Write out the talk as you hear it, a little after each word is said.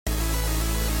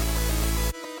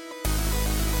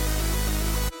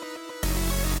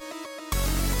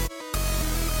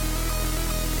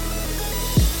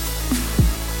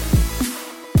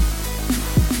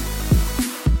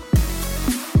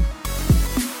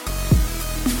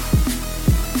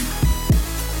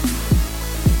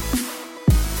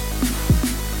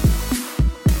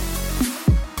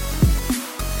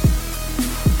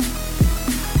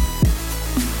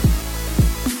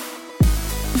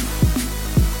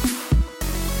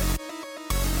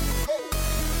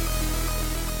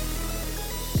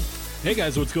Hey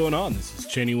guys, what's going on? This is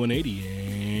Cheney 180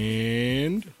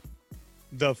 and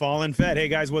The Fallen Fed. Hey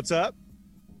guys, what's up?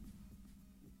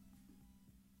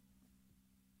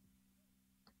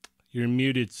 you're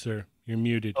muted, sir. You're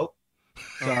muted. Oh,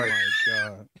 sorry.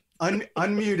 Oh my God.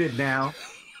 Unmuted now.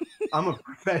 I'm a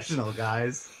professional,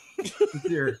 guys.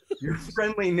 Your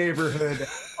friendly neighborhood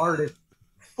artist,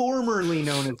 formerly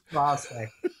known as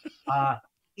Prospect,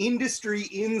 industry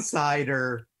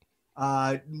insider,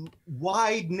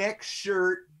 wide neck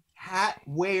shirt, hat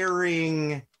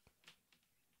wearing,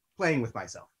 playing with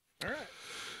myself. All right.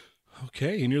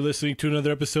 Okay, and you're listening to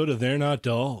another episode of They're Not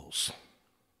Dolls.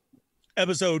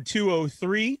 Episode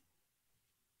 203.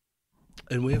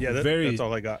 And we have Yeah, a that's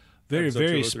all I got. very Episode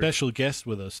 203. special guest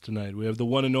with us tonight. We have the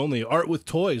one and only Art with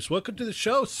Toys. Welcome to the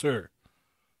show, sir.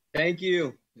 Thank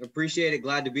you. Appreciate it.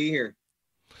 Glad to be here.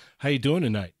 How you doing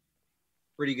tonight?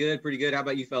 Pretty good. Pretty good. How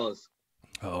about you fellas?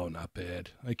 Oh, not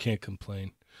bad. I can't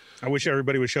complain. I wish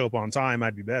everybody would show up on time.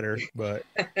 I'd be better, but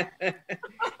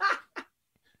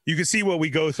you can see what we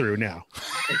go through now.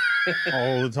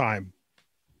 All the time.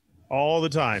 All the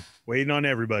time. Waiting on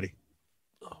everybody.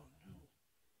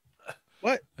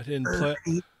 What? I didn't play.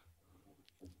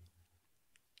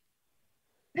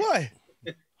 What?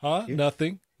 Huh?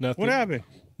 Nothing. What happened?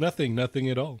 Nothing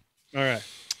at all. All right.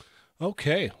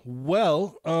 Okay.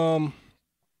 Well,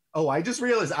 Oh, I just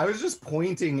realized I was just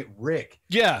pointing at Rick.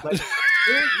 yeah. Like,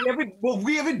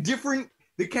 we have a different.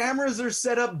 The cameras are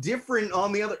set up different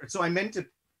on the other. So I meant to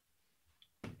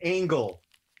angle.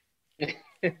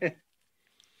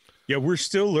 Yeah, we're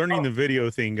still learning the video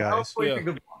thing, I was guys.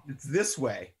 pointing It's this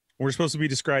way. We're supposed to be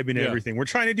describing Yeah. everything. We're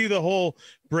trying to do the whole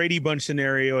Brady Bunch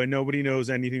scenario, and nobody knows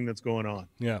anything that's going on.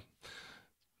 Yeah.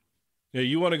 Yeah,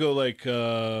 you want to go like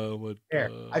what? There,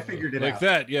 I figured it like out.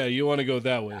 that. Yeah, you want to go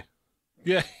that way.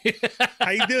 Yeah.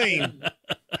 How you doing?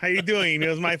 How you doing? It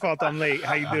was my fault. I'm late.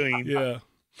 How you doing? Yeah.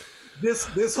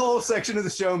 This whole section of the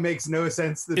show makes no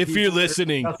sense. To If people you're that are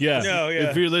listening, discussing yeah. this. No, yeah.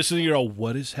 If you're listening, you're all,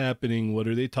 what is happening? What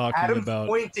are they talking Adam's about?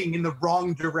 pointing in the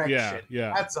wrong direction. Yeah,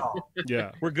 yeah, That's all.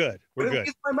 yeah. We're good. But We're at good.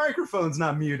 least my microphone's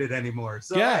not muted anymore.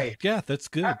 So Yeah, hey, yeah, that's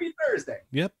good. happy Thursday.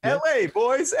 Yep, LA,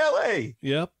 boys, LA.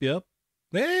 yep.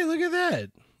 Hey, look at that.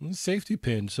 Safety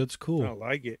pins. That's I cool. don't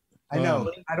like it. I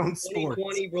know. I don't sport.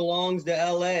 2020 belongs to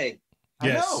LA. I know.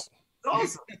 Yes. It's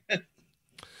awesome.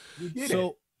 We did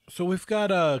it. So we've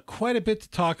got quite a bit to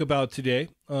talk about today.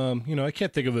 I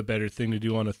can't think of a better thing to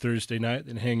do on a Thursday night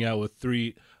than hang out with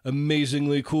three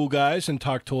amazingly cool guys and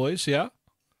talk toys. Yeah.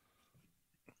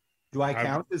 Do I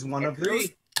count as one of those?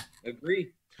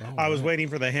 Agree. I was waiting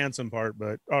for the handsome part,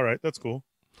 but all right, that's cool.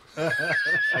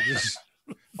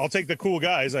 I'll take the cool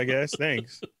guys, I guess.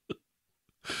 Thanks.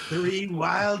 Three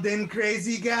wild and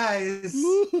crazy guys.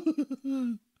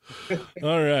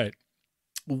 All right.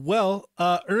 Well,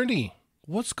 Ernie,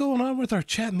 what's going on with our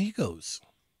chat migos?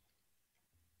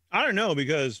 I don't know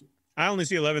because I only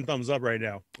see 11 thumbs up right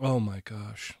now. Oh my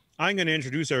gosh. I'm going to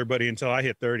introduce everybody until I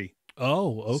hit 30.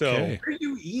 Oh, okay. What are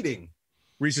you eating?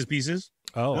 Reese's Pieces.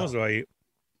 Oh, That's what I eat.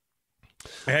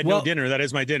 I had Well- no dinner. That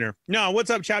is my dinner. No, what's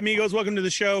up, chat amigos? Welcome to the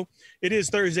show. It is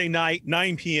Thursday night,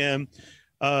 9 p.m.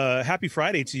 Happy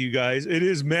Friday to you guys. It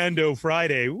is Mando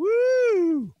Friday.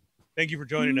 Woo! Thank you for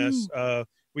joining us.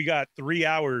 We got 3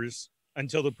 hours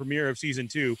until the premiere of season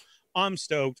 2. I'm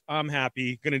stoked. I'm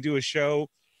happy. Going to do a show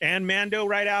and Mando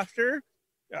right after.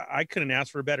 I couldn't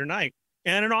ask for a better night.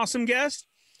 And an awesome guest.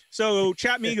 So,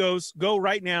 chat amigos, go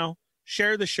right now.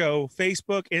 Share the show.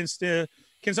 Facebook, Insta.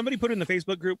 Can somebody put it in the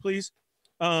Facebook group, please?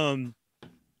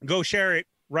 Go share it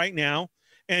right now.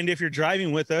 And if you're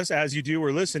driving with us, as you do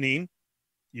or listening,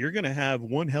 you're going to have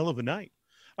one hell of a night.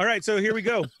 All right, so here we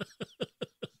go.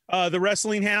 The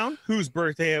Wrestling Hound, whose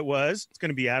birthday it was. It's going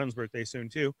to be Adam's birthday soon,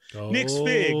 too. Nick's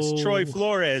Figs, Troy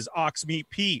Flores, Oxmeat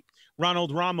Pete,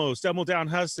 Ronald Ramos, Double Down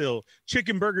Hustle,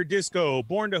 Chicken Burger Disco,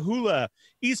 Born to Hula,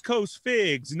 East Coast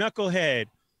Figs, Knucklehead.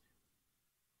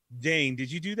 Dane,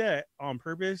 did you do that on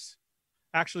purpose?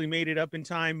 Actually made it up in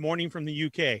time. Morning from the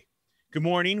UK. Good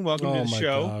morning. Welcome to the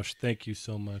show. Oh my gosh. Thank you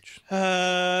so much.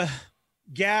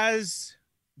 Gaz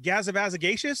of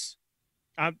Azagacious.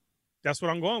 That's what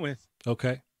I'm going with.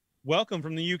 Okay. Welcome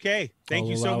from the UK. Thank I'll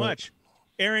you so allow it. much.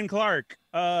 Aaron Clark.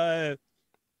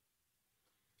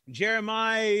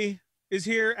 Jeremiah is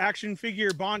here. Action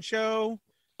Figure Boncho.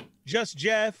 Just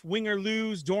Jeff. Winger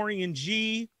Lose. Dorian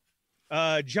G.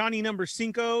 Johnny number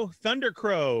 5. Thunder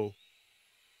Crow.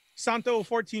 Santo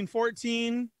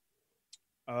 1414.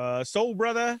 Soul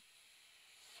Brother.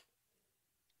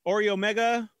 Oreo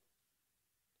Mega.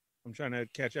 I'm trying to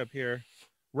catch up here.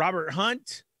 Robert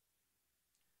Hunt.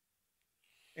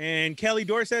 And Kelly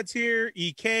Dorset's here.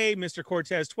 EK, Mr.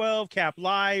 Cortez 12, Cap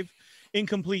Live,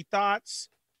 Incomplete Thoughts,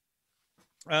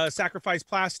 Sacrifice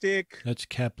Plastic. That's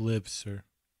Cap Lives, sir.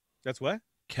 That's what?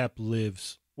 Cap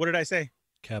Lives. What did I say?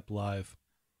 Cap Live.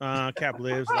 Cap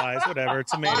Lives, Lies, whatever.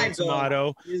 Tomato, Live, though.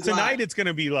 tomato. He's Tonight live. it's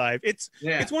gonna be live. It's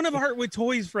one of Art with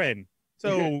Toys, friend.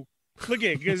 So look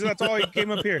at, because that's all he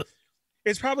came up here.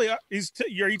 It's probably are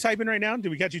you typing right now? Did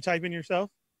we catch you typing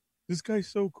yourself? This guy's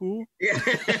so cool. Yeah.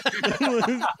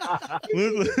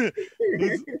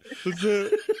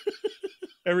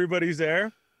 Everybody's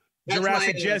there. That's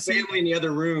Jurassic my Jesse. family in the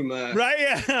other room. Right?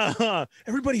 Yeah.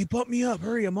 Everybody bump me up.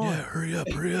 Hurry, I'm on. Yeah,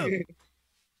 hurry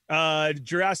up.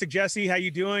 Jurassic Jesse, how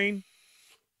you doing?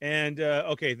 And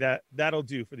okay, that'll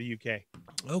do for the UK.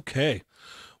 Okay.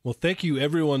 Well, thank you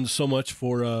everyone so much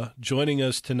for joining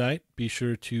us tonight. Be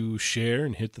sure to share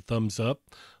and hit the thumbs up.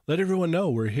 Let everyone know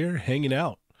we're here hanging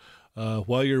out.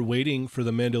 While you're waiting for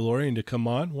the Mandalorian to come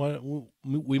on,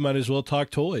 we might as well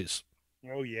talk toys.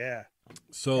 Oh yeah.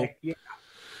 So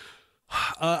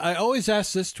I always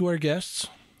ask this to our guests.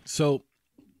 So,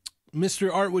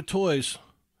 Mr. Art with Toys,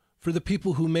 for the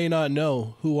people who may not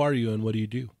know, who are you and what do you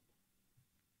do?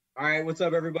 All right, what's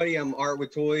up, everybody? I'm Art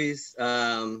with Toys,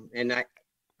 and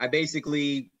I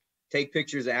basically take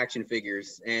pictures of action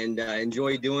figures and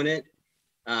enjoy doing it.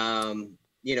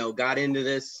 Got into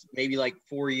this maybe like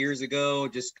 4 years ago,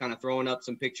 just kind of throwing up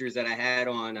some pictures that I had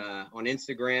on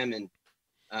Instagram, and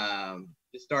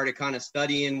just started kind of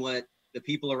studying what the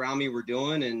people around me were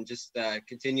doing, and just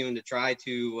continuing to try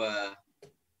to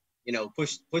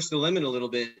push the limit a little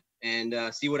bit and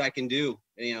see what I can do.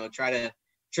 Try to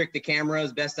trick the camera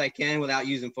as best I can without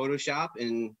using Photoshop,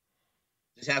 and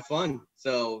just have fun.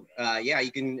 So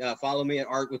you can follow me at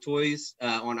Art with Toys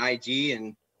on IG,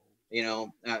 and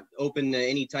open to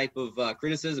any type of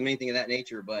criticism, anything of that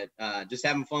nature, but just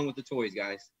having fun with the toys,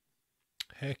 guys.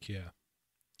 Heck yeah.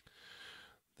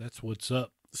 That's what's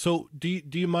up. So do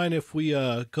you mind if we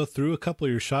go through a couple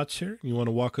of your shots here? You want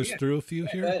to walk us through a few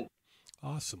here? Ahead.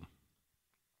 Awesome.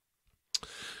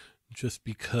 Just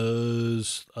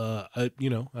because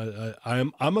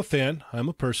I'm a fan. I'm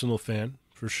a personal fan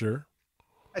for sure.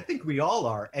 I think we all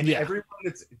are. And everyone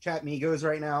that's Chat Migos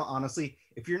right now, honestly,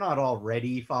 if you're not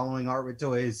already following Art with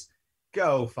Toys,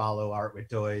 go follow Art with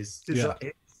Toys.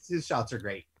 His shots are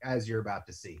great, as you're about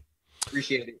to see.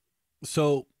 Appreciate it.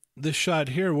 So this shot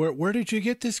here, where did you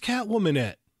get this Catwoman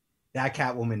at? That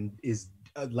Catwoman is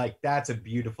that's a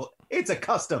beautiful, it's a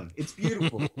custom. It's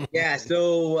beautiful. Yeah.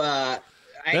 So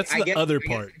that's the other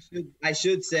part. I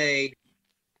should say,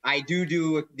 I do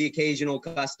the occasional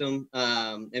custom.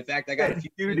 In fact, I got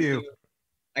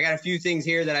a few things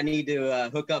here that I need to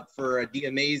hook up for D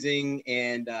Amazing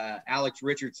and Alex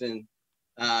Richardson.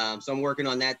 So I'm working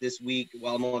on that this week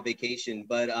while I'm on vacation.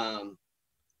 But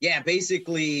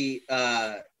basically,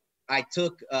 I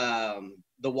took the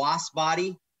Wasp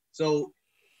body. So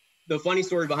the funny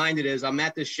story behind it is I'm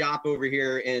at this shop over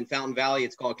here in Fountain Valley.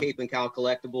 It's called Cape and Cow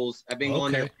Collectibles. I've been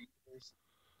going there for years.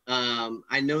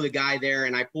 I know the guy there,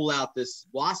 and I pull out this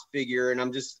Wasp figure, and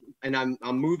I'm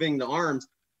moving the arms.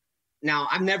 Now,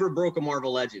 I've never broke a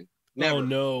Marvel Legend. Never. Oh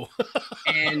no.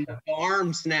 And the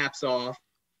arm snaps off,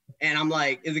 and I'm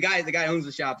like, the guy owns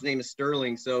the shop. His name is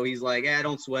Sterling. So he's like,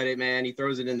 don't sweat it, man. He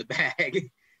throws it in the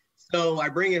bag. So I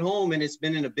bring it home, and it's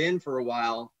been in a bin for a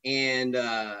while. And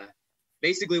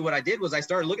basically what I did was I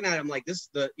started looking at it. I'm like, this is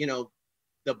the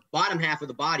bottom half of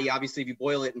the body. Obviously, if you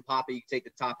boil it and pop it, you can take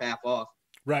the top half off.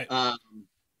 Right. I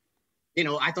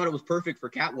thought it was perfect for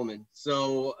Catwoman.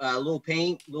 So a little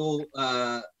paint, little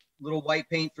white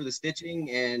paint for the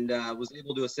stitching, and was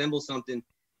able to assemble something.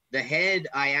 The head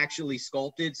I actually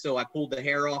sculpted, so I pulled the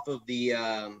hair off of the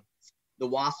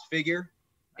Wasp figure,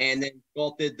 and then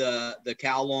sculpted the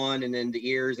cowl on, and then the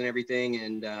ears and everything.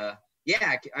 And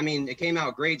it came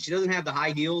out great. She doesn't have the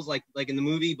high heels like in the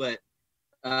movie, but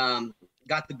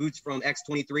got the boots from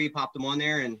X23, popped them on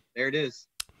there, and there it is.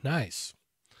 Nice.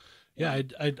 Yeah,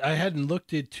 I hadn't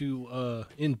looked into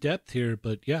in depth here,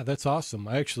 but yeah, that's awesome.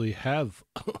 I actually have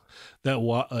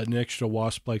an extra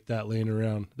Wasp like that laying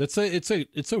around. It's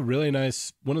a really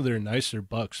nice, one of their nicer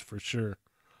bucks for sure.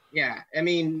 Yeah, I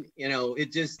mean,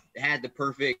 it just had the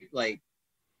perfect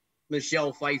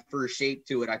Michelle Pfeiffer shape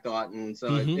to it, I thought, and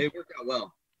so it worked out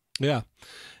well. Yeah,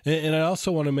 and I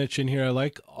also want to mention here, I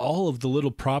like all of the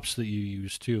little props that you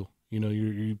use too.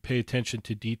 You pay attention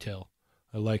to detail.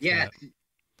 I like that.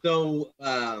 So,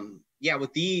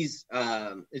 with these,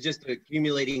 it's just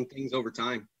accumulating things over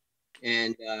time.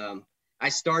 And I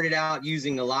started out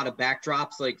using a lot of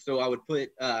backdrops. So I would put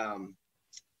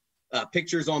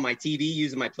pictures on my TV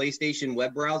using my PlayStation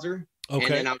web browser.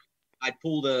 Okay. And then I'd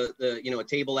pull a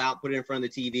table out, put it in front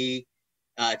of the TV,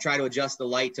 try to adjust the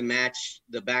light to match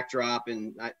the backdrop.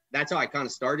 And that's how I kind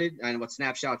of started. I would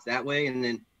snap shots that way. And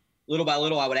then little by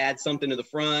little, I would add something to the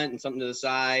front and something to the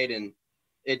side. And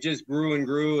it just grew and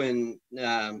grew. And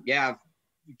I've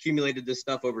accumulated this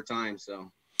stuff over time.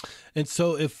 So. And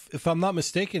so if I'm not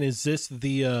mistaken, is this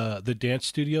the dance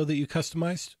studio that you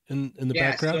customized in the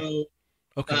background? So,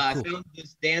 okay, cool. I found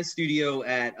this dance studio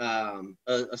at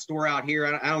a store out here.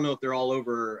 I don't know if they're all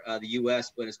over the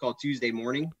U.S., but it's called Tuesday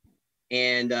Morning.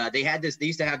 And they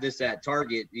used to have this at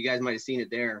Target. You guys might have seen it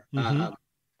there. Mm-hmm.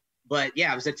 But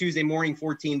yeah, it was a Tuesday Morning,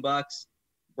 $14.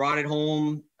 Brought it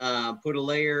home, put a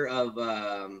layer of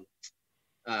the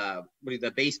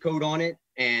base coat on it,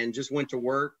 and just went to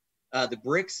work. The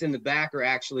bricks in the back are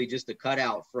actually just a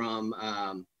cutout from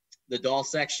the doll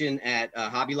section at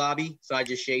Hobby Lobby. So I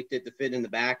just shaped it to fit in the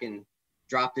back and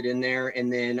dropped it in there.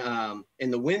 And then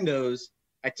in the windows,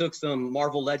 I took some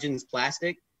Marvel Legends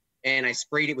plastic and I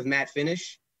sprayed it with matte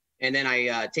finish. And then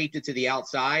I taped it to the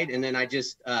outside. And then I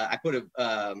just, I put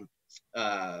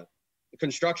a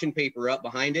construction paper up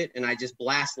behind it, and I just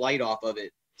blast light off of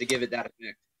it to give it that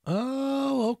effect.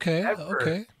 Oh, okay.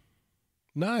 Okay.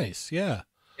 Nice. Yeah.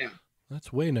 Yeah.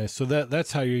 That's way nice. So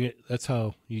that's how you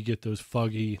get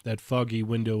that foggy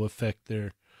window effect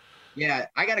there. Yeah,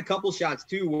 I got a couple shots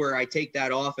too where I take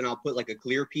that off and I'll put like a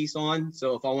clear piece on.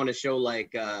 So if I want to show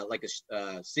like a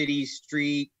city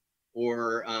street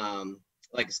or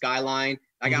like a skyline,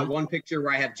 I got one picture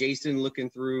where I have Jason looking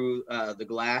through the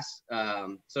glass.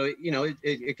 So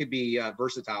it could be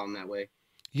versatile in that way.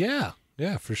 Yeah,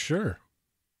 for sure.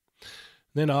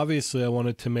 Then obviously I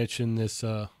wanted to mention this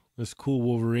cool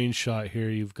Wolverine shot here.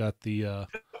 You've got the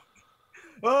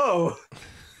oh,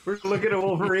 we're looking at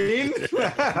Wolverine.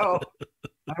 Wow,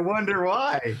 I wonder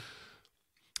why.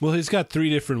 Well, he's got 3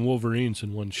 different Wolverines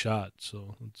in one shot,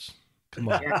 so come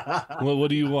on. Well, what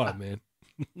do you want, man?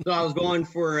 So I was going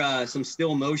for some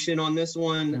still motion on this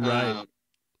one. Right.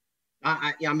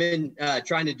 I'm in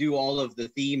trying to do all of the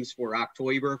themes for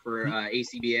October for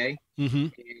ACBA. Mm-hmm.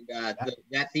 And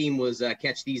that theme was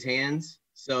Catch These Hands.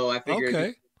 So I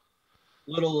figured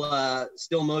little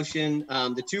still motion.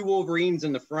 The 2 Wolverines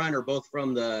in the front are both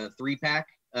from the 3-pack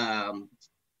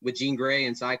with Jean Grey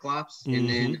and Cyclops. And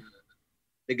then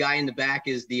the guy in the back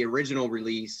is the original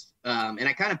release. And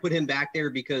I kind of put him back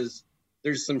there because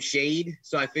there's some shade.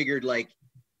 So I figured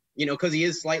because he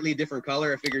is slightly a different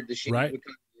color, I figured the shade would kind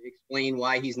of explain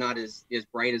why he's not as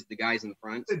bright as the guys in the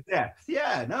front. The depth.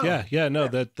 Yeah, no. Yeah, no,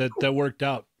 that worked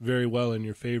out very well in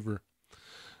your favor.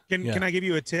 Can I give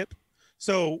you a tip?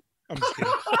 So I'm just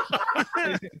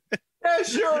kidding. Yeah,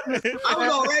 sure. I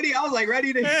was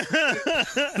ready to.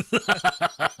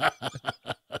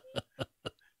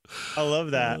 I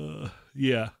love that.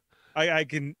 Yeah.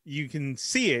 You can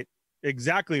see it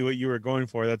exactly what you were going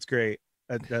for. That's great.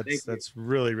 That's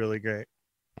really, really great.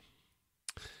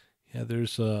 Yeah,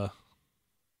 there's oh,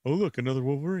 look, another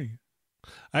Wolverine.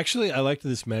 Actually, I liked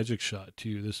this magic shot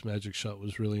too. This magic shot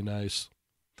was really nice.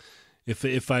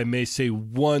 If I may say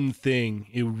one thing,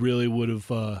 it really would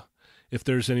have if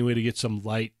there's any way to get some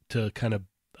light to kind of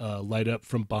light up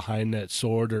from behind that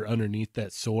sword or underneath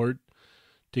that sword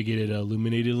to get it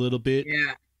illuminated a little bit.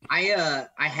 Yeah. I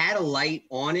had a light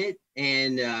on it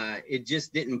and it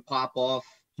just didn't pop off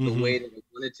the way that I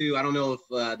wanted to. I don't know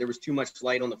if there was too much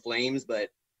light on the flames, but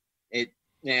it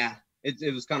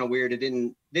was kind of weird. It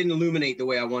didn't illuminate the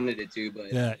way I wanted it to,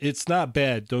 but yeah, it's not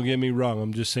bad. Don't get me wrong.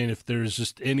 I'm just saying if there's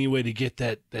just any way to get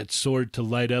that sword to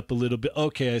light up a little bit.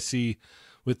 Okay, I see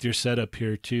with your setup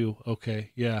here too.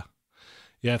 Okay, yeah.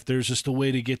 If there's just a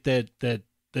way to get that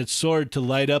sword to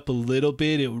light up a little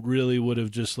bit, it really would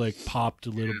have just popped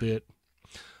a little bit.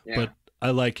 Yeah. But I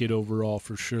like it overall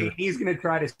for sure. He's going to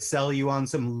try to sell you on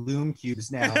some loom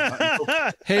cubes now.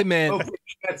 Hey, man. Hopefully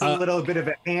he gets a little bit of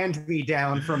a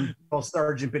hand-me-down from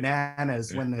Sergeant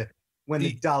Bananas when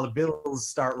the dollar bills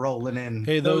start rolling in.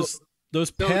 Hey, those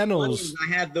panels. I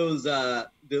have those the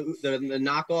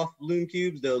knockoff loom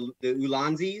cubes, the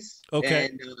Ulanzis. Okay.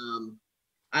 And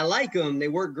I like them. They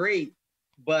work great.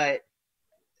 But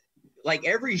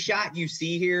every shot you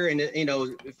see here, and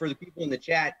for the people in the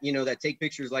chat, that take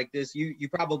pictures like this, you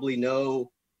probably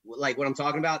know what I'm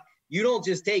talking about. You don't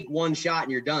just take one shot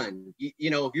and you're done. If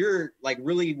you're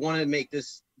really wanting to make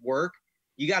this work,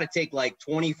 you got to take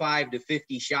 25 to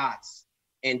 50 shots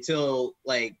until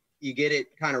you get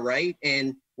it kind of right.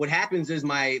 And what happens is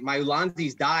my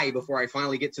Ulanzis die before I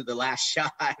finally get to the last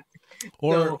shot.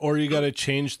 Or you got to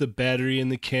change the battery in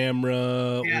the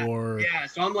camera.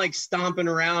 So I'm stomping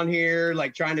around here,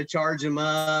 trying to charge them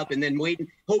up and then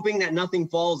hoping that nothing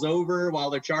falls over while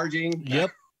they're charging.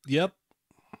 Yep.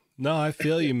 No, I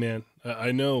feel you, man.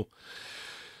 I know.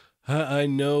 I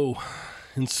know,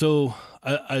 and so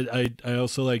I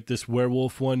also like this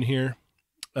werewolf one here.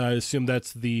 I assume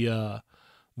that's the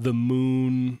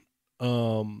moon,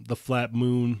 the flat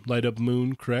moon, light up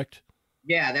moon, correct?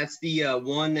 Yeah, that's the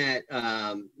one that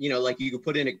like you could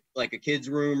put in a kid's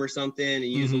room or something and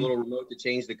use a little remote to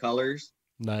change the colors.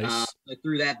 Nice. I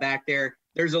threw that back there.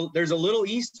 There's a little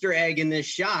Easter egg in this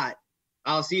shot.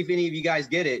 I'll see if any of you guys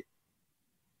get it.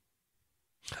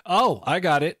 Oh, I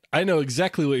got it. I know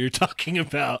exactly what you're talking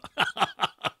about.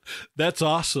 That's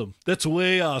awesome. That's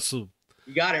way awesome.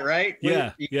 You got it, right?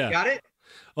 Yeah, You yeah. got it?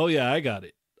 Oh yeah, I got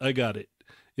it.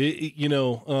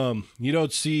 You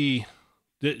don't see.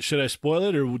 Should I spoil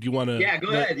it, or would you want to? Yeah, go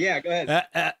ahead. Yeah, go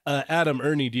ahead. Adam,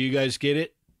 Ernie, do you guys get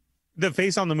it? The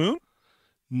face on the moon?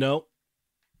 No.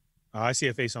 Oh, I see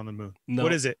a face on the moon. No.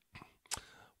 What is it?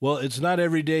 Well, it's not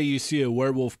every day you see a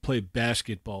werewolf play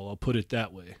basketball. I'll put it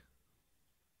that way.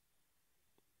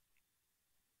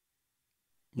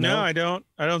 No, I don't.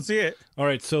 I don't see it. All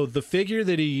right, so the figure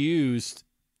that he used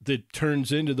that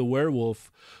turns into the werewolf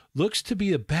looks to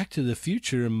be a Back to the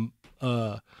Future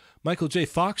Michael J.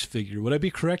 Fox figure. Would I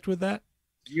be correct with that?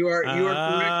 You are correct.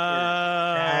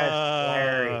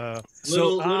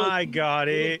 So I got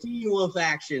it. Teen Wolf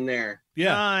action there.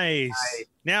 Yeah. Nice.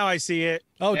 Now I see it.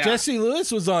 Oh, Yeah. Jesse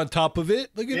Lewis was on top of it.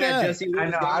 Look at that. Jesse I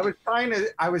Lewis know. got it.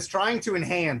 I was trying to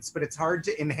enhance, but it's hard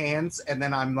to enhance, and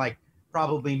then I'm like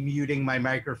probably muting my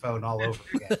microphone all over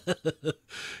again.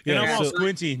 And I'm all so,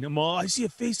 squinting. I see a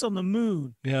face on the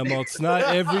moon. yeah, well, it's not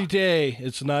every day.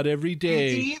 It's not every day.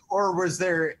 Indeed, or was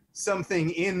there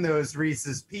something in those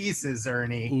Reese's Pieces,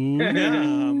 Ernie? Ooh.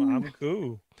 I'm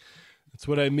cool. That's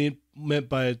what I meant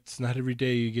by it's not every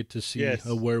day you get to see Yes.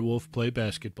 a werewolf play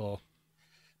basketball.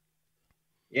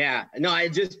 Yeah, no, I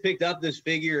just picked up this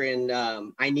figure and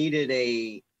I needed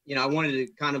I wanted to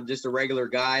kind of just a regular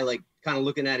guy, like kind of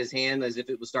looking at his hand as if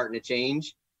it was starting to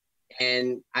change.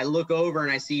 And I look over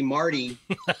and I see Marty,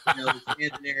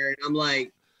 standing there, and I'm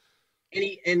like,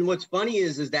 and what's funny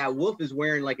is that Wolf is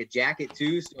wearing like a jacket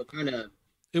too, so it kind of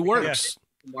Works.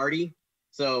 Marty.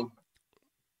 So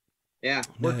yeah,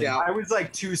 worked Yeah. out. I was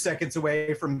like 2 seconds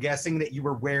away from guessing that you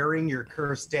were wearing your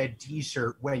Cursed Dead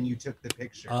T-shirt when you took the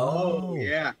picture. Oh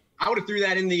yeah, I would have threw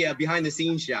that in the behind the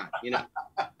scenes shot.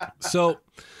 So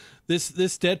this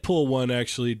Deadpool one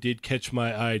actually did catch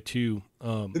my eye too.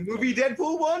 The movie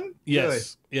Deadpool one?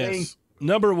 Yes, Good. yes.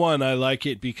 Number one, I like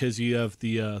it because you have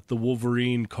the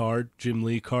Wolverine card, Jim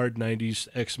Lee card, 90s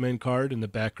X-Men card in the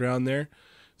background there.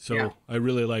 So Yeah. I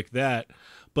really like that.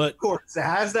 But Of course, it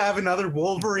has to have another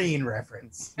Wolverine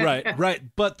reference. right.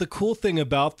 But the cool thing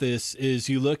about this is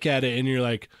you look at it and you're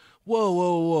like,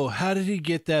 whoa. How did he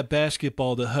get that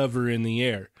basketball to hover in the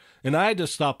air? And I had to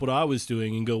stop what I was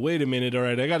doing and go, wait a minute. All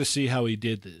right, I got to see how he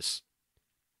did this.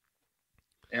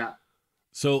 Yeah.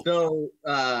 So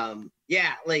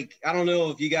Like I don't know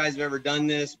if you guys have ever done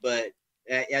this, but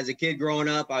as a kid growing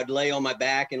up, I'd lay on my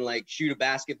back and like shoot a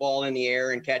basketball in the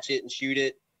air and catch it and shoot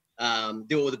it.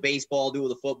 Do it with a baseball, do it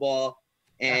with a football.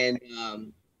 And,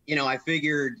 I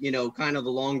figured, kind of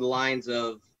along the lines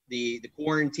of the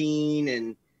quarantine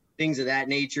and things of that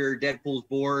nature, Deadpool's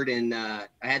bored. And I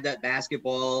had that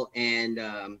basketball and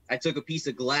I took a piece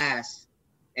of glass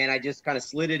and I just kind of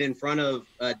slid it in front of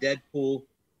Deadpool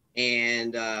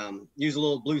and used a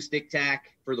little blue stick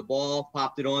tack for the ball,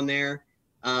 popped it on there.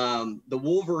 The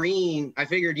Wolverine, I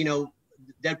figured,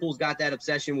 Deadpool's got that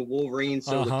obsession with Wolverine.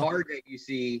 So the card that you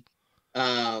see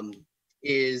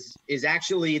is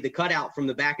actually the cutout from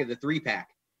the back of the 3-pack.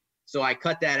 So I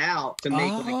cut that out to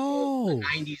make like a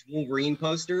 90s Wolverine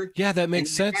poster. Yeah, that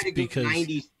makes sense because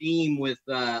 90s theme with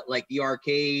like the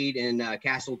arcade and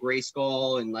Castle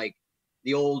Grayskull and like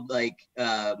the old like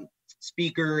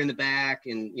speaker in the back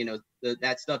and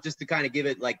that stuff, just to kind of give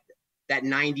it like that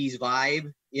 90s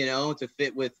vibe, to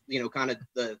fit with kind of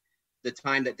the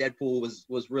time that Deadpool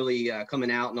was really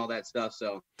coming out and all that stuff.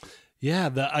 So yeah,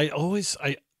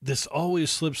 this always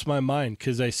slips my mind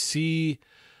because I see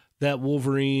that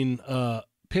Wolverine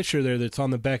picture there that's on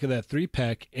the back of that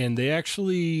 3-pack, and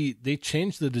they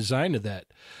changed the design of that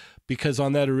because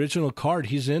on that original card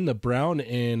he's in the brown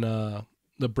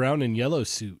and yellow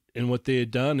suit, and what they had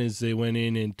done is they went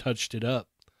in and touched it up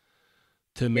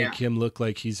to make him look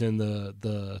like he's in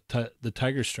the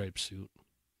tiger stripe suit.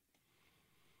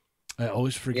 I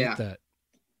always forget that.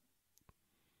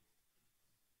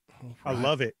 I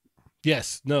love it.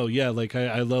 Yes. No, yeah. Like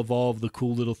I love all of the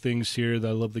cool little things here.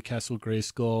 I love the Castle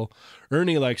Grayskull.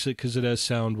 Ernie likes it because it has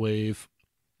Soundwave.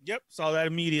 Yep, saw that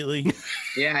immediately.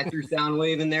 yeah, I threw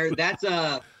Soundwave in there. That's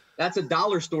a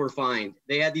dollar store find.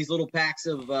 They had these little packs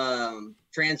of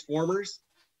Transformers,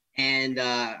 and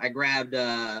I grabbed.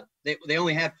 They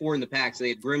only had 4 in the pack, so they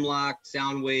had Grimlock,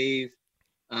 Soundwave,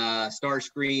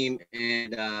 Starscream,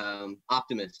 and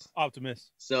Optimus.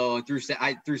 Optimus. So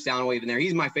I threw Soundwave in there.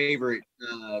 He's my favorite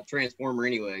Transformer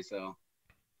anyway. So.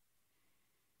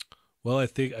 Well, I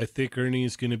think Ernie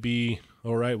is going to be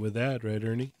all right with that, right,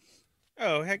 Ernie?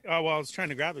 Oh heck! Oh well, I was trying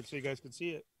to grab it so you guys could see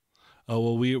it. Oh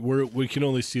well, we can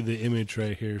only see the image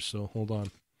right here. So hold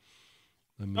on.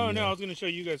 Let me, Oh no, I was going to show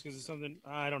you guys because it's something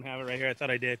I don't have it right here. I thought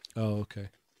I did. Oh okay.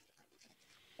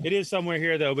 It is somewhere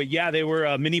here though. But yeah, they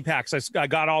were mini packs. I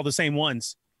got all the same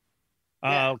ones.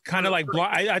 Yeah. Kind of like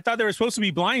I thought they were supposed to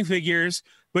be blind figures,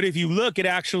 but if you look, it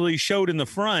actually showed in the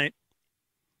front.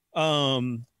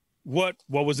 What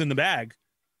was in the bag.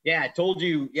 Yeah, I told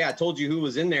you who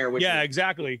was in there. Which yeah,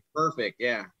 exactly. Perfect.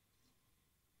 Yeah.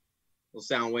 Little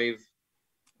Soundwave.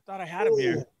 I thought I had him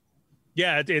here.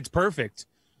 Yeah, it's perfect.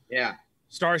 Yeah.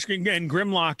 Starscream and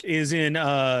Grimlock is in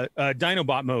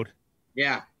Dinobot mode.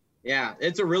 Yeah. Yeah.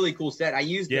 It's a really cool set. I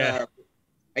used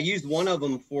one of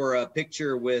them for a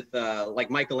picture with like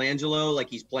Michelangelo, like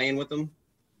he's playing with them.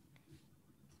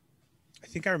 I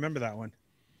think I remember that one.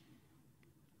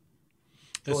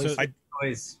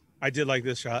 I did like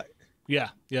this shot. Yeah.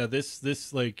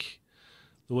 This like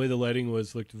the way the lighting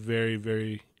looked very,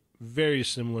 very, very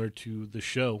similar to the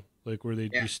show, like where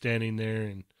they'd be standing there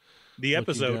and the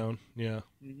episode. Down. Yeah.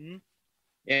 Mm-hmm.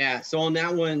 Yeah. So on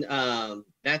that one,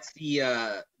 that's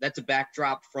a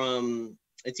backdrop from,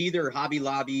 it's either Hobby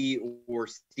Lobby or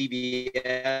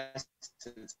CBS.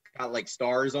 It's got like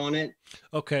stars on it.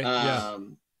 Okay. Yeah.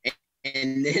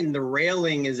 And then the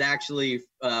railing is actually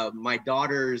my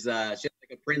daughter's. She has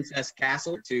like a princess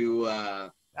castle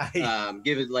to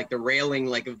give it like the railing,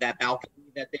 like of that balcony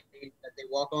that they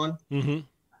walk on. Mm-hmm.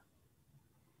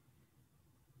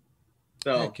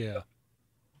 So heck yeah.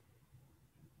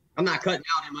 I'm not cutting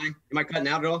out, am I? Am I cutting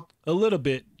out at all? A little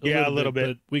bit. A little bit.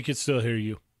 But we can still hear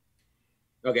you.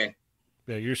 Okay.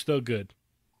 Yeah, you're still good.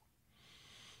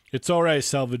 It's all right,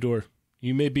 Salvador.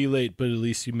 You may be late, but at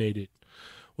least you made it.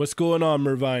 What's going on,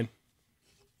 Mervine?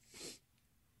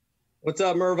 What's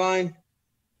up, Mervine?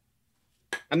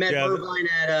 I met Mervine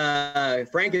at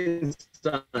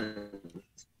Frankenstein.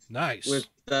 Nice. With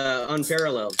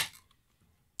Unparalleled.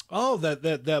 Oh,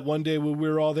 that one day when we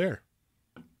were all there.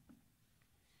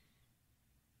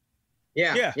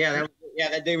 Yeah.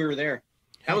 That day we were there.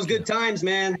 That was good times,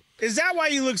 man. Is that why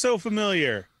you look so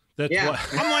familiar? That's why.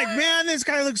 I'm like, man, this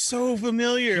guy looks so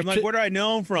familiar. I'm like, where do I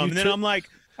know him from? And then I'm like,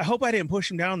 I hope I didn't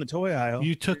push him down the toy aisle.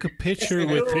 You took a picture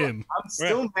with him. I'm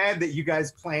still mad that you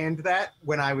guys planned that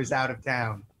when I was out of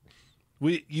town.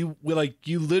 You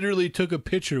literally took a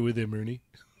picture with him, Ernie.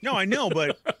 No, I know,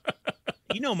 but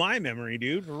you know my memory,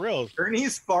 dude, for real.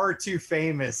 Ernie's far too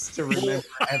famous to remember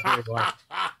everyone.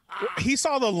 He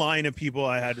saw the line of people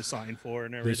I had to sign for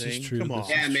and everything. This is true. Come on.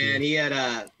 Yeah, man. He had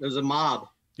there was a mob.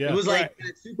 Yeah. It was like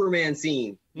that Superman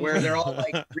scene where they're all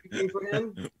like reaching for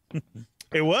him.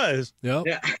 It was. Yep.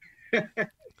 Yeah.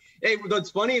 Hey,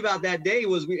 what's funny about that day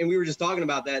was, we were just talking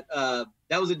about that.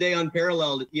 That was a day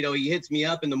Unparalleled. You know, he hits me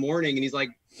up in the morning and he's like,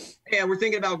 "Hey, we're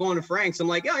thinking about going to Frank's." I'm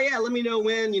like, "Oh yeah, let me know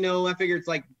when." You know, I figure it's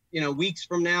like, weeks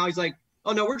from now. He's like,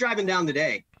 "Oh no, we're driving down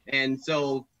today." And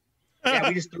so, yeah,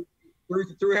 we just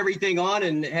threw everything on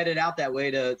and headed out that way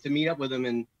to meet up with him,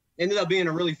 and ended up being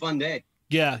a really fun day.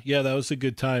 Yeah, that was a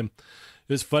good time.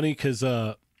 It was funny because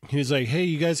he was like, "Hey,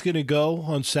 you guys gonna go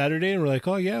on Saturday?" And we're like,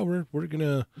 "Oh yeah, we're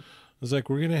gonna." I was like,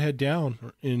 "We're gonna head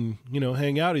down and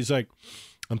hang out." He's like,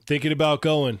 "I'm thinking about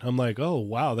going." I'm like, "Oh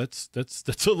wow, that's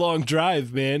a long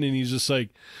drive, man." And he's just like,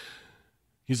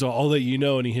 he's all, "I'll let you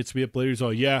know." And he hits me up later. He's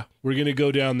all, "Yeah, we're gonna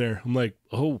go down there." I'm like,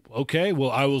 "Oh, okay.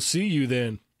 Well, I will see you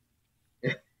then."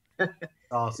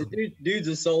 Awesome. Dude's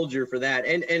a soldier for that,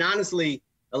 and honestly,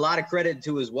 a lot of credit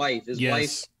to his wife. His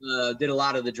wife did a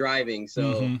lot of the driving,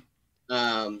 so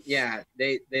yeah,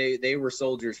 they were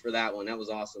soldiers for that one. That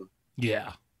was awesome.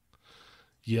 Yeah.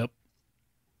 Yep.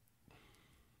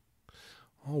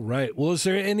 All right. Well, is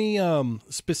there any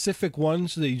specific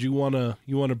ones that you wanna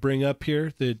bring up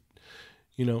here that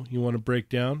you want to break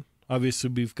down? Obviously,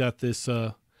 we've got this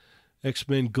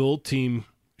X-Men Gold Team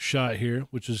shot here,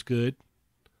 which is good.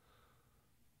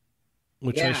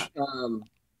 Let's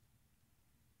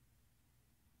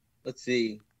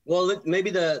see. Well, maybe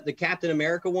the Captain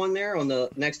America one there on the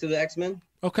next to the X-Men.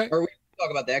 Okay. Or we can talk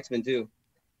about the X-Men too.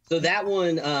 So that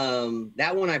one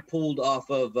I pulled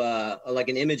off of like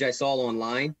an image I saw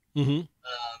online. Mm-hmm.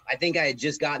 I think I had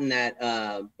just gotten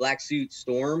that Black Suit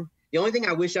Storm. The only thing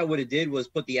I wish I would have did was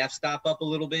put the f-stop up a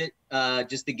little bit,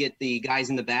 just to get the guys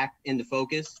in the back into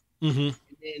focus. Mm-hmm.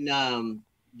 And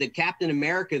the Captain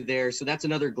America there, so that's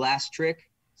another glass trick.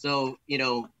 So,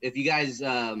 if you guys,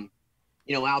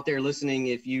 out there listening,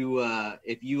 if you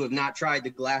have not tried the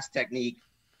glass technique,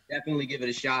 definitely give it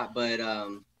a shot. But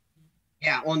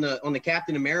yeah, on the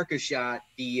Captain America shot,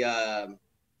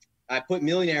 I put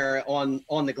Millionaire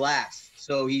on the glass.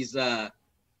 So he's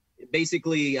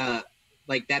basically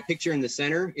like that picture in the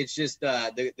center. It's just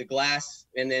the glass,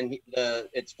 and then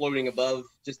it's floating above,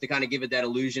 just to kind of give it that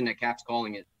illusion that Cap's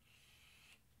calling it.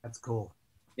 That's cool.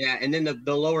 Yeah, and then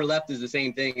the lower left is the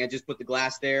same thing. I just put the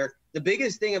glass there. The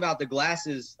biggest thing about the glass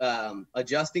is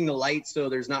adjusting the light so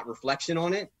there's not reflection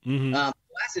on it. Mm-hmm. The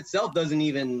glass itself doesn't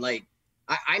even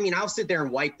I mean, I'll sit there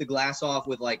and wipe the glass off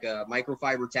with like a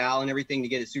microfiber towel and everything to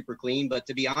get it super clean. But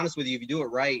to be honest with you, if you do it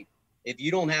right, if you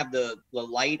don't have the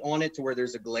light on it to where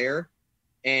there's a glare,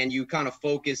 and you kind of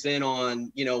focus in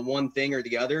on, one thing or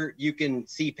the other, you can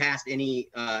see past any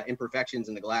imperfections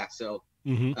in the glass. So,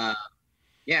 yeah,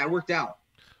 it worked out.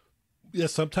 Yeah,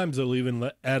 sometimes they'll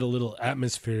even add a little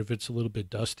atmosphere if it's a little bit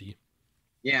dusty.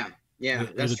 Yeah,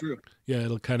 that's true. Yeah,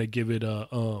 it'll kind of give it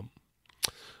a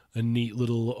neat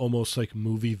little, almost like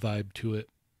movie vibe to it.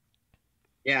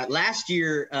 Yeah, last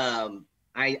year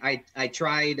I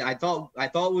tried. I thought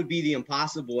it would be the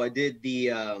impossible. I did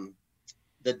the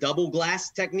double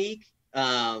glass technique.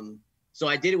 So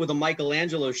I did it with a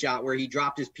Michelangelo shot where he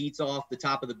dropped his pizza off the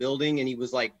top of the building and he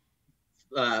was like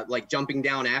jumping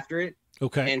down after it.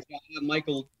 Okay. And so I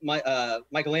have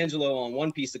Michelangelo on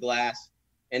one piece of glass,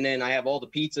 and then I have all the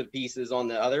pizza pieces on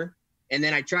the other. And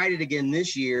then I tried it again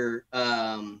this year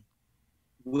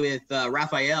with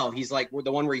Raphael. He's like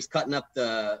the one where he's cutting up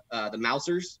the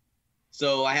Mousers.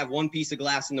 So I have one piece of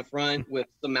glass in the front with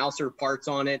some Mouser parts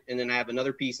on it, and then I have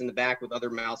another piece in the back with other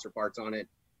Mouser parts on it.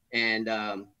 And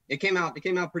it came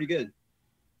out pretty good.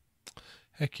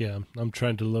 Heck yeah. I'm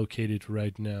trying to locate it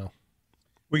right now.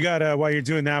 We got, while you're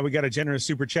doing that, we got a generous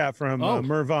super chat from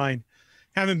Mervine.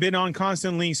 Haven't been on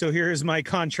constantly, so here is my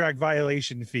contract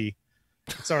violation fee.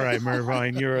 It's all right,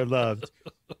 Mervine. You're loved.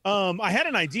 I had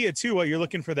an idea, too, while you're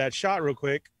looking for that shot real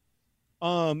quick.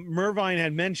 Mervine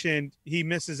had mentioned he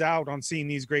misses out on seeing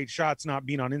these great shots not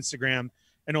being on Instagram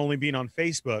and only being on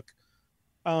Facebook.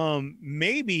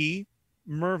 Maybe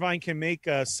Mervine can make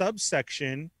a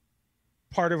subsection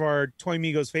part of our Toy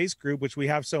Migos face group, which we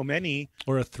have so many.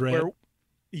 Or a thread.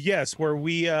 Where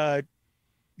we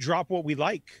drop what we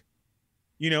like,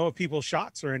 of people's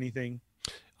shots or anything.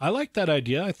 I like that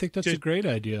idea. I think that's a great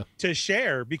idea. To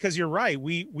share, because you're right.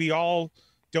 We all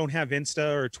don't have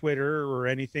Insta or Twitter or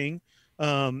anything.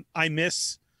 I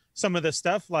miss some of the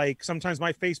stuff. Like sometimes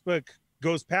my Facebook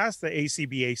goes past the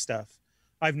ACBA stuff.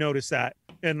 I've noticed that.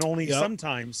 And only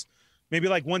sometimes, maybe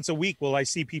like once a week, will I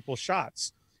see people's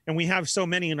shots. And we have so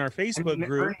many in our Facebook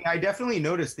group. Ernie, I definitely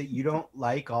noticed that you don't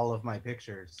like all of my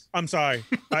pictures. I'm sorry.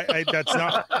 That's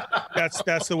not.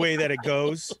 That's the way that it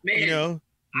goes. Man,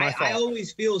 I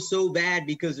always feel so bad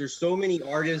because there's so many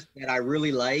artists that I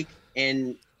really like,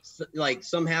 and like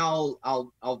somehow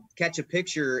I'll catch a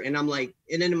picture and I'm like,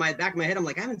 and then in my back of my head I'm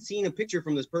like, I haven't seen a picture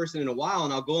from this person in a while,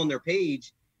 and I'll go on their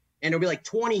page and there'll be like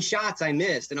 20 shots I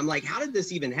missed. And I'm like, how did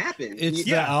this even happen? It's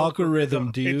the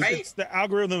algorithm, dude. It's the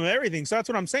algorithm of everything. So that's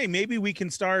what I'm saying. Maybe we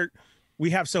can start. We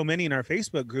have so many in our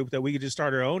Facebook group that we could just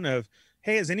start our own of,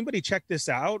 hey, has anybody checked this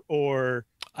out? Or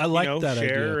I like that share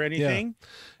idea. or anything.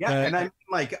 Yeah. And I'm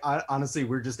like, honestly,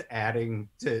 we're just adding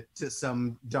to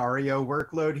some Dario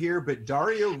workload here, but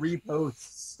Dario reposts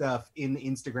stuff in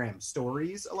Instagram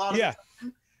stories a lot of the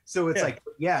time. So it's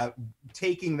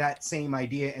taking that same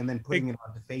idea and then putting it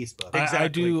onto Facebook.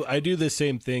 Exactly. I do the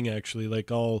same thing actually. Like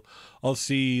I'll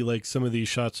see like some of these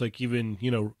shots, like even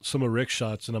some of Rick's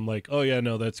shots, and I'm like, oh yeah,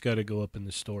 no, that's got to go up in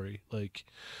the story. Like,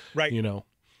 right.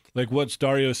 Like once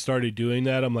Dario started doing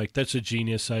that, I'm like, that's a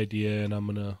genius idea, and I'm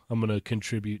gonna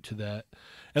contribute to that.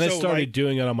 And I started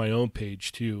doing it on my own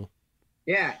page too.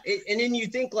 Yeah, and then you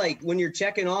think like when you're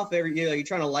checking off you're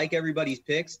trying to like everybody's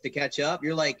pics to catch up.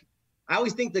 You're like, I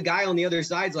always think the guy on the other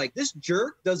side's like, this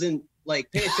jerk doesn't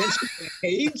like pay attention to the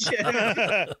page.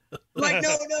 Like,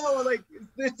 no, like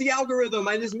it's the algorithm.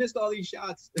 I just missed all these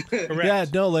shots. Yeah,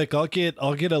 no, like I'll get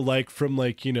a like from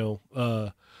like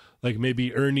like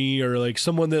maybe Ernie or like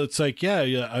someone that's like, yeah,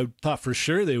 I thought for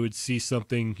sure they would see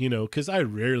something, because I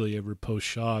rarely ever post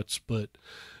shots, but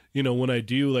when I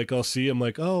do, like I'll see, I'm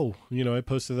like, oh, I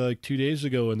posted that like 2 days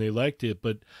ago and they liked it,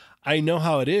 but I know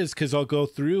how it is because I'll go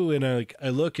through and I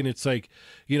look and it's like,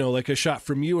 like a shot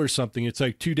from you or something. It's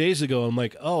like 2 days ago. I'm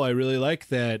like, oh, I really like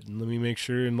that. And let me make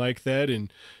sure and like that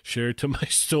and share it to my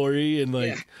story. And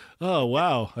like, oh,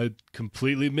 wow, I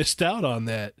completely missed out on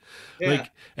that. Yeah.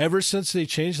 Like ever since they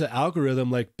changed the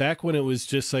algorithm, like back when it was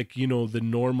just like, the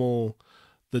normal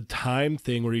the time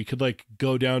thing where you could like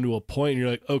go down to a point and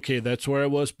you're like, okay, that's where I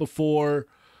was before.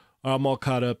 I'm all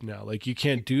caught up now. Like you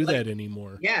can't do that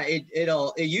anymore. Yeah, it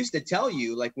used to tell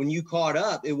you like when you caught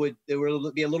up, there would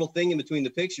be a little thing in between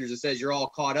the pictures that says you're all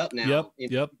caught up now.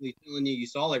 Yep. Telling you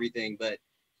saw everything, but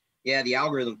yeah, the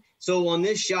algorithm. So on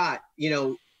this shot,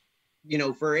 you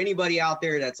know, for anybody out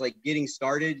there that's like getting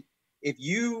started, if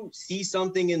you see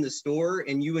something in the store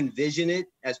and you envision it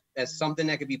as something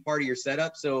that could be part of your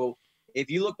setup. So if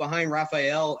you look behind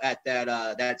Raphael at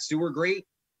that sewer grate,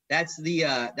 that's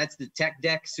the Tech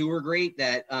Deck sewer grate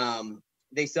that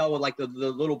they sell with like the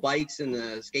little bikes and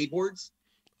the skateboards.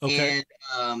 Okay.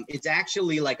 And it's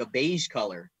actually like a beige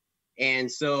color. And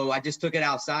so I just took it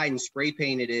outside and spray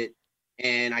painted it,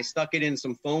 and I stuck it in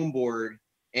some foam board.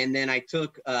 And then I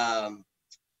took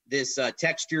this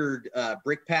textured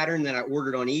brick pattern that I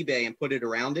ordered on eBay and put it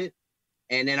around it.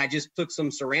 And then I just took some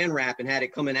saran wrap and had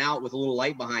it coming out with a little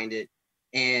light behind it.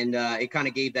 And it kind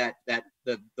of gave the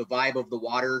vibe of the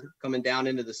water coming down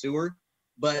into the sewer.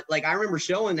 But like I remember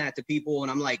showing that to people,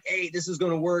 and I'm like, hey, this is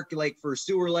going to work like for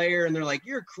sewer layer. And they're like,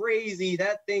 you're crazy,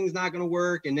 that thing's not going to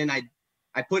work. And then I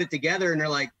put it together, and they're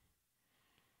like,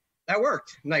 that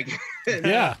worked. Like,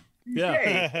 yeah.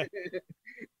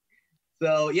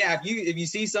 So yeah, if you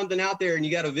see something out there and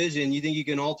you got a vision, you think you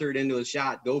can alter it into a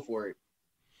shot, go for it.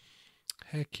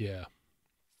 Heck yeah.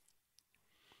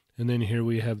 And then here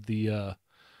we have the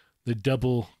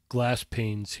double glass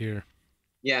panes here.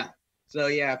 Yeah. So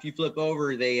yeah, if you flip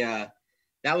over, that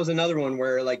was another one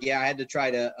where like, yeah, I had to try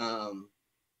to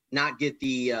not get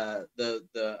the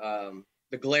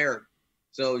glare.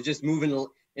 So just moving,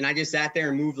 and I just sat there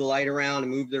and moved the light around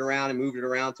and moved it around and moved it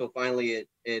around till finally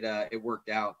it worked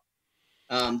out.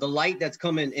 The light that's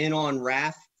coming in on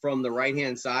Raph from the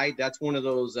right-hand side, that's one of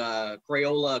those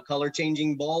Crayola color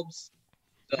changing bulbs.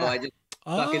 So I just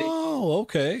stuck it in. Oh,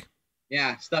 okay.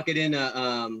 Yeah, stuck it in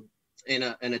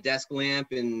a desk lamp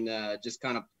and just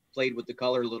kind of played with the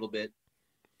color a little bit.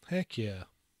 Heck yeah.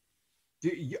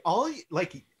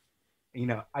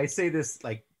 I say this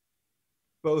like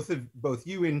both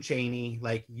you and Cheney,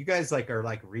 like you guys like are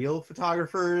like real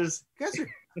photographers. You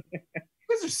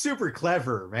guys are super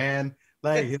clever, man.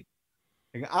 Like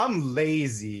I'm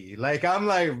lazy. Like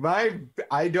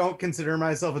I don't consider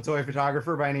myself a toy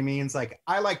photographer by any means. Like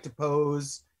I like to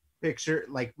pose picture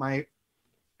like my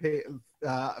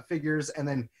figures and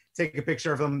then take a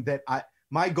picture of them.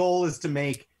 My goal is to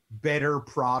make better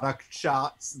product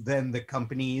shots than the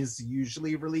companies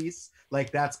usually release.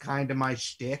 Like that's kind of my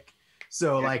shtick.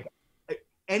 So like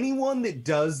anyone that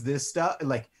does this stuff,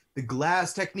 like the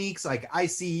glass techniques, like I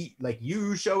see like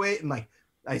you show it and like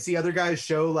I see other guys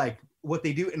show like what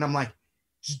they do, and I'm like,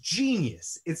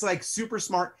 genius. It's like super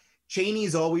smart.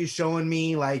 Cheney's always showing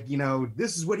me like, you know,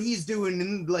 this is what he's doing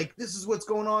and like this is what's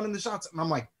going on in the shots. And I'm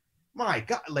like, my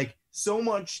God, like so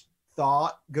much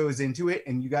thought goes into it,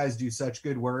 and you guys do such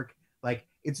good work. Like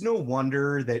it's no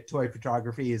wonder that toy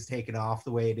photography is taken off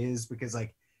the way it is, because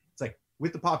like it's like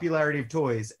with the popularity of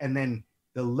toys and then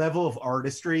the level of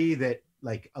artistry that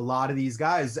like a lot of these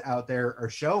guys out there are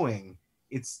showing,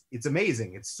 it's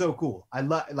amazing. It's so cool. I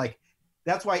love, like,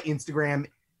 that's why Instagram,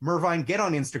 Mervine, get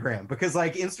on Instagram, because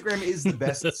like Instagram is the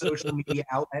best social media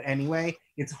outlet anyway.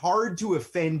 It's hard to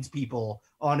offend people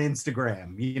on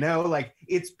Instagram, you know, like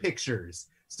it's pictures.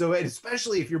 So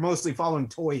especially if you're mostly following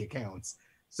toy accounts.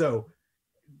 So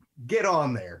get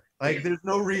on there. Like there's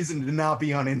no reason to not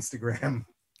be on Instagram.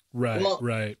 Right, well,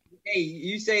 right. Hey,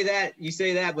 you say that,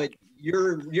 but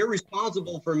you're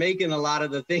responsible for making a lot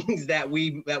of the things that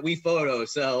we photo.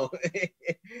 So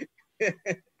you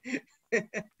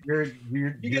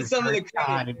get some of the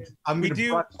credit. I'm going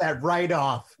to brush that right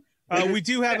off. We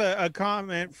do have a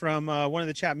comment from one of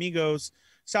the Chat Migos.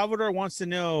 Salvador wants to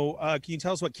know, can you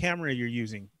tell us what camera you're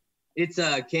using? It's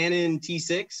a Canon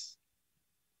T6.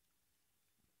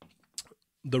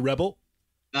 The Rebel?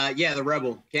 Yeah, the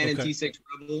Rebel. Canon T6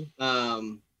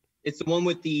 Rebel. It's the one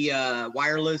with the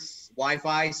wireless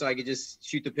Wi-Fi, so I could just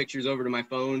shoot the pictures over to my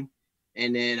phone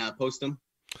and then post them.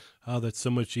 Oh, that's so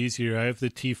much easier. I have the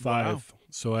T5,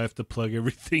 so I have to plug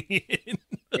everything in.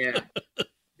 Yeah.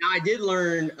 Now, I did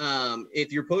learn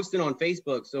if you're posting on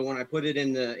Facebook, so when I put it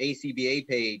in the ACBA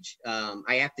page,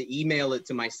 I have to email it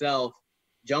to myself,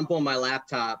 jump on my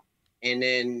laptop, and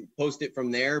then post it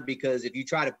from there, because if you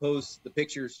try to post the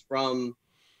pictures from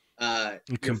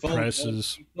it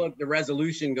compresses. Phone, the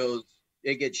resolution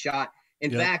it gets shot.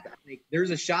 In fact, I think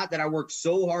there's a shot that I worked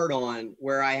so hard on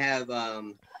where I have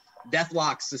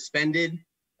Deathlock suspended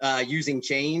using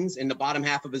chains, and the bottom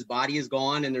half of his body is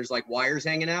gone, and there's like wires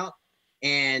hanging out.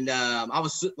 And I'm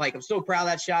so proud of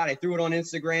that shot. I threw it on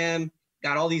Instagram,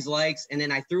 got all these likes, and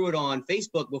then I threw it on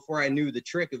Facebook before I knew the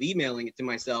trick of emailing it to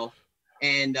myself.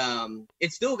 And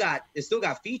it still got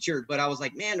featured, but I was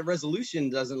like, man, the resolution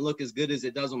doesn't look as good as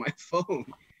it does on my phone,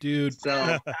 dude.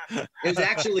 So it was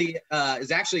actually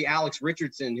Alex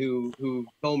Richardson who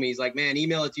told me, he's like, man,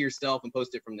 email it to yourself and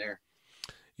post it from there.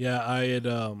 Yeah,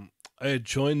 I had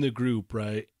joined the group,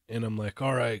 right, and I'm like,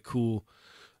 all right, cool,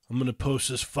 I'm gonna post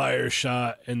this fire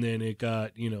shot, and then it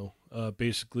got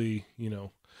basically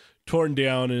torn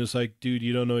down, and it's like, dude,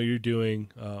 you don't know what you're doing,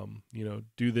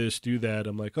 do this, do that.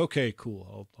 I'm like, okay,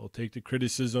 cool, I'll take the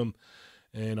criticism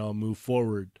and I'll move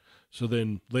forward. So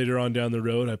then later on down the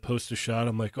road, I post a shot,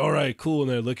 I'm like, all right, cool, and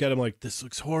then I look at him like, this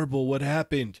looks horrible, what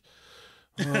happened?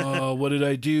 What did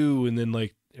I do? And then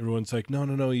like everyone's like,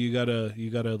 no, you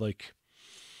gotta like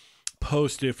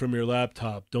post it from your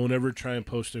laptop, don't ever try and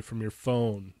post it from your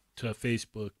phone to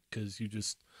Facebook, because you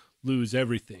just lose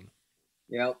everything.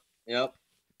 Yep.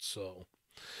 So,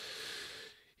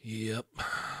 yep. All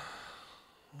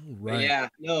right. Yeah,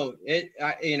 no,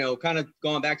 kind of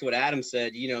going back to what Adam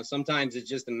said, sometimes it's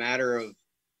just a matter of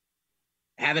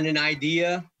having an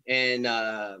idea. And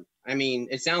I mean,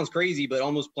 it sounds crazy, but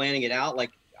almost planning it out. Like,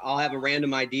 I'll have a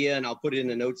random idea and I'll put it in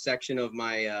the notes section of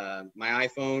my my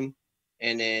iPhone,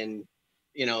 and then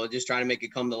just try to make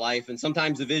it come to life. And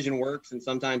sometimes the vision works and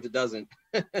sometimes it doesn't.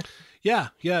 Yeah,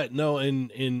 no,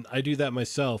 and I do that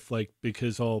myself, like,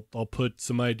 because I'll put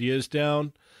some ideas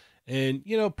down, and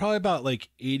probably about like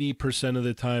 80% of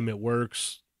the time it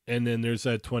works, and then there's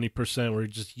that 20% where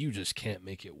you just can't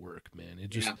make it work, man. It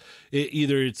just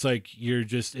either it's like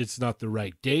it's not the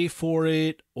right day for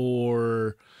it,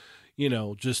 or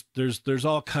just there's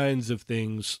all kinds of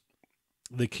things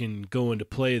that can go into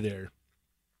play there.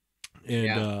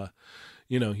 And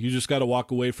you just got to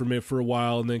walk away from it for a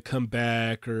while and then come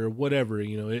back or whatever.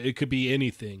 It could be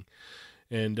anything,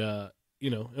 and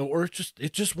or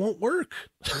it just won't work.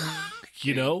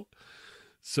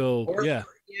 So yeah,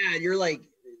 you're like,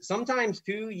 sometimes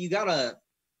too, you gotta,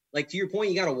 like, to your point,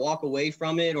 you gotta walk away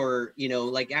from it, or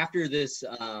like after this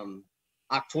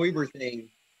October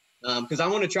thing, because I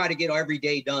want to try to get every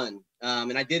day done.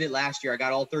 And I did it last year. I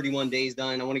got all 31 days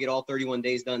done. I want to get all 31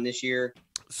 days done this year.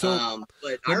 So,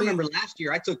 but I remember last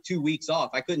year I took 2 weeks off.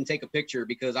 I couldn't take a picture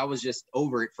because I was just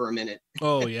over it for a minute.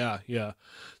 Oh yeah.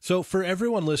 So for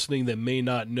everyone listening that may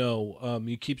not know,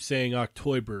 you keep saying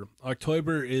October.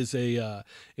 October is a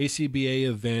ACBA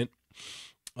event,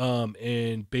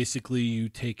 and basically you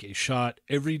take a shot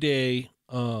every day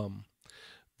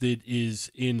that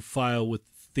is in file with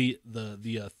the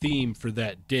theme for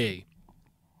that day.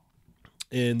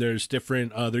 And there's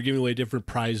different, they're giving away different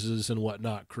prizes and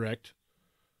whatnot, correct?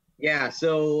 Yeah,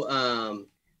 so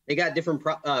they got different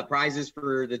prizes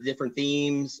for the different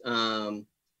themes.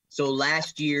 So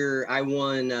last year I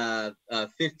won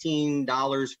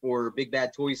 $15 for Big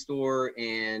Bad Toy Store,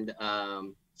 and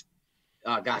what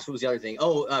was the other thing?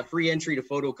 Free entry to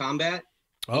Photo Combat.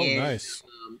 Oh, and, nice.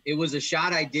 It was a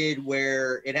shot I did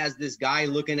where it has this guy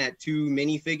looking at 2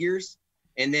 minifigures,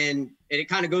 and then it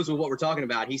kind of goes with what we're talking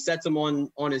about. He sets them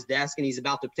on his desk, and he's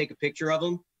about to take a picture of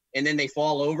them, and then they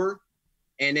fall over.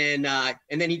 And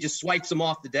then he just swipes them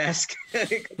off the desk.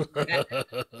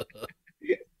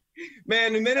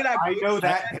 Man, the minute I know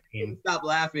that, I stopped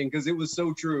laughing because it was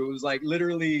so true. It was like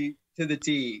literally to the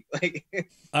T. Like,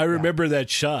 I remember that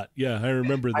shot. Yeah, I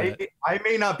remember that. I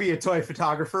may not be a toy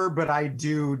photographer, but I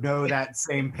do know that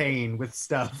same pain with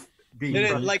stuff being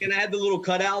and I had the little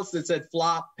cutouts that said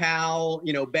flop, pow,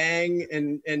 bang,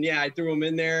 and yeah, I threw them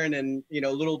in there, and then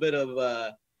a little bit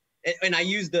of and I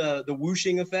used the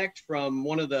whooshing effect from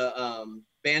one of the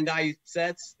Bandai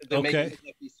sets that make it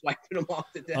like you swiping them off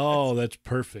the desk. Oh, that's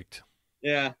perfect.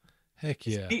 Yeah. Heck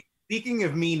yeah. Speaking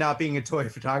of me not being a toy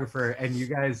photographer, and you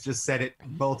guys just said it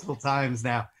multiple times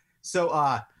now. So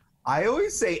I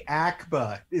always say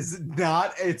ACBA. Is it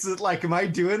not? It's like, am I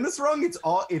doing this wrong? It's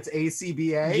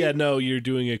ACBA. Yeah, no, you're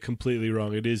doing it completely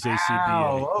wrong. It is ACBA.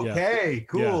 Wow, okay,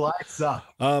 cool. Yeah. I suck.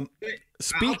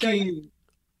 Speaking,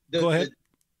 go ahead.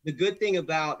 The good thing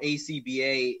about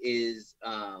ACBA is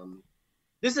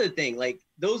this is the thing, like,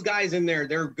 those guys in there,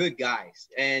 they're good guys,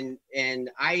 and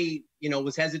I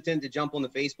was hesitant to jump on the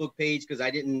Facebook page because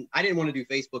I didn't want to do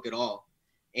Facebook at all,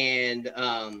 and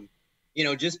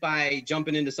just by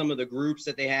jumping into some of the groups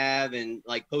that they have and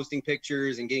like posting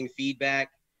pictures and getting feedback,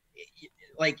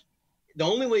 like, the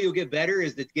only way you'll get better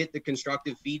is to get the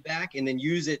constructive feedback and then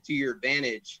use it to your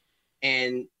advantage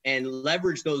and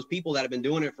leverage those people that have been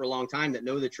doing it for a long time that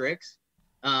know the tricks.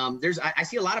 I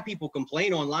see a lot of people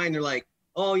complain online. They're like,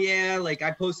 oh yeah, like,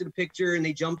 I posted a picture and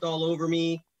they jumped all over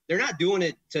me. They're not doing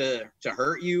it to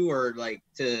hurt you or like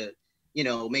to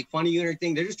make fun of you and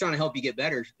everything. They're just trying to help you get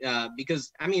better.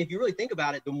 Because I mean, if you really think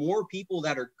about it, the more people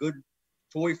that are good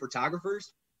toy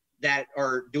photographers that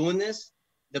are doing this,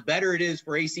 the better it is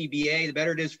for ACBA, the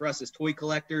better it is for us as toy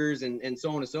collectors and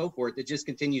so on and so forth. It just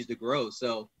continues to grow.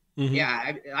 So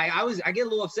yeah, I get a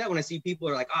little upset when I see people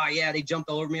are like, oh yeah, they jumped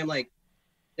all over me. I'm like,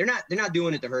 they're not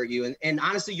doing it to hurt you. And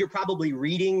honestly, you're probably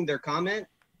reading their comment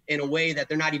in a way that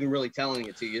they're not even really telling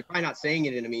it to you. They're probably not saying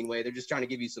it in a mean way. They're just trying to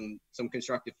give you some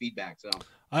constructive feedback. So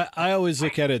I always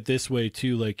look at it this way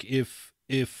too. Like if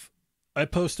I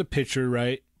post a picture,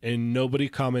 right, and nobody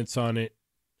comments on it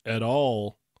at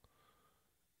all,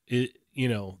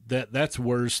 that's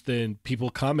worse than people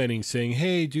commenting saying,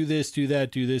 hey, do this, do that,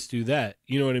 do this, do that.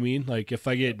 You know what I mean? Like if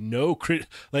I get no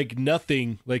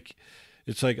nothing, like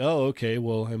it's like, oh, okay,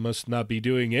 well, I must not be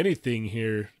doing anything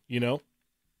here, Yeah,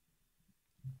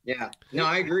 no,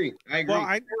 I agree. Well,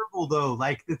 I'm terrible though.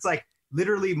 Like it's like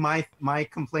literally my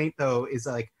complaint though is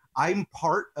like I'm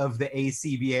part of the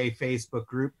ACBA Facebook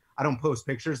group. I don't post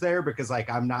pictures there because like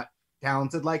I'm not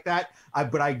talented like that.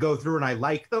 But I go through and I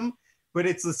like them. But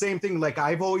it's the same thing. Like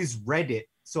I've always read it,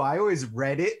 so I always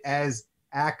read it as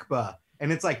Akba,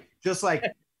 and it's like just like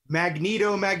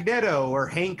Magneto or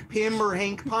Hank Pym or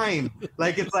Hank Pym.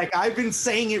 Like it's like I've been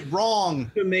saying it wrong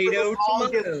tomato for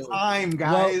the longest time,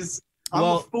 guys. I'm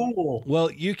a fool. Well,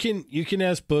 you can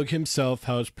ask Boog himself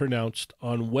how it's pronounced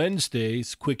on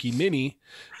Wednesday's Quickie Mini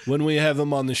when we have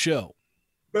him on the show.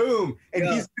 Boom. And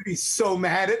he's gonna be so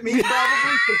mad at me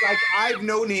probably because like I've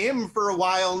known him for a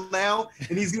while now,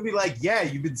 and he's gonna be like, yeah,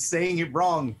 you've been saying it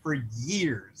wrong for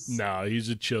years. No, he's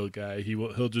a chill guy.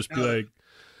 He'll just be like,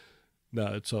 no,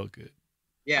 it's all good.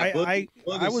 Yeah,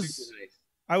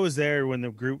 I was there when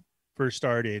the group first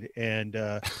started, and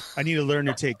I need to learn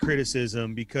to take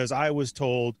criticism because I was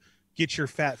told, get your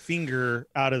fat finger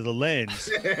out of the lens.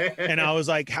 And I was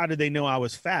like, how did they know I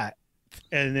was fat?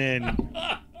 And then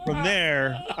from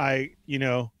there, I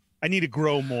need to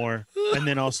grow more, and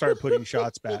then I'll start putting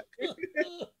shots back.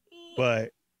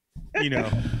 But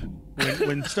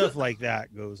when stuff like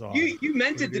that goes on, you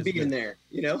meant it to be in there,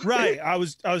 right? I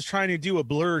was trying to do a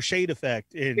blur shade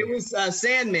effect. And it was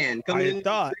Sandman coming in.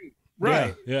 Thought,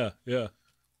 right? Yeah.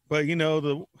 But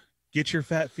the get your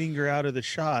fat finger out of the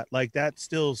shot, like that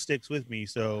still sticks with me.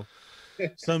 So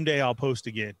someday I'll post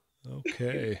again.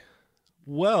 Okay.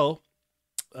 Well,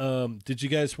 did you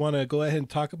guys want to go ahead and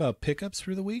talk about pickups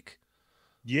for the week?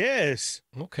 Yes.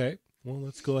 Okay. Well,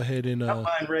 let's go ahead and I'm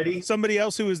ready. Somebody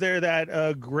else who was there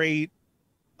that great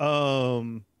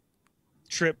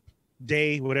trip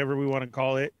day, whatever we want to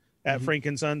call it, at Frank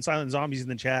and Son, Silent Zombies in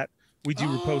the chat. We do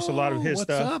repost a lot of his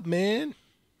stuff. What's up, man?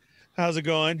 How's it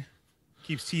going?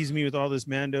 Keeps teasing me with all this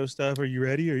Mando stuff. Are you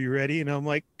ready? Are you ready? And I'm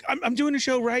like, I'm doing a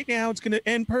show right now. It's going to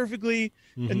end perfectly.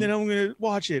 And then I'm going to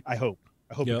watch it. I hope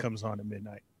it comes on at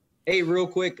midnight. Hey, real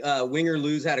quick, Winger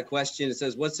Lose had a question. It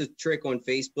says, what's the trick on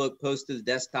Facebook? Post to the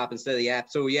desktop instead of the app.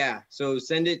 So yeah,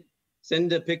 send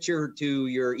a picture to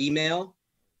your email,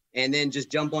 and then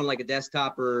just jump on like a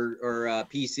desktop or a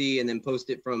PC, and then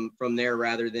post it from there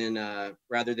rather than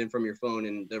from your phone,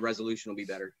 and the resolution will be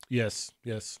better. Yes.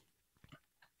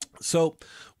 So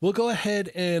we'll go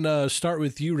ahead and start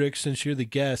with you, Rick, since you're the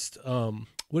guest.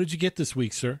 What did you get this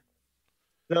week, sir?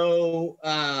 So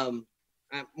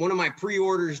one of my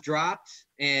pre-orders dropped,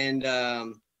 and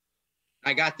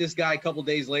I got this guy a couple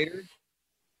days later.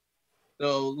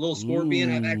 So little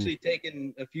Scorpion, I've actually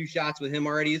taken a few shots with him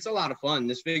already. It's a lot of fun.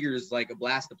 This figure is like a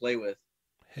blast to play with.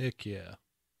 Heck yeah.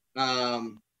 I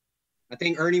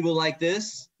think Ernie will like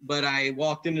this, but I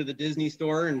walked into the Disney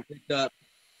store and picked up.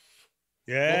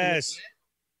 Yes.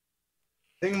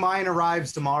 I think mine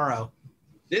arrives tomorrow.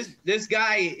 This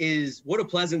guy is, what a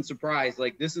pleasant surprise.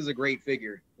 Like, this is a great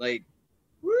figure. Like,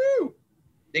 woo!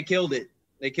 They killed it.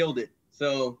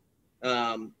 So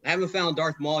I haven't found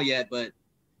Darth Maul yet, but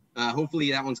hopefully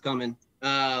that one's coming.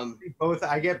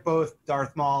 I get both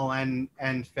Darth Maul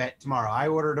and Fett tomorrow. I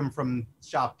ordered them from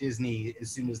Shop Disney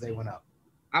as soon as they went up.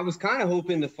 I was kind of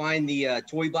hoping to find the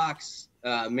Toy Box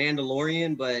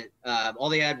Mandalorian, but all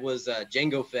they had was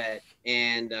Jango Fett,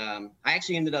 and I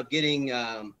actually ended up getting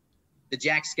the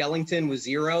Jack Skellington with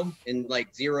Zero, and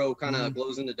like Zero kind of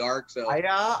glows in the dark. So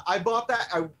I bought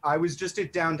that. I was just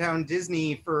at Downtown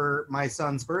Disney for my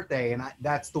son's birthday, and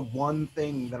that's the one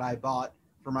thing that I bought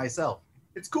for myself.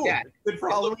 It's cool. Yeah, it's good for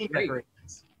Halloween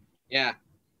decorations. Yeah.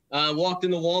 Walked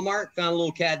into Walmart, found a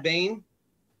little Cad Bane.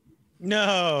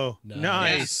 No.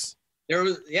 Nice.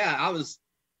 Yeah.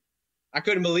 I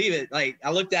couldn't believe it. Like, I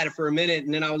looked at it for a minute,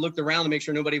 and then I looked around to make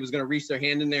sure nobody was going to reach their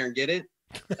hand in there and get it.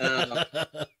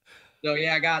 So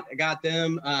yeah, I got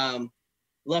them.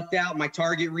 lucked out. My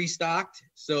Target restocked,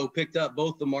 so picked up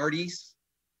both the Martys.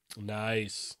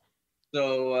 Nice.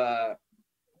 So,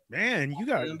 Man, you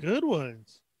got good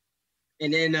ones.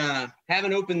 and then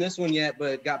haven't opened this one yet,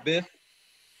 but got Biff.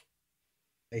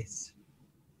 Nice.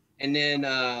 And then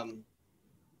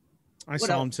I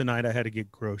saw him tonight. I had to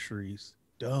get groceries.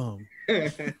 Dumb.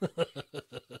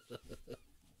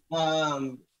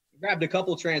 Grabbed a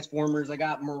couple Transformers. I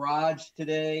got Mirage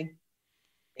today,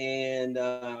 and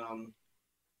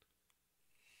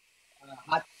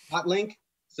Hot Link.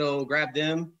 So grabbed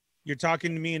them. You're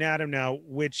talking to me and Adam now.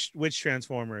 Which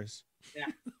Transformers? Yeah.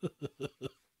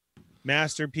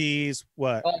 Masterpiece.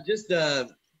 What? Just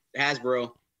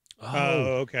Hasbro. Oh,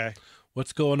 okay.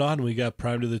 What's going on? We got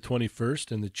Prime to the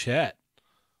 21st in the chat.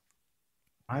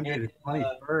 I'm to the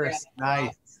 21st.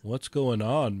 Nice. What's going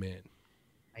on, man?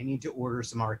 I need to order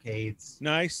some arcades.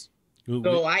 Nice.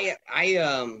 So I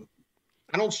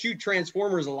don't shoot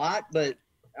Transformers a lot, but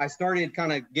I started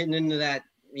kind of getting into that.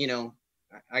 You know,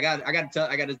 I got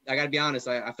to be honest.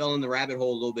 I fell in the rabbit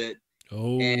hole a little bit.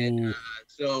 Oh. And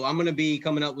so I'm gonna be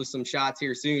coming up with some shots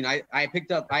here soon. I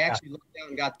actually looked down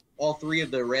and got all three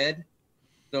of the red.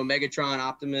 So Megatron,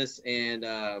 Optimus, and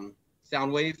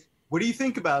Soundwave. What do you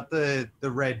think about the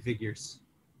red figures?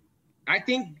 I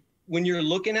think when you're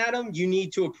looking at them, you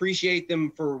need to appreciate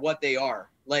them for what they are.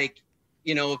 Like,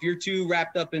 you know, if you're too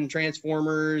wrapped up in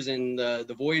Transformers and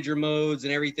the Voyager modes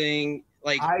and everything,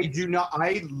 like I do not.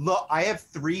 I have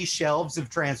 3 shelves of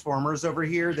Transformers over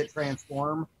here that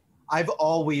transform. I've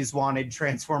always wanted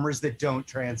Transformers that don't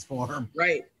transform.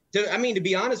 Right. I mean, to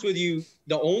be honest with you,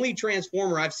 the only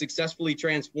Transformer I've successfully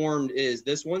transformed is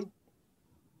this one.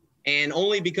 And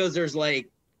only because there's like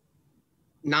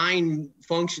 9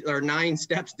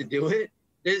 steps to do it.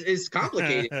 It's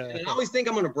complicated. And I always think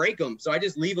I'm going to break them. So I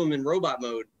just leave them in robot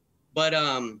mode. But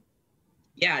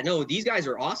yeah, no, these guys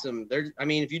are awesome. I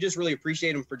mean, if you just really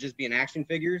appreciate them for just being action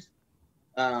figures,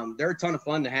 they're a ton of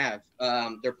fun to have.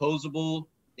 They're posable.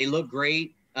 They look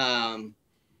great.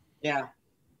 Yeah.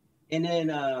 And then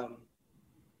I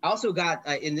also got,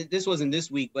 and this wasn't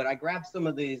this week, but I grabbed some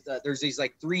of these. There's these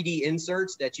like 3D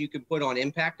inserts that you can put on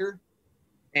Impactor,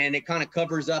 and it kind of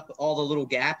covers up all the little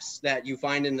gaps that you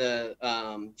find in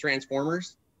the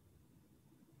Transformers.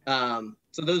 So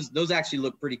those actually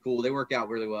look pretty cool. They work out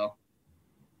really well.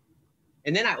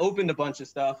 And then I opened a bunch of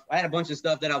stuff. I had a bunch of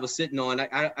stuff that I was sitting on.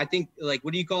 I think, like,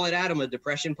 what do you call it, Adam? A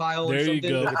depression pile or something?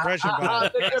 There you go. Depression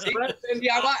pile.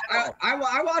 Yeah,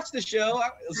 I watched the show.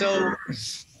 So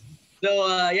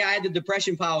yeah, I had the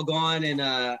depression pile gone, and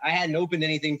I hadn't opened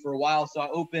anything for a while. So I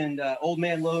opened Old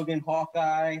Man Logan,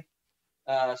 Hawkeye,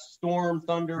 Storm,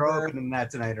 Thunderbird. We're opening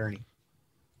that tonight, Ernie.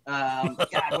 God,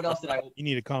 what else did I open? You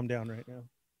need to calm down right now.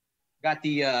 Got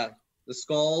the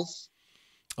Skulls.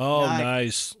 Oh,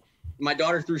 nice. My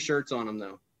daughter threw shirts on them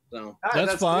though, so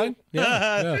that's fine. Cool.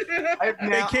 Yeah.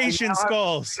 Vacation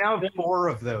Skulls. I now have 4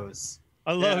 of those.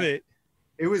 I love it.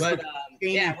 It was But,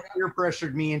 peer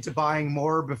pressured me into buying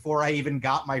more before I even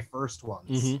got my first ones.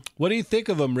 Mm-hmm. What do you think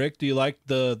of them, Rick? Do you like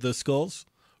the skulls?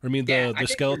 Or I mean the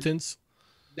skeletons?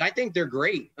 I think they're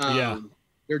great. Yeah.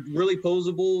 They're really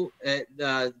posable.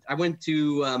 I went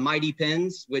to Mighty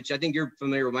Pens, which I think you're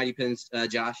familiar with Mighty Pens,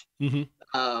 Josh.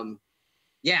 Mm-hmm.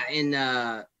 Yeah,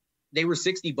 and they were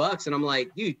 $60, and I'm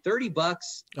like, dude,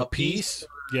 $30 a piece?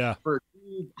 For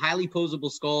 2 highly posable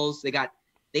skulls.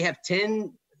 They have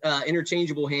 10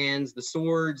 interchangeable hands, the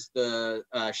swords, the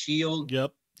shield.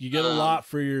 Yep, you get a lot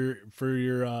for your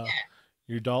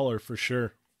dollar for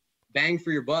sure. Bang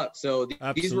for your buck. So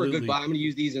these were a good buy. I'm gonna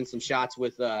use these in some shots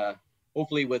with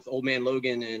hopefully with Old Man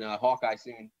Logan and Hawkeye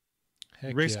soon.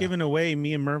 Heck Rick's yeah. giving away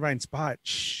me and Mervine spot.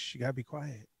 Shh, you gotta be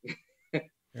quiet.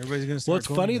 Everybody's gonna start. Well, it's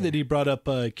funny that he brought up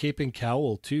Cape and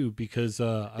Cowl too, because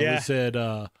I was at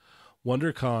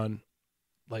WonderCon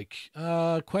like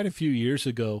quite a few years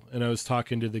ago, and I was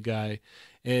talking to the guy,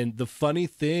 and the funny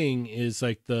thing is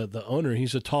like the owner,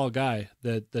 he's a tall guy,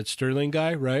 that Sterling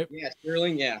guy, right? Yeah,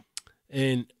 Sterling, yeah.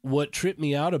 And what tripped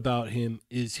me out about him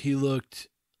is he looked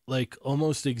like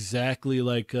almost exactly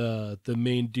like the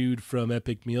main dude from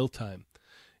Epic Mealtime.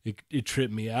 It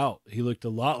tripped me out. He looked a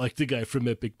lot like the guy from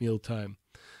Epic Mealtime.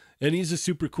 And he's a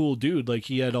super cool dude. Like,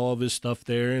 he had all of his stuff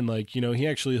there, and like, you know, he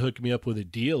actually hooked me up with a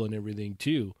deal and everything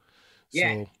too.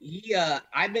 Yeah, so,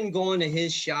 I've been going to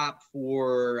his shop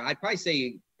for, I'd probably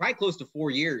say close to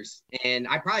 4 years. And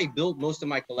I probably built most of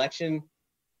my collection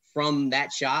from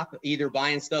that shop, either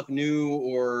buying stuff new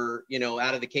or, you know,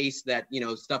 out of the case that, you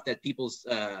know, stuff that people's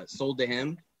sold to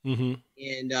him. Mm-hmm.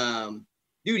 And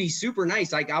dude, he's super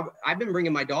nice. Like I've been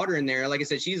bringing my daughter in there. Like I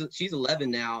said, she's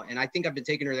 11 now, and I think I've been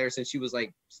taking her there since she was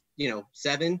like, you know,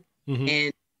 7. Mm-hmm.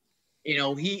 And you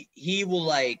know, he will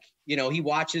like, you know, he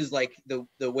watches like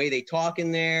the way they talk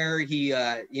in there. He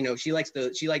you know, she liked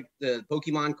the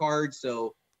Pokemon cards,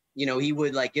 so you know, he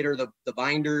would like get her the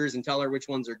binders and tell her which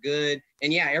ones are good.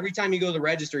 And yeah, every time you go to the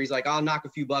register, he's like, I'll knock a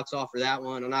few bucks off for that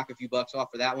one. I'll knock a few bucks off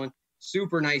for that one.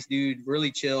 Super nice dude,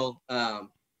 really chill.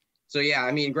 So yeah,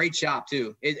 I mean, great shop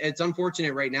too. It's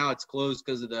unfortunate right now it's closed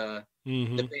because of the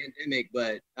pandemic,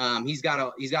 but he's got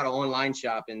an online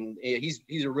shop, and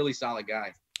he's a really solid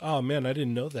guy. Oh man, I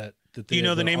didn't know that. Do you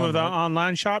know the name of the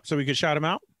online shop so we could shout him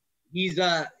out? He's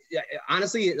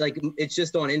honestly, like, it's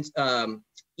just on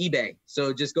eBay.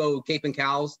 So just go Cape and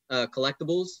Cows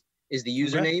Collectibles is the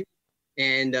username.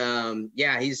 Okay. And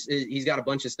yeah, he's got a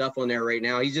bunch of stuff on there right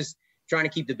now. He's just trying to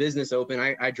keep the business open.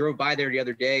 I drove by there the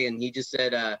other day, and he just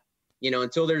said, you know,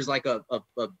 until there's like a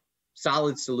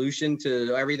solid solution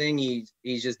to everything,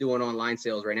 he's just doing online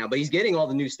sales right now. But he's getting all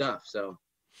the new stuff. So.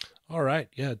 All right,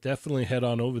 yeah, definitely head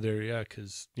on over there, yeah,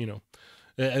 because you know,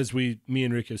 as me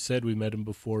and Rick have said, we met him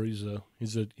before. He's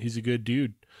a good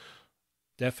dude,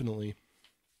 definitely.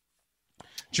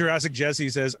 Jurassic Jesse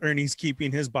says Ernie's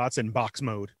keeping his bots in box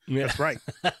mode. Yeah. That's right.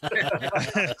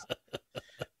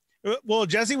 Well,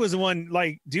 Jesse was the one,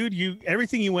 like, dude,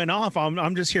 everything you went off.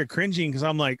 I'm just here cringing because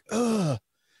I'm like, ugh,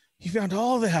 you found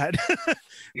all that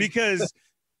because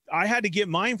I had to get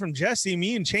mine from Jesse.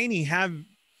 Me and Cheney have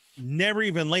never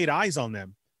even laid eyes on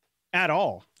them at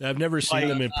all. I've never seen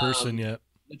them in person yet.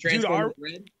 The Transformers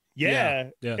Red? Yeah.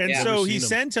 And yeah, so he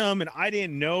sent them, and I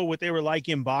didn't know what they were like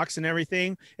in box and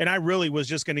everything. And I really was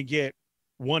just going to get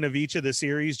one of each of the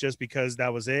series just because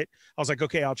that was it. I was like,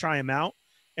 okay, I'll try them out.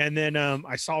 And then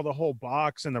I saw the whole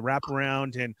box and the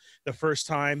wraparound, and the first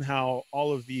time how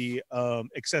all of the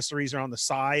accessories are on the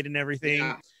side and everything.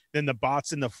 Yeah. Then the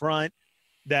bots in the front,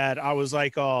 that I was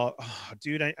like, oh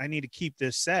dude, I need to keep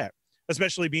this set,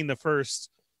 especially being the first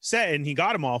set, and he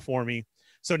got them all for me.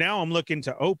 So now I'm looking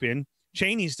to open.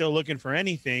 Cheney's still looking for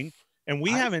anything, and we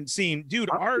haven't seen, dude.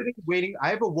 Waiting. I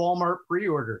have a Walmart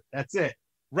pre-order. That's it.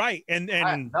 Right, and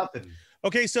nothing.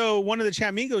 Okay, so one of the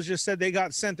Chatmigos just said they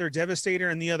got sent their Devastator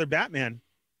and the other Batman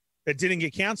that didn't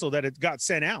get canceled, that it got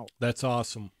sent out. That's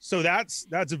awesome. So that's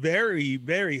very,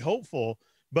 very hopeful.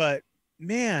 But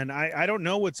man, I don't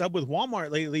know what's up with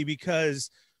Walmart lately because,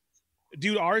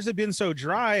 dude, ours have been so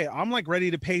dry. I'm like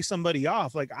ready to pay somebody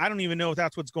off. Like, I don't even know if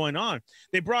that's what's going on.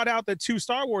 They brought out the 2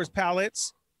 Star Wars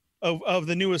palettes of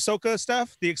the new Ahsoka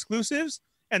stuff, the exclusives,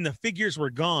 and the figures were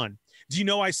gone. Do you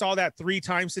know I saw that 3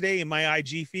 times today in my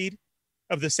IG feed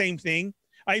of the same thing?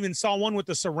 I even saw one with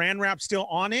the saran wrap still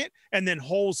on it and then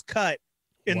holes cut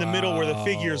in the middle where the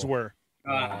figures were.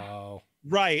 Wow.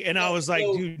 Right. And I was like,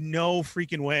 dude, no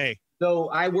freaking way. So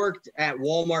I worked at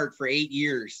Walmart for 8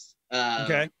 years.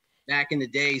 Okay. Back in the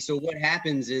day. So what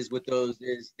happens is with those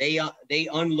is they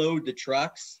unload the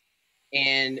trucks,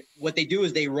 and what they do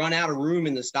is they run out of room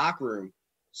in the stock room.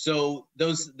 So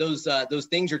those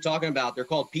things you're talking about, they're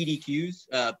called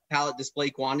PDQs, pallet display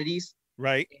quantities.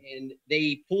 Right. And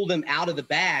they pull them out of the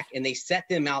back and they set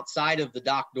them outside of the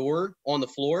dock door on the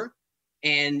floor.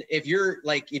 And if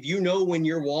you know when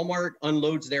your Walmart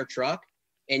unloads their truck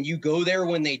and you go there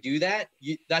when they do that,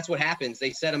 that's what happens.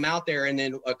 They set them out there, and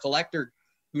then a collector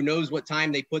who knows what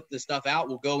time they put the stuff out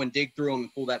will go and dig through them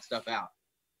and pull that stuff out.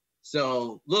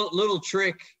 So little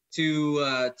trick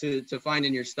to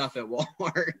finding your stuff at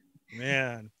Walmart.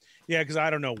 Man. Yeah, because I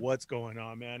don't know what's going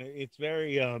on, man. It's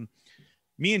very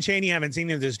me and Cheney haven't seen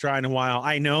this dry in a while.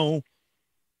 I know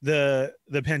the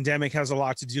pandemic has a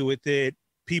lot to do with it.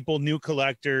 People, new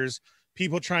collectors,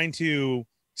 people trying to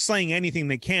slang anything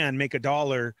they can, make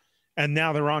 $1, and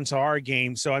now they're on to our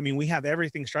game. So I mean, we have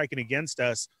everything striking against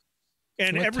us.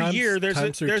 And every year there's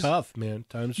tough, man.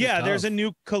 Times are tough. There's a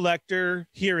new collector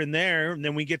here and there, and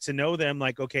then we get to know them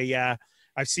like, okay, yeah,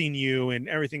 I've seen you and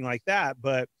everything like that.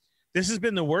 But this has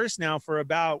been the worst now for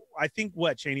about, I think,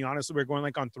 what, Cheney, honestly, we're going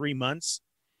like on 3 months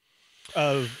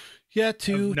of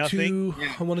two. Yeah.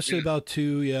 I want to say about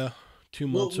 2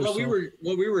 months or so.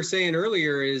 What we were saying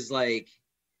earlier is like,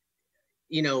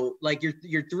 you know, like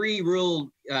your 3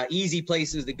 real easy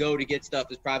places to go to get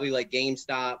stuff is probably like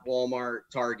GameStop, Walmart,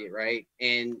 Target, right?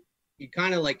 And you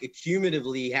kind of like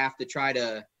accumulatively have to try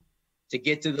to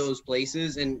get to those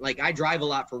places. And like, I drive a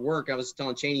lot for work. I was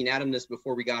telling Cheney and Adam this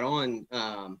before we got on.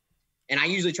 And I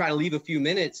usually try to leave a few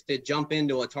minutes to jump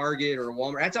into a Target or a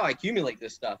Walmart. That's how I accumulate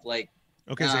this stuff. Like,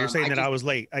 okay, so you're saying I was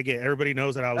late. I get, everybody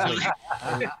knows that I was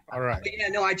late. All right. Yeah,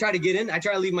 no, I try to get in. I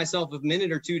try to leave myself a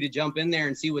minute or 2 to jump in there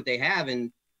and see what they have.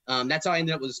 And that's how I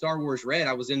ended up with Star Wars Red.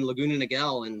 I was in Laguna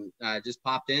Niguel and just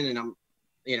popped in, and I'm,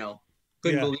 you know,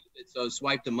 couldn't believe it. So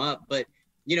swiped them up. But,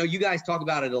 you know, you guys talk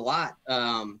about it a lot.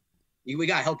 we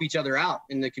got to help each other out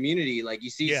in the community. Like you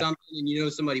see something and you know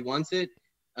somebody wants it,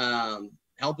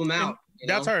 help them out.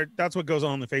 That's what goes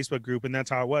on in the Facebook group, and that's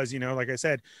how it was. You know, like I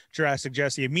said, Jurassic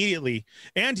Jesse immediately,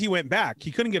 and he went back.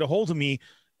 He couldn't get a hold of me.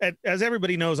 As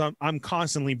everybody knows, I'm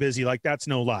constantly busy. Like that's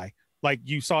no lie. Like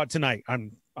you saw it tonight.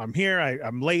 I'm here.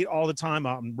 I'm late all the time.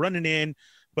 I'm running in,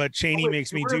 but Cheney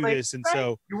makes me do this, and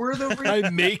so you were the I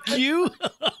make you.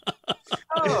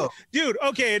 Oh, dude.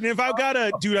 Okay, and if I've got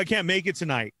I can't make it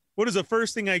tonight. What is the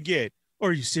first thing I get? Oh,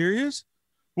 are you serious?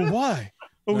 Well, why?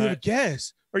 Oh, we have a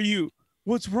guest. Are you?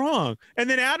 What's wrong? And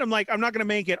then Adam, like, I'm not going to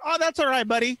make it. Oh, that's all right,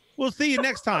 buddy. We'll see you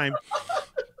next time.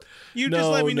 You just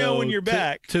let me know when you're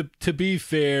back. To be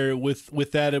fair,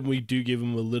 with Adam, we do give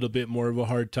him a little bit more of a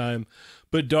hard time.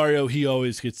 But Dario, he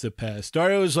always gets the pass.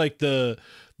 Dario is like the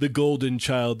golden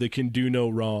child that can do no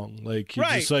wrong. Like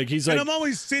he's and I'm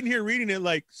always sitting here reading it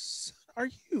like, are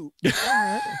you?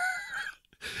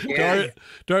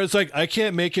 Dario's like, I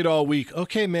can't make it all week.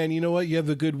 Okay, man, you know what? You have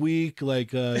a good week.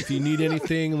 Like, if you need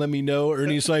anything, let me know.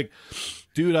 Ernie's like,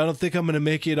 dude, I don't think I'm going to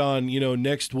make it on,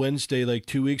 next Wednesday, like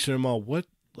 2 weeks from now. What?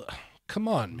 Come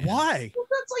on, man. Why? well,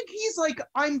 that's like he's like,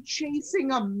 I'm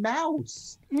chasing a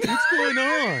mouse. What's going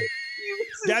on?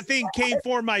 That thing came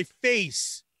for my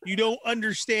face. You don't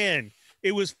understand.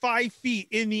 It was 5 feet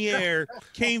in the air,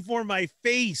 came for my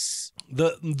face.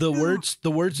 The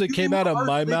words that came out of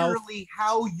my mouth. Literally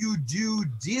how you do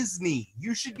Disney.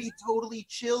 You should be totally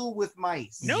chill with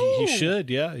mice. No, you should.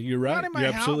 Yeah, you're right. You're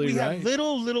absolutely right. We have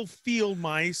little field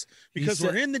mice because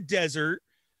we're in the desert,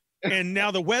 and now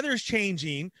the weather's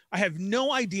changing. I have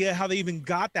no idea how they even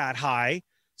got that high,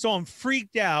 so I'm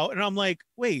freaked out, and I'm like,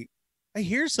 wait, I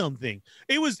hear something.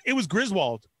 It was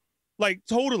Griswold, like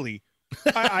totally.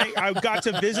 I got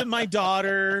to visit my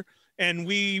daughter, and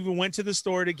we even went to the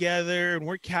store together, and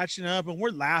we're catching up and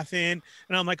we're laughing.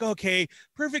 And I'm like, okay,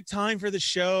 perfect time for the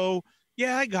show.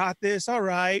 Yeah, I got this. All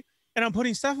right. And I'm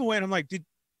putting stuff away, and I'm like,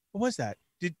 what was that?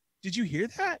 Did you hear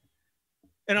that?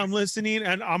 And I'm listening,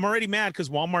 and I'm already mad because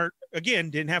Walmart, again,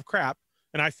 didn't have crap.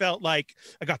 And I felt like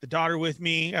I got the daughter with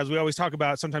me. As we always talk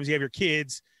about, sometimes you have your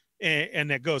kids, and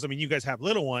that goes. I mean, you guys have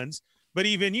little ones, but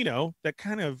even, that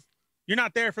kind of, you're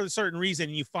not there for a certain reason,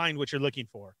 and you find what you're looking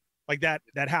for. Like that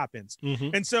happens.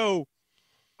 Mm-hmm. And so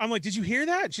I'm like, did you hear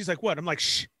that? And she's like, what? I'm like,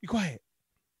 shh, be quiet.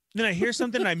 And then I hear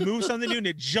something, and I move something new, and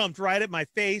it jumped right at my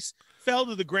face, fell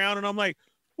to the ground, and I'm like,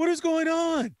 what is going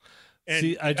on? And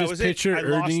see, I just picture I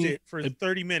Ernie. lost it for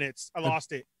 30 minutes. I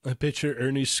lost it. I picture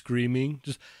Ernie screaming,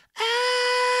 just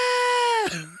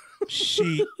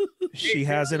She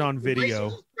has it on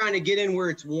video. Trying to get in where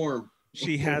it's warm.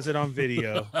 She has it on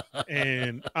video,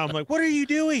 and I'm like, what are you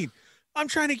doing? I'm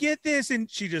trying to get this. And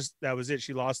that was it.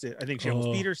 She lost it. I think she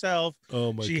almost beat herself.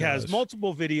 Oh my She gosh. has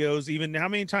multiple videos. Even how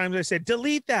many times I said,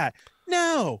 delete that.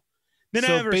 No. Then I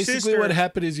So have her basically sister. what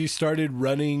happened is you started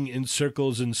running in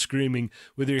circles and screaming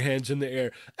with your hands in the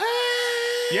air.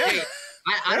 Yeah.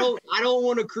 I don't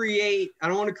want to create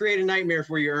a nightmare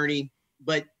for you, Ernie,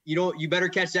 but you better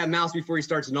catch that mouse before he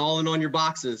starts gnawing on your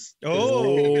boxes.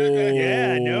 Oh,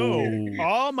 yeah, no.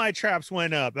 All my traps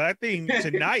went up. That thing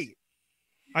tonight.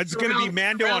 It's going to be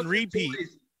Mando on repeat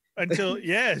until,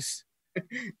 yes.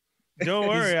 Don't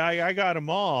worry. I got them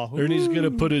all. Ernie's going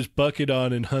to put his bucket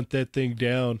on and hunt that thing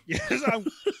down. Yes, I'll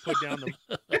put down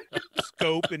the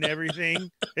scope and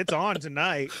everything. It's on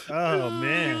tonight. Oh,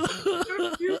 man.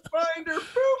 You find her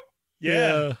poop.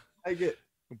 Yeah. I get.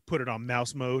 Put it on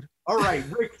mouse mode. All right,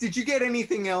 Rick, did you get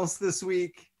anything else this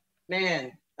week?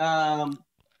 Man, I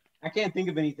can't think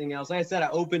of anything else. Like I said, I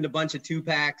opened a bunch of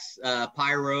 2-packs,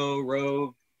 Pyro,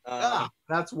 Rogue.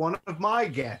 That's one of my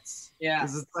gets. Yeah.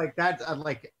 It's like that.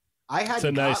 I had. It's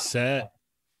a nice set.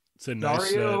 It's a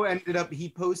nice Dario set. ended up. He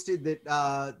posted that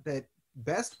that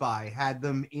Best Buy had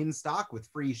them in stock with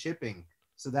free shipping.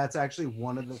 So that's actually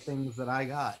one of the things that I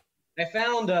got. I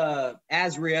found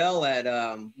Azrael at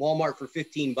Walmart for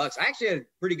 $15. I actually had a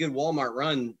pretty good Walmart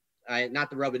run. Not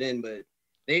to rub it in, but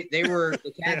they were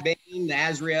the Cad Bane, the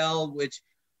Azrael, which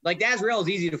like the Azrael is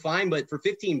easy to find, but for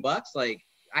 $15, like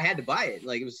I had to buy it.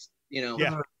 Like it was,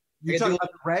 Yeah. You talking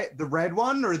about the red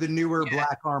one or the newer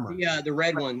black armor? Yeah, the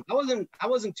red one. I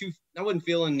wasn't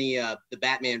feeling the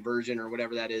Batman version or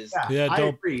whatever that is. Yeah, I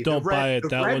agree. don't buy it. The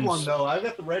That red one's one though, I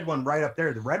got the red one right up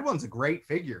there. The red one's a great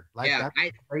figure. Like, yeah, that's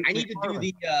a great I need to armor.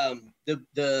 do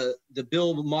the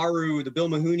Bill Maru, the Bill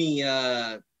Mahoney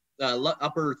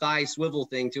upper thigh swivel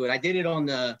thing to it. I did it on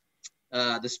the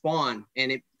Spawn,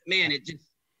 and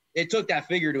it took that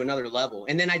figure to another level.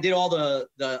 And then I did all the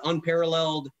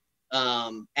unparalleled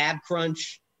ab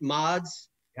crunch mods.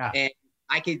 Yeah. And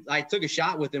I took a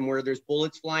shot with him where there's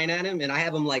bullets flying at him, and I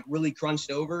have him like really crunched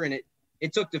over, and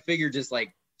it took the figure just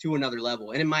like to another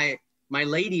level. And then my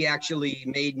lady actually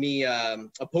made me a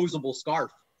posable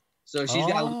scarf. So she's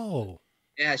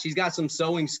she's got some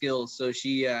sewing skills. So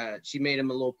she made him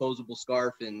a little posable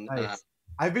scarf. And nice.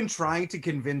 I've been trying to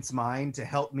convince mine to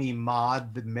help me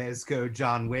mod the Mezco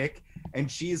John Wick, and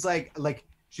she's like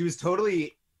she was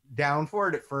totally down for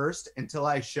it at first until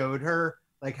I showed her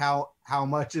like how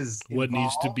much is what involved.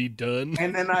 needs to be done.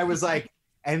 And then I was like,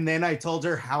 and then I told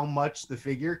her how much the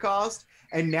figure cost,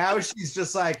 and now she's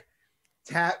just like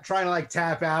trying to like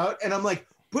tap out, and I'm like,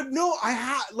 but no,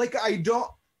 I don't.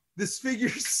 This figure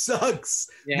sucks.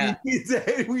 Yeah,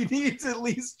 we need to at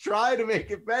least try to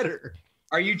make it better.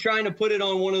 Are you trying to put it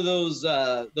on one of those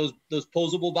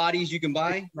posable bodies you can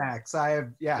buy? Max, I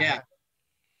have Yeah.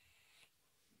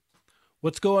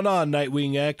 What's going on,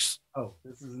 Nightwing X? Oh,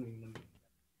 this isn't even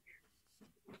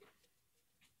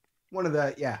one of the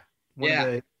of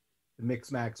the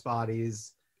Mix Max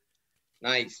bodies.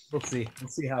 Nice. Let's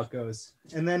see how it goes.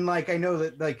 And then like I know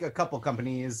that like a couple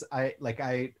companies, I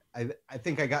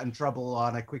think I got in trouble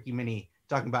on a Quickie Mini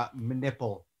talking about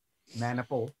Maniple.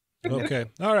 Okay.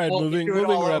 All right. Well, moving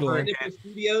all right over along.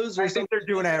 Studios or I something. think they're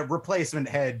doing a replacement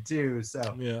head too.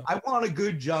 So Yeah. I want a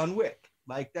good John Wick.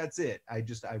 Like that's it.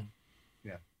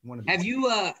 One of these. Have you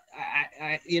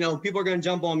you know, people are going to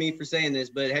jump on me for saying this,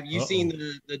 but have you seen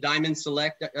the Diamond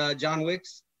Select John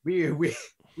Wicks? We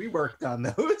worked on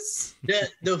those.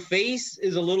 The face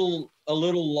is a little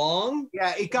long.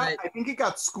 Yeah, I think it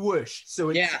got squished, so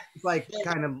it's like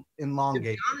kind of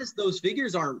elongated. To be honest, those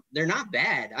figures they're not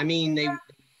bad. I mean, they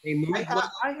move.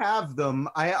 I have them.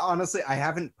 I honestly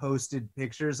haven't posted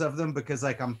pictures of them because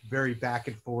like I'm very back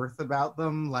and forth about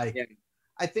them. Like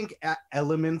I think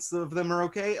elements of them are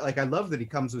okay. Like I love that he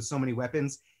comes with so many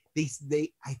weapons.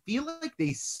 I feel like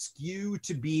they skew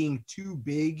to being too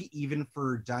big even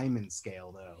for diamond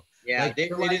scale though. Yeah, like,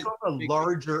 they're like on the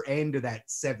larger end of that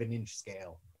 7-inch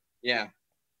scale. Yeah.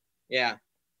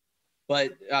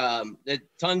 But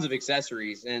tons of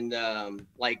accessories and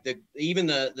like the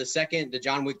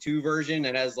John Wick 2 version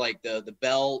that has like the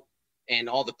belt and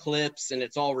all the clips and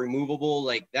it's all removable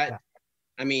like that. Yeah.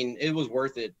 I mean, it was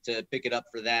worth it to pick it up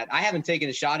for that. I haven't taken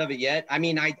a shot of it yet. I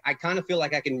mean, I kind of feel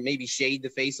like I can maybe shade the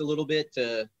face a little bit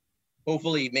to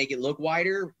hopefully make it look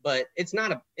wider, but it's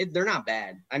not they're not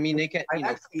bad. I mean, they can.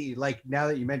 Actually, like now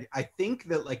that you mentioned, I think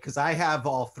that like because I have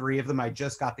all three of them. I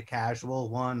just got the casual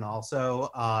one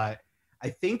also. I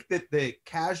think that the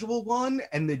casual one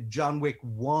and the John Wick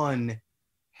 1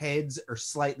 heads are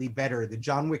slightly better. The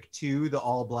John Wick 2, the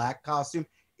all black costume,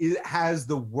 it has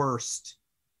the worst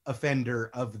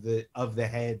offender of the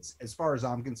heads as far as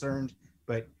I'm concerned,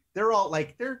 but they're all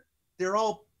like they're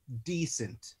all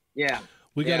decent. Yeah.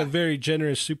 We got a very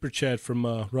generous super chat from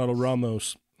Ronald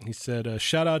Ramos. He said,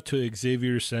 shout out to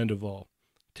Xavier Sandoval.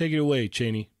 Take it away,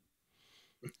 Cheney.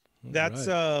 That's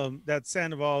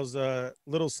Sandoval's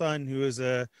little son, who is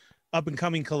a up and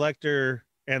coming collector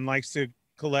and likes to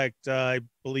collect I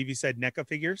believe he said NECA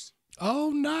figures. Oh,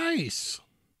 nice.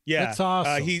 Yeah. That's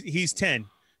awesome. He's 10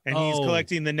 and he's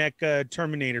collecting the NECA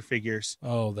Terminator figures.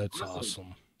 Oh, that's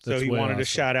awesome. So he wanted to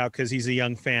shout out because he's a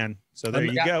young fan. So there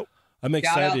you go. I'm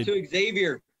excited. Shout out to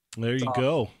Xavier. There you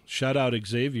go. Shout out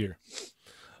Xavier.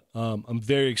 I'm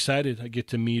very excited. I get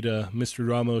to meet Mr.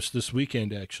 Ramos this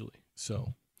weekend, actually.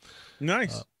 So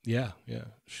nice. Yeah.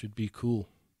 Should be cool.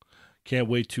 Can't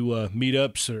wait to meet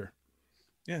up, sir.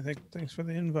 Yeah, thanks for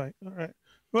the invite. All right.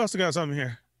 Who else got something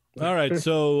here? All right.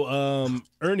 So,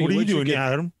 Ernie, what are you doing,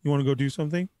 Adam? You want to go do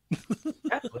something?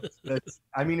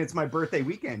 I mean, it's my birthday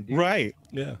weekend, dude. Right.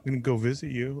 Yeah. I'm going to go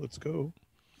visit you. Let's go.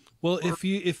 Well,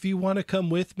 if you want to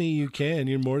come with me, you can.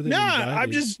 You're more than invited.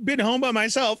 I've just been home by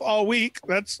myself all week.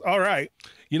 That's all right.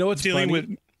 You know what's dealing funny?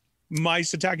 with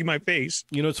mice attacking my face.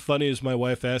 You know what's funny is my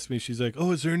wife asked me. She's like,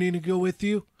 "Oh, is Ernie to go with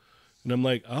you?" And I'm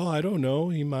like, "Oh, I don't know.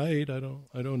 He might. I don't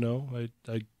know.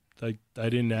 I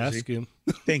didn't ask him."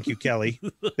 Thank you, Kelly.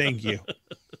 Thank you.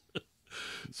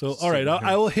 So, all right,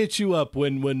 I will hit you up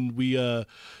when we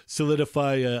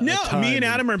solidify a time. Me and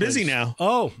Adam are busy now.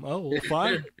 Oh, well,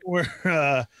 fine.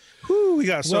 We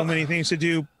got so many things to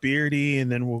do, Beardy,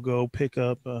 and then we'll go pick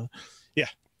up. All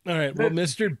right. Well,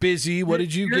 Mr. Busy, what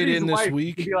did you get in this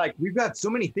week? Be like, we've got so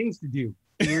many things to do.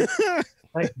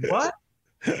 Like what?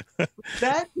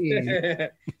 That mean?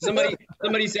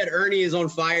 Somebody said Ernie is on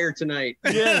fire tonight.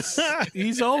 Yes,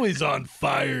 he's always on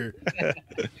fire.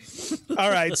 All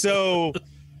right, so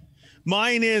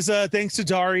mine is thanks to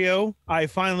Dario. I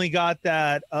finally got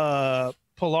that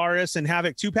Polaris and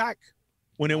Havoc 2-pack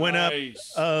when it went up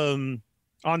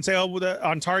on sale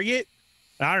on Target.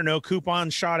 I don't know,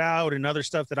 coupons shot out and other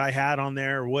stuff that I had on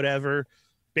there or whatever.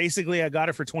 Basically, I got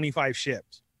it for $25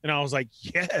 shipped, and I was like,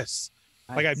 yes.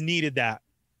 Like I've needed that.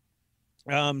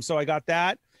 So I got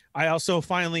that. I also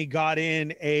finally got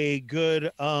in a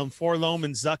good Forlom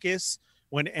and Zuckus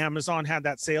when Amazon had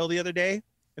that sale the other day,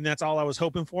 and that's all I was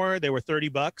hoping for. They were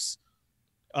 $30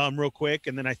 real quick,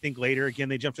 and then I think later again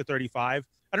they jumped to 35.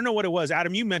 I don't know what it was.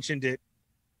 Adam, you mentioned it.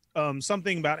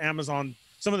 Something about Amazon.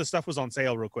 Some of the stuff was on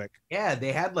sale real quick. Yeah,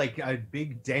 they had like a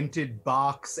big dented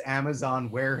box Amazon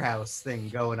warehouse thing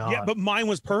going on. Yeah, but mine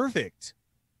was perfect.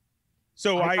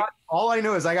 So all I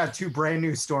know is I got 2 brand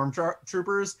new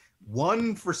Stormtroopers.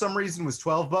 One for some reason was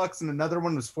 $12 and another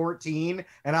one was 14.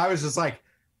 And I was just like,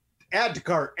 add to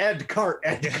cart, add to cart,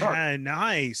 add to cart. Yeah,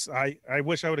 nice. I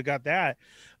wish I would have got that.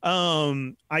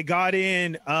 I got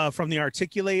in from the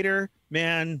Articulator,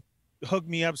 man, hooked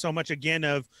me up so much again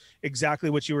of exactly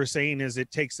what you were saying is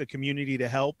it takes the community to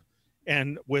help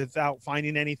and without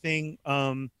finding anything.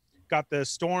 Got the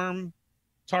Storm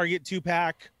Target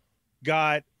 2-pack,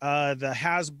 got the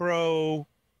Hasbro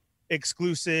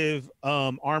exclusive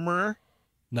armor,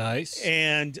 Nice.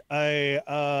 and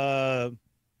a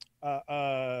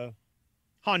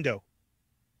Hondo.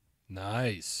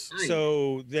 Nice.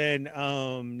 So then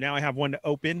now I have one to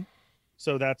open,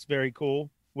 so that's very cool,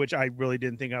 which I really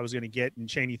didn't think I was going to get. And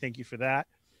Cheney, thank you for that.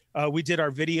 We did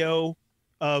our video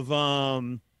of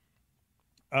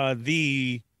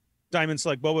the Diamond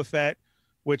Select Boba Fett,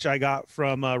 which I got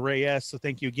from Reyes, so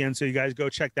thank you again. So you guys go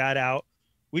check that out.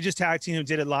 We just tag team and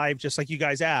did it live just like you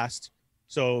guys asked.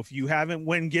 So if you haven't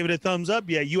went and give it a thumbs up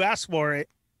yet, you asked for it,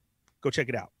 go check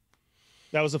it out.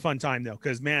 That was a fun time though,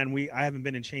 because man, I haven't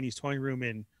been in Cheney's toy room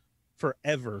in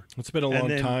forever. It's been a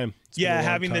long time. Yeah,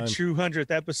 having the true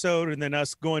 100th episode and then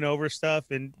us going over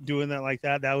stuff and doing that like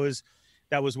that, that was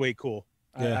way cool.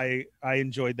 Yeah. I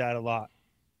enjoyed that a lot.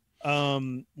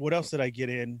 What else did I get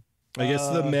in? I guess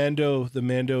the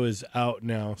Mando is out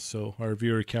now, so our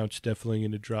viewer count's definitely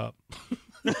going to drop.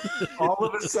 All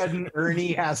of a sudden,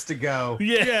 Ernie has to go.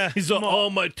 Yeah. He's like,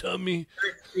 oh, my tummy.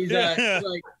 He's like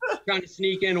trying to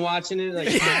sneak in watching it.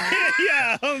 Like,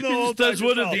 yeah, I'm the He whole just does time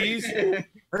one of yourself. these.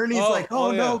 Ernie's like,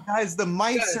 no, guys, the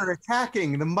mice are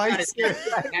attacking. The mice are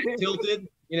hat attacking. tilted,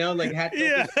 like hat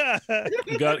tilted.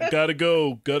 Yeah. Gotta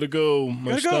go. My Gotta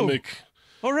go. stomach.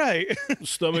 All right.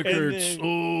 Stomach And hurts. then-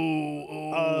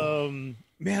 Oh.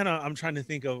 Man, I'm trying to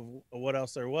think of what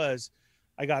else there was.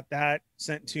 I got that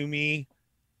sent to me.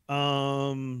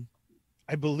 I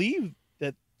believe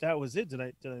that was it. Did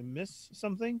I miss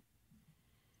something?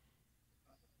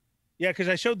 Yeah, because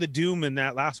I showed the Doom in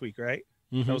that last week, right?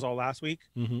 Mhm. That was all last week.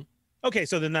 Mhm. Okay,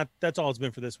 so then that's all it's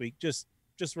been for this week. Just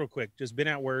real quick, just been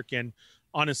at work and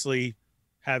honestly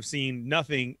have seen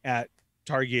nothing at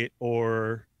Target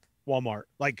or Walmart,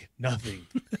 like nothing.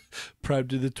 Prime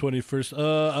to the 21st.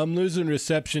 I'm losing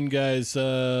reception, guys.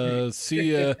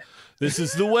 See ya. This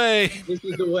is the way. This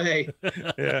is the way.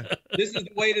 Yeah. This is the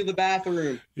way to the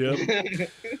bathroom. Yep.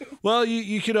 Well,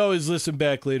 you could always listen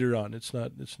back later on. It's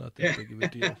not that big of a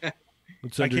deal.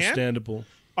 It's I can? understandable.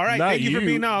 All right, Not thank you for you.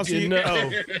 being on. I'll see you. No.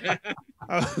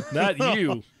 Oh. Not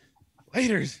you.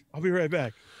 Laters. I'll be right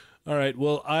back. All right.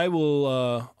 Well, I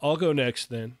will. I'll go next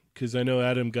then, because I know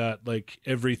Adam got like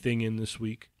everything in this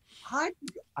week.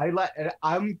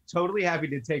 I'm totally happy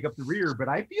to take up the rear, but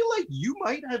I feel like you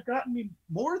might have gotten me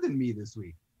more than me this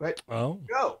week. But Oh.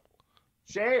 go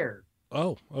share.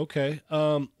 Oh. Okay.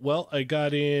 Well, I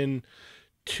got in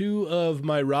 2 of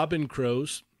my Robin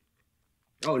Crows.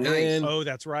 Oh, nice. And- Oh,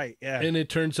 that's right. Yeah. And it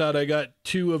turns out I got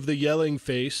 2 of the Yelling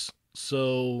Face.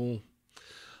 So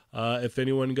if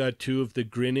anyone got 2 of the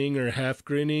Grinning or Half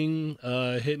Grinning,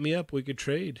 hit me up. We could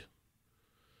trade.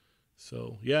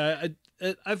 So, yeah,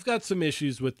 I've got some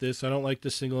issues with this. I don't like the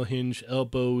single hinge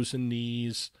elbows and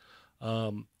knees.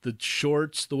 The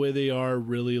shorts, the way they are,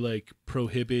 really like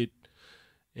prohibit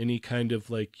any kind of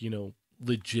like,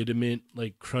 legitimate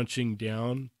like crunching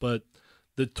down. But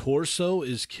the torso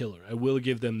is killer. I will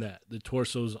give them that. The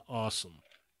torso is awesome.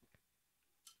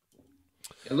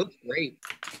 It looks great.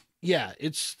 Yeah,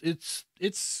 it's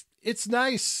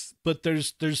nice, but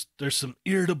there's some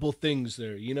irritable things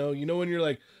there. You know when you're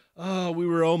like, oh, we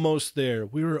were almost there.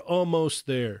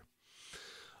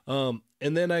 And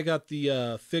then I got the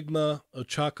Figma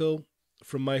Ochako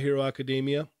from My Hero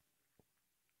Academia,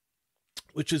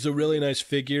 which is a really nice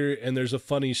figure, and there's a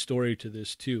funny story to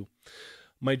this too.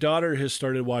 My daughter has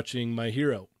started watching My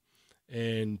Hero,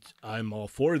 and I'm all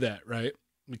for that, right?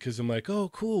 Because I'm like, oh,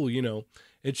 cool,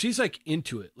 And she's like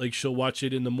into it. Like she'll watch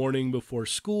it in the morning before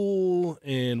school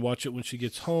and watch it when she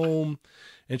gets home,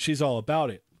 and she's all about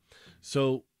it.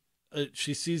 So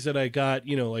she sees that I got,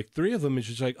 like 3 of them, and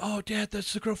she's like, oh, Dad,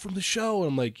 that's the girl from the show. And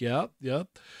I'm like, yep.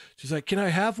 She's like, can I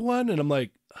have one? And I'm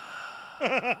like,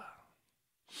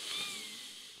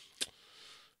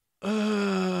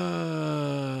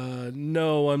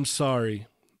 No, I'm sorry.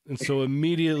 And so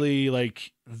immediately,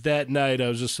 like that night, I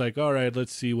was just like, all right,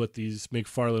 let's see what these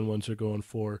McFarlane ones are going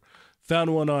for.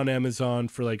 Found one on Amazon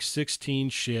for like 16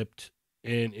 shipped,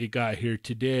 and it got here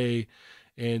today.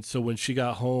 And so when she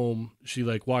got home, she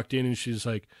like walked in and she's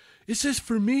like, "Is this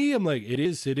for me?" I'm like, "It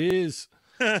is, it is."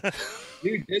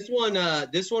 Dude, this one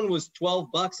was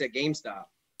 $12 at GameStop.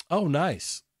 Oh,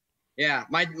 nice. Yeah,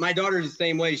 my daughter's the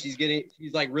same way. She's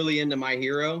like really into My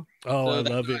Hero. Oh, So I that's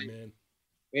love why it, man.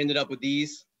 We ended up with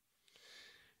these.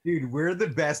 Dude, we're the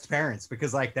best parents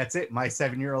because like that's it. My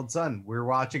 7-year-old son, we're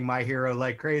watching My Hero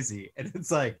like crazy, and it's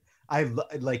like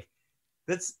like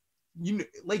that's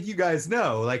like you guys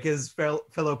know, like as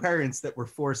fellow parents that we're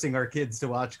forcing our kids to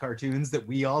watch cartoons that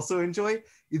we also enjoy.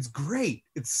 It's great.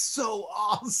 It's so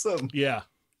awesome. Yeah.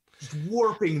 Just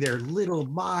warping their little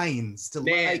minds to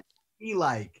like be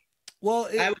like. Well,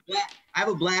 I have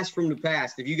a blast from the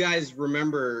past. If you guys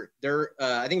remember,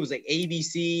 I think it was like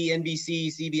ABC, NBC,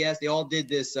 CBS. They all did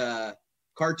this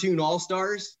cartoon All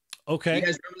Stars. Okay. You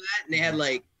guys remember that? And they had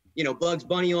like Bugs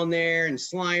Bunny on there and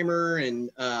Slimer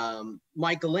and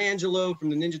Michelangelo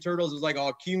from the Ninja Turtles. It was like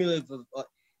all cumulative.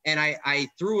 And I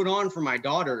threw it on for my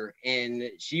daughter, and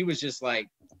she was just like,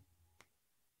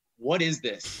 "What is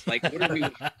this? Like, what are we?"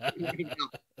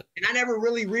 And I never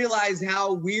really realized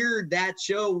how weird that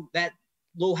show, that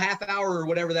little half hour or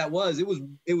whatever that was. It was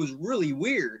really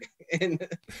weird.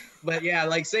 But yeah,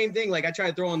 like same thing. Like I try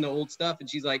to throw on the old stuff, and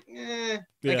she's like,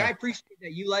 Like I appreciate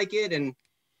that you like it, and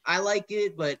I like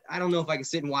it, but I don't know if I can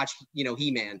sit and watch,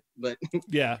 He-Man. But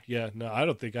yeah. No, I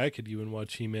don't think I could even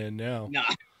watch He-Man now.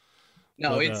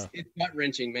 No, but, it's gut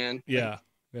wrenching, man. Yeah.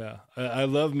 I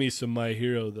love me some My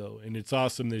Hero though, and it's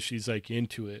awesome that she's like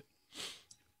into it.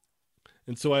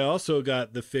 And so I also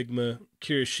got the Figma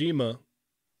Kirishima.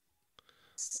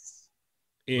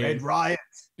 Red Riot.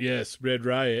 Yes, Red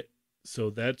Riot. So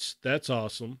that's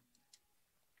awesome.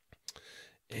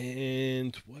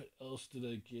 And what else did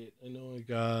I get? I know I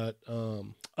got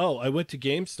I went to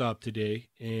GameStop today,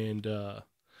 and it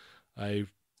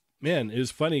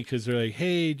was funny because they're like,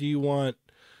 "Hey, do you want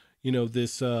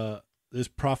this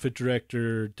Prophet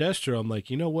Director Destro?" I'm like,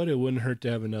 you know what? It wouldn't hurt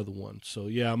to have another one. So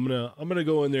yeah, I'm gonna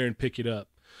go in there and pick it up.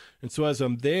 And so as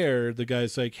I'm there, the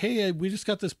guy's like, "Hey, we just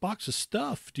got this box of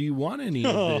stuff. Do you want any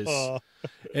of this?"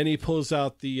 And he pulls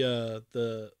out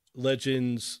the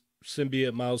Legends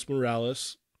symbiote Miles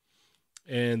Morales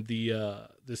and the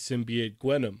symbiote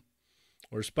Gwenom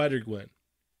or Spider-Gwen.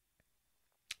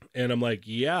 And I'm like,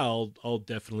 "Yeah, I'll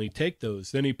definitely take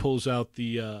those." Then he pulls out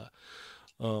the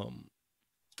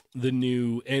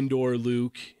new Endor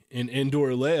Luke and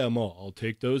Endor Leia. I'll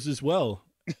take those as well.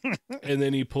 And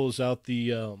then he pulls out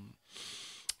the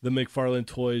McFarlane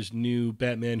Toys new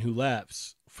Batman Who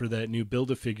Laughs for that new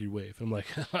Build-A-Figure wave. I'm like,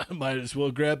 I might as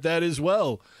well grab that as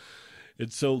well.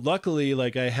 And so luckily,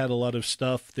 like I had a lot of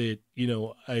stuff that,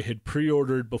 I had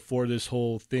pre-ordered before this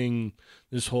whole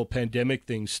pandemic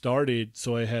thing started.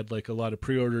 So I had like a lot of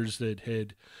pre-orders that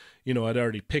had, I'd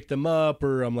already picked them up,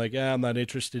 or I'm like, I'm not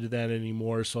interested in that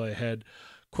anymore. So I had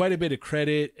quite a bit of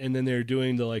credit, and then they're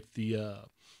doing the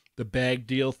bag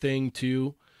deal thing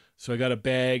too. So I got a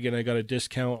bag and I got a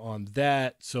discount on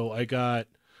that. So I got,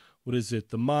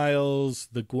 the Miles,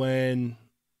 the Gwen,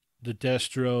 the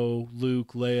Destro,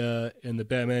 Luke, Leia, and the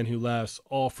Batman Who Laughs,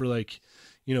 all for like,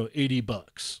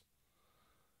 $80.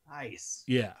 Nice.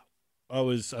 Yeah. I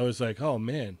was like, oh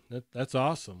man, that's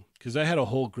awesome. Cause I had a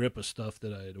whole grip of stuff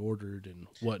that I had ordered and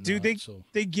whatnot. Dude,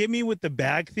 they get me with the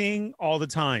bag thing all the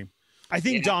time. I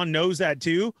think Don knows that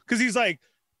too. Cause he's like,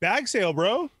 bag sale,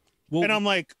 bro. Well, and I'm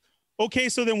like, okay,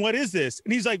 so then what is this?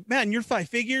 And he's like, man, your 5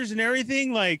 figures and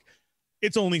everything, like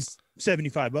it's only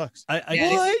 $75. What?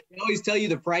 They always tell you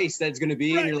the price that's going to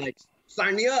be, and you're like,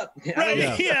 sign me up.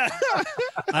 Right? Yeah.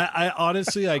 I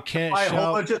honestly, I can't buy a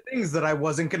whole bunch of things that I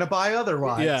wasn't going to buy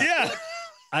otherwise. Yeah.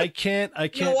 I can't.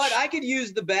 You know what? I could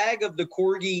use the bag of the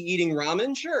corgi eating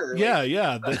ramen. Sure.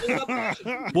 Yeah.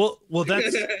 Well,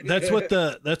 that's what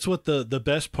the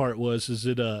best part was. Is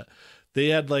it they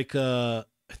had like I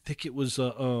think it was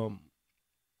a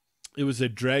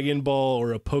Dragon Ball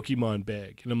or a Pokemon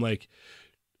bag, and I'm like,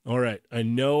 all right, I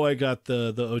know I got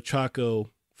the Ochako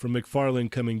from McFarlane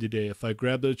coming today. If I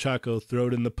grab the Ochako, throw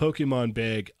it in the Pokemon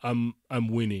bag, I'm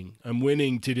winning. I'm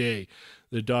winning today.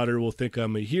 The daughter will think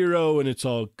I'm a hero, and it's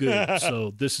all good.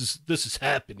 So this is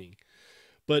happening.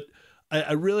 But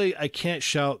I can't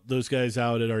shout those guys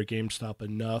out at our GameStop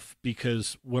enough,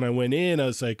 because when I went in, I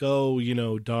was like, oh,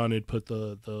 Don had put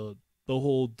the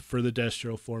hold for the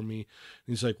Destro for me.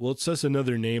 And he's like, well, it says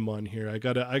another name on here. I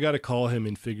gotta call him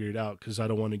and figure it out, because I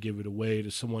don't want to give it away to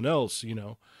someone else,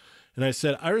 And I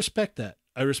said, I respect that.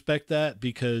 I respect that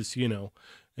because, you know,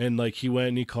 and like he went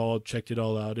and he called, checked it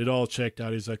all out. It all checked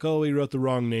out. He's like, oh, he wrote the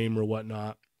wrong name or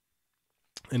whatnot.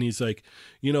 And he's like,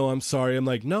 you know, I'm sorry. I'm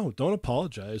like, no, don't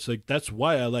apologize. Like, that's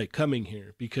why I like coming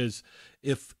here, because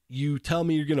if you tell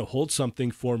me you're going to hold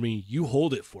something for me, you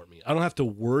hold it for me. I don't have to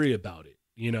worry about it,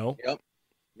 you know?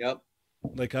 Yep.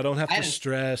 Like, I don't have to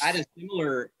stress. I had a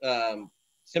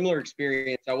similar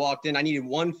experience. I walked in, I needed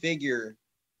one figure,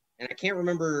 and I can't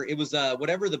remember. It was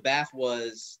whatever the bath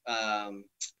was.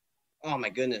 Oh my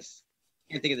goodness,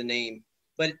 can't think of the name.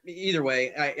 But either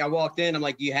way, I walked in. I'm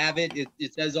like, "Do you have it?"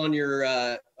 It says on your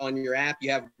app you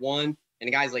have one, and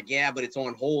the guy's like, "Yeah, but it's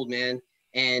on hold, man."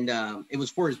 And it was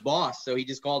for his boss, so he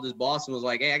just called his boss and was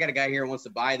like, "Hey, I got a guy here who wants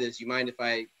to buy this. You mind if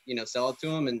I, sell it to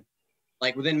him?" And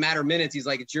like within a matter of minutes, he's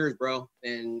like, "It's yours, bro,"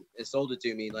 and it sold it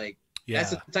to me. Like, that's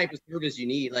the type of service you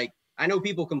need. Like, I know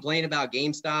people complain about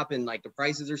GameStop and like the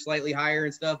prices are slightly higher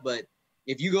and stuff, but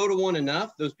if you go to one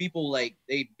enough, those people like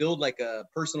they build like a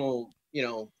personal,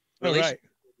 relationship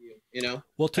with you,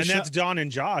 Well, and that's Don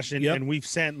and Josh, and we've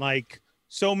sent like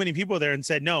so many people there and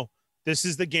said, no, this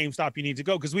is the GameStop you need to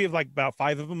go, because we have like about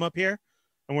 5 of them up here,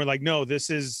 and we're like, no, this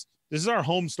is our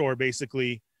home store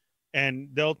basically, and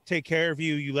they'll take care of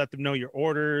you. You let them know your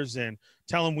orders and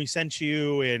tell them we sent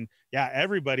you, and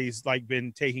everybody's like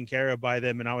been taken care of by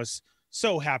them, and I was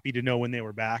so happy to know when they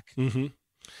were back. Mm-hmm.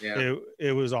 Yeah,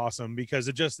 it was awesome because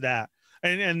of just that,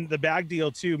 and the bag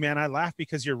deal too, man. I laugh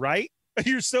because you're right.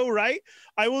 You're so right.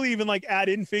 I will even like add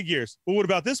in figures. Well, what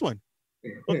about this one?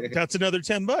 Well, that's another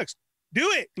 $10. Do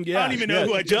it. Yeah, I don't even know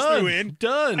who I just threw in.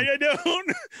 Done. I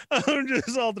don't. I'm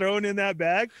just all throwing in that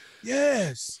bag.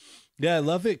 Yes. Yeah, I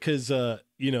love it because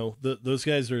those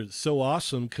guys are so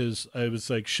awesome. Because I was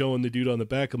like showing the dude on the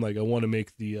back. I'm like, I want to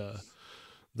make the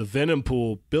Venom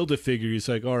Pool build a figure. He's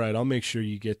like, all right, I'll make sure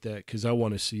you get that because I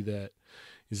want to see that.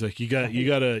 He's like, you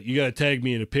gotta tag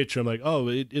me in a picture. I'm like, oh,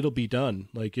 it'll be done.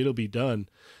 Like, it'll be done.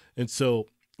 And so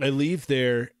I leave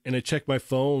there and I check my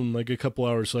phone like a couple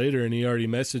hours later, and he already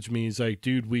messaged me. He's like,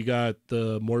 dude, we got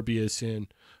the Morbius in. And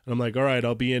I'm like, all right,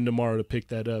 I'll be in tomorrow to pick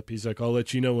that up. He's like, I'll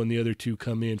let you know when the other 2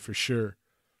 come in for sure.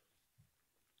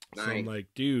 Nice. So I'm like,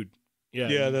 dude,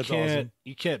 yeah, that's awesome.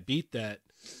 You can't beat that.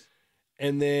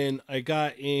 And then I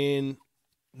got in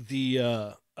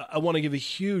the I want to give a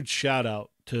huge shout out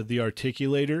to the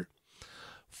Articulator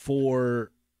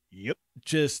for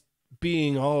just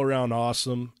being all around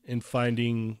awesome and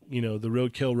finding, the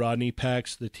Roadkill Rodney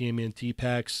packs, the TMNT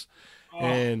packs,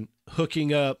 and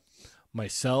hooking up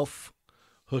myself,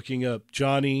 hooking up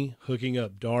Johnny, hooking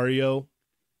up Dario.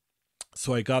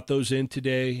 So I got those in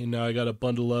today, and now I got to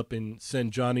bundle up and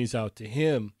send Johnny's out to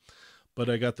him. But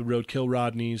I got the Roadkill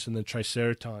Rodneys and the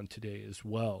Triceraton today as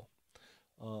well.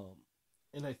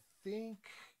 And I think,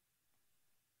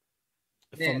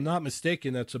 if I'm not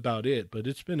mistaken, that's about it. But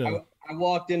it's been I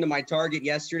walked into my Target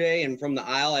yesterday, and from the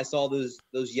aisle, I saw those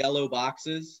yellow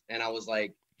boxes, and I was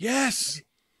like, yes.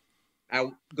 I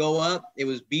go up. It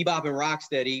was Bebop and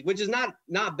Rocksteady, which is not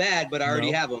bad, but I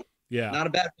already have them. Yeah, not a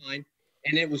bad find.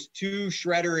 And it was 2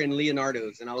 Shredder and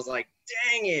Leonardo's, and I was like,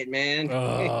 dang it, man.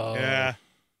 Oh. Yeah.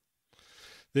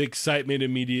 The excitement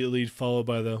immediately followed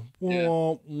by the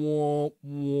womp, womp,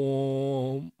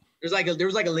 womp. There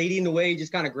was like a lady in the way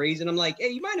just kind of grazing. I'm like,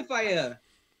 hey, you mind if I,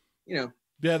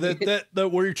 Yeah,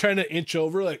 that where you're trying to inch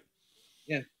over, like.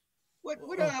 Yeah. What do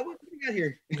we got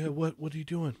here? Yeah, what are you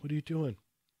doing? What are you doing?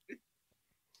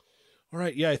 All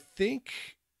right, yeah, I think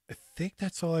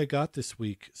that's all I got this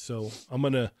week. So I'm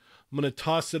gonna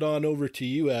toss it on over to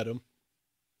you, Adam.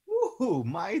 Ooh,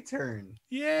 my turn.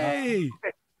 Yay!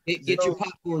 Get your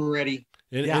popcorn ready.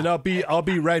 And I'll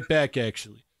be right back.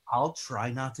 Actually, I'll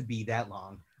try not to be that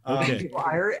long. Okay.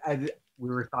 We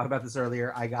were talking about this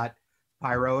earlier. I got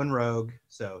Pyro and Rogue.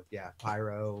 So yeah,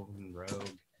 Pyro and Rogue.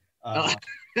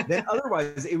 Then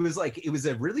otherwise, it was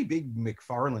a really big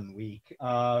McFarlane week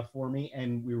for me,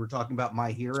 and we were talking about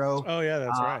My Hero. Oh yeah,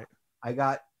 that's right. I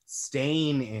got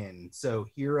Stain in, so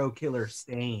Hero Killer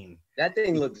Stain. That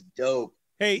thing looks dope.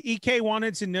 Hey, EK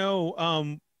wanted to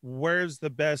know where's the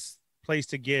best place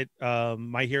to get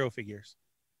My Hero figures,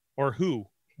 or who?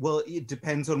 Well, it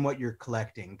depends on what you're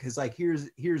collecting, because like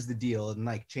here's the deal, and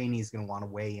like Cheney's gonna want to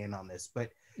weigh in on this, but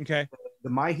okay, the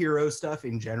My Hero stuff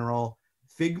in general,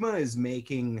 Figma is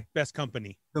making best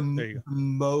company the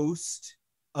most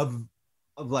of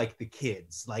like the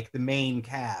kids, like the main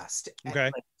cast, okay,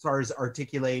 like, as far as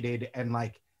articulated and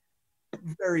like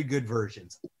very good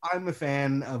versions. I'm a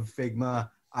fan of Figma.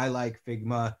 I like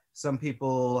Figma. Some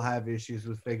people have issues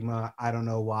with Figma. I don't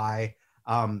know why.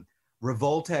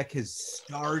 Revoltech has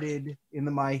started in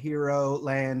the My Hero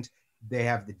land. They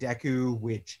have the Deku,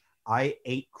 which I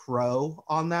ate crow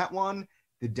on that one.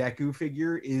 The Deku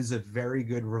figure is a very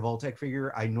good Revoltech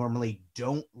figure. I normally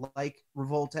don't like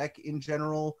Revoltech in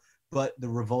general, but the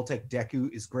Revoltech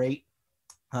Deku is great.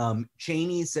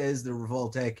 Cheney says the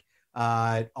Revoltech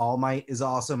All Might is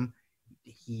awesome.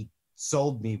 He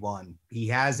sold me one. He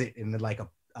has it in like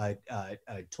a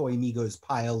Toy Migos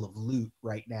pile of loot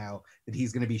right now that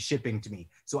he's going to be shipping to me.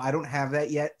 So I don't have that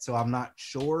yet, so I'm not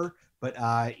sure. But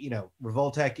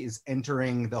Revoltech is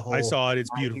entering the whole. I saw it.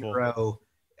 It's My beautiful. Hero,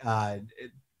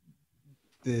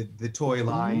 the toy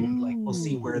line. Like, we'll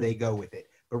see where they go with it.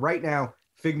 But right now,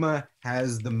 Figma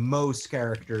has the most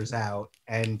characters out,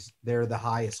 and they're the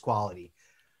highest quality.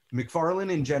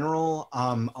 McFarlane in general,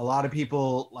 a lot of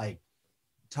people like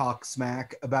talk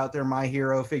smack about their My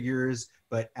Hero figures,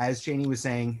 but as Cheney was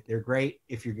saying, they're great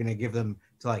if you're going to give them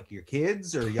to like your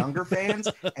kids or younger fans.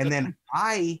 And then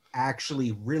I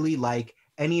actually really like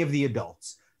any of the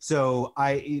adults. So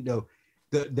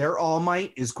their All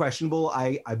Might is questionable.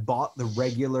 I bought the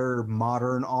regular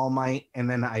modern All Might, and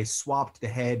then I swapped the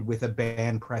head with a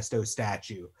Banpresto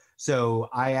statue. So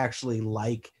I actually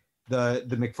like the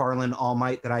McFarlane All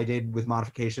Might that I did with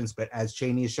modifications, but as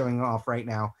Cheney is showing off right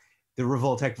now, the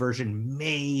Revoltech version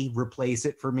may replace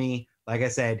it for me. Like I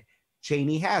said,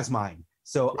 Cheney has mine.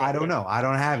 So I don't know. I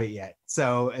don't have it yet.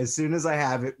 So as soon as I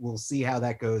have it, we'll see how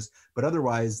that goes. But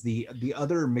otherwise, the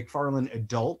other McFarlane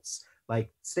adults, like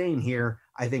staying here,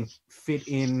 I think fit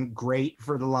in great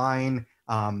for the line.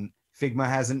 Figma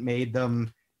hasn't made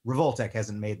them. Revoltech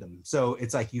hasn't made them. So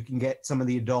it's like you can get some of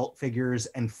the adult figures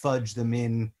and fudge them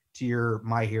in to your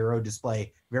My Hero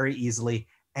display very easily.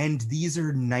 And these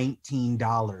are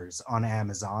 $19 on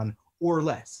Amazon or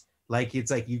less. Like,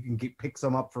 it's like you can pick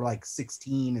some up for like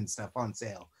 16 and stuff on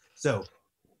sale. So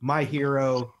My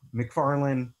Hero,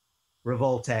 McFarlane,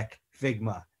 Revoltech,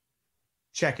 Figma.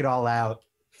 Check it all out.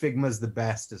 Figma's the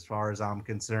best as far as I'm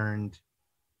concerned.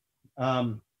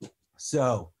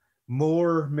 So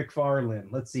more McFarlane.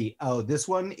 Let's see. Oh, this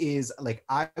one is like,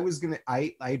 I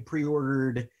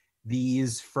pre-ordered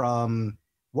these from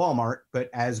Walmart, but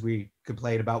as we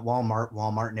complained about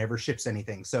Walmart never ships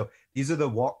anything. So these are the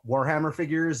Warhammer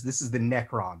figures. This is the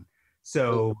Necron.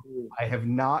 So I have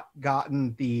not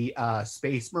gotten the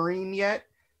Space Marine yet,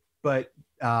 but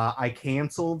I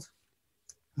canceled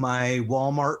my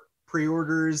Walmart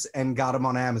pre-orders and got them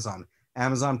on Amazon.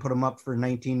 Amazon put them up for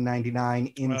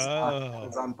 $19.99 in stock,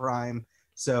 Amazon Prime.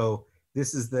 So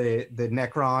this is the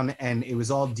Necron, and it was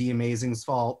all D Amazing's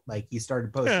fault. Like, he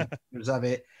started posting pictures of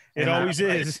it. It always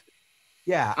is.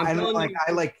 Yeah,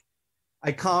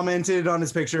 I commented on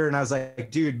his picture, and I was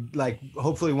like, dude, like,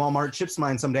 hopefully Walmart ships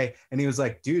mine someday. And he was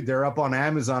like, dude, they're up on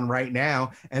Amazon right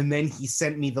now. And then he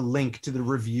sent me the link to the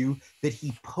review that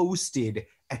he posted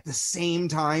at the same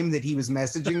time that he was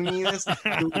messaging me this.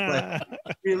 It was like,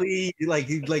 really, like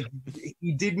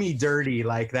he did me dirty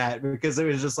like that, because it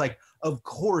was just like, of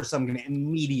course I'm going to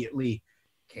immediately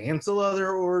cancel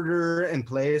other order and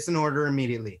place an order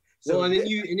immediately. So, well, and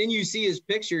then you see his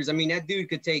pictures. I mean, that dude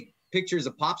could take pictures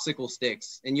of popsicle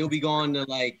sticks, and you'll be going to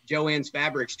like Joann's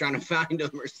Fabrics trying to find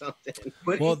them or something.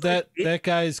 Well, that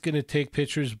guy's gonna take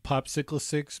pictures of popsicle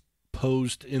sticks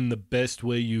posed in the best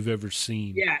way you've ever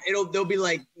seen. Yeah, they'll be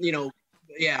like, they'll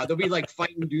be like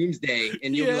fighting Doomsday,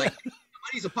 and you'll be like,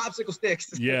 I need some popsicle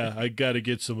sticks. Yeah, I gotta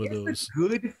get some of those.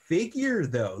 Good figure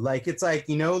though. Like, it's like,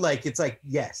 it's like,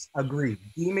 yes, agreed.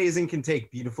 The Amazing can take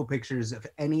beautiful pictures of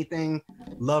anything.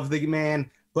 Love the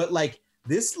man. But like,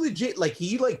 this legit, like,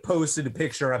 he like posted a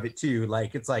picture of it too.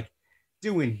 Like, it's like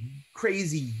doing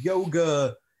crazy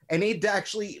yoga. And it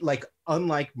actually, like,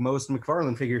 unlike most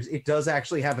McFarlane figures, it does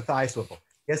actually have a thigh swivel.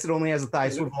 Yes, it only has a thigh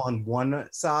swivel on one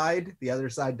side. The other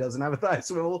side doesn't have a thigh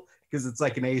swivel because it's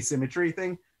like an asymmetry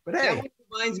thing. But hey, that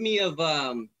reminds me of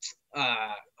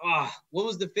what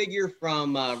was the figure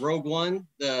from Rogue One?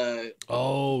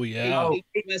 K2SO.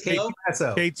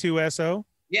 K2SO.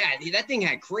 Yeah, that thing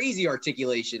had crazy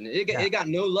articulation. It got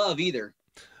no love either.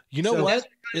 You know what?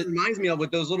 It reminds me of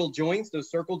with those little joints,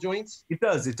 those circle joints. It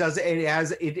does. It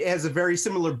has a very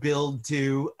similar build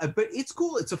too, but it's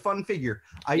cool. It's a fun figure.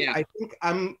 I think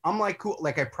I'm like cool.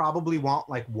 Like, I probably want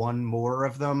like one more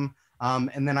of them.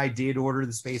 And then I did order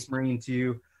the Space Marine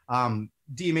too.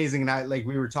 D Amazing and I, like,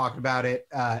 we were talking about it,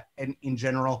 and in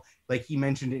general, like, he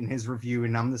mentioned it in his review,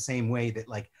 and I'm the same way, that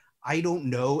like, I don't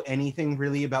know anything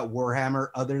really about Warhammer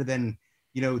other than,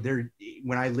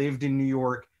 when I lived in New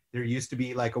York, there used to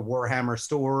be like a Warhammer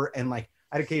store, and like,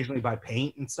 I'd occasionally buy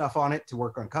paint and stuff on it to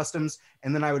work on customs.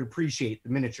 And then I would appreciate the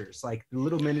miniatures, like the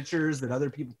little miniatures that other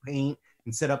people paint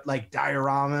and set up like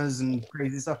dioramas and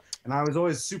crazy stuff. And I was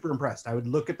always super impressed. I would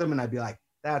look at them and I'd be like,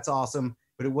 that's awesome.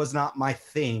 But it was not my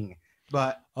thing.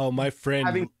 But my friend,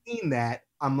 having seen that,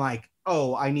 I'm like,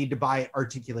 oh, I need to buy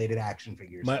articulated action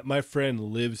figures. My friend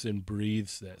lives and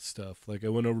breathes that stuff. Like I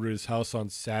went over to his house on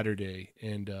Saturday,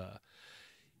 and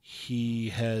he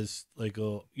has like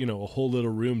a whole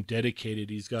little room dedicated.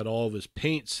 He's got all of his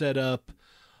paint set up,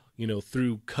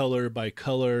 through color by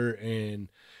color, and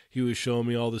he was showing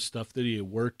me all the stuff that he had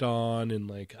worked on, and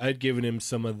like I'd given him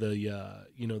some of the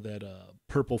that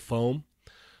purple foam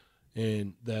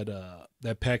and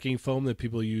that packing foam that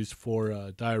people use for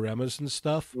dioramas and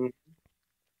stuff.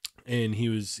 And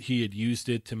he had used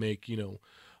it to make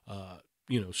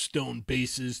stone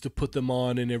bases to put them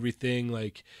on and everything.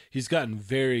 Like he's gotten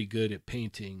very good at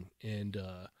painting, and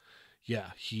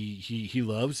he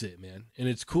loves it, man. And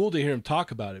it's cool to hear him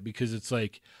talk about it, because it's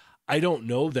like, I don't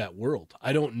know that world.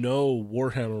 I don't know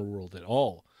Warhammer world at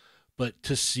all, but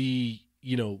to see,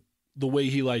 the way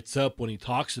he lights up when he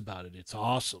talks about it, it's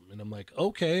awesome. And I'm like,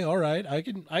 okay, all right, I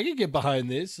can get behind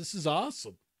this. This is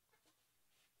awesome.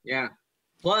 Yeah.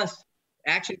 Plus,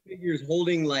 action figures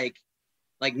holding like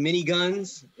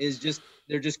miniguns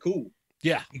they're just cool.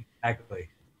 Yeah, Exactly.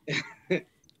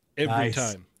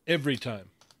 Every time.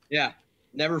 Yeah,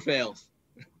 never fails.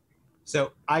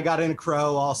 So I got in a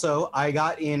crow also. I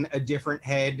got in a different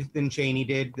head than Cheney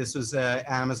did. This was an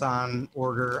Amazon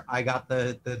order. I got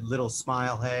the little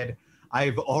smile head.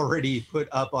 I've already put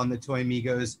up on the Toy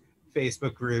Migos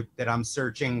Facebook group that I'm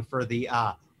searching for the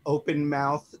open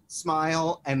mouth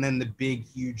smile and then the big,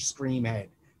 huge scream head.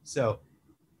 So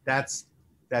that's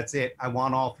it. I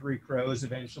want all three crows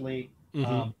eventually.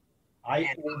 Mm-hmm.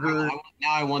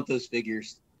 Now I want those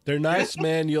figures. They're nice,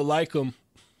 man. You'll like them.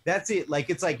 That's it.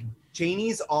 Like, it's like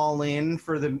Cheney's all in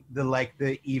for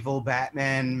the evil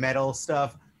Batman metal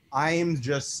stuff. I am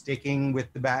just sticking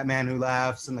with the Batman Who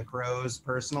Laughs and the Crows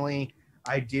personally.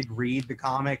 I did read the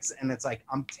comics, and it's like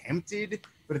I'm tempted,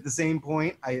 but at the same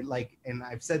point, and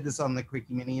I've said this on the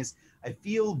Quickie Minis, I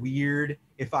feel weird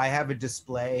if I have a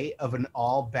display of an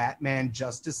all Batman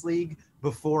Justice League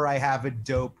before I have a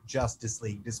dope Justice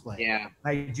League display. Yeah.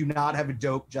 I do not have a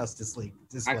dope Justice League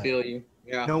display. I feel you.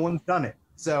 Yeah. No one's done it.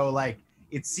 So like,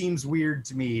 it seems weird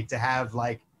to me to have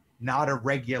like not a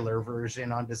regular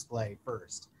version on display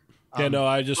first. Yeah, no,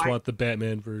 I just want the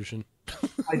Batman version.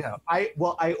 I know.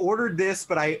 I ordered this,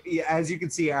 but as you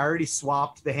can see, I already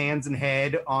swapped the hands and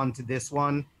head onto this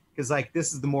one, because like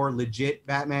this is the more legit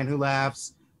Batman Who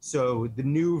Laughs. So the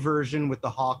new version with the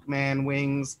Hawkman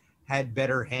wings had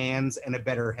better hands and a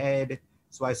better head,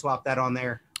 so I swapped that on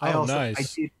there.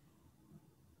 Nice.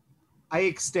 I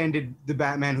extended the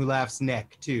Batman Who Laughs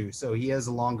neck too, so he has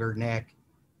a longer neck,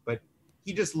 but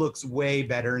he just looks way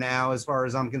better now as far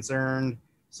as I'm concerned.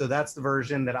 So that's the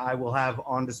version that I will have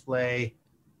on display,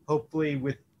 hopefully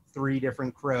with 3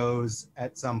 different crows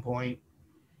at some point.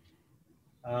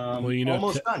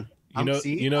 Almost done. I'm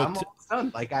almost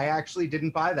done. Like, I actually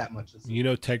didn't buy that much this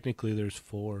year. Technically there's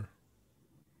 4.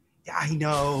 Yeah, I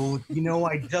know.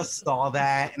 I just saw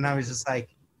that, and I was just like,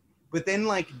 but then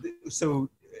like, so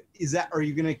are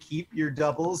you gonna keep your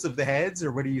doubles of the heads,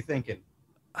 or what are you thinking?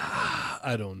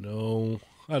 I don't know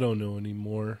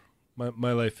anymore.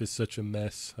 My life is such a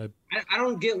mess. I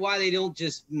don't get why they don't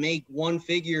just make one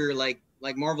figure like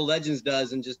Marvel Legends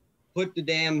does and just put the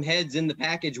damn heads in the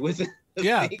package with it.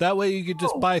 Yeah, that way you could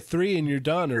just buy 3 and you're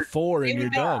done, or 4 and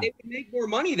you're done. They would make more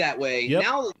money that way. Yep.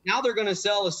 Now they're going to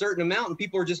sell a certain amount, and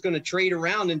people are just going to trade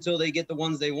around until they get the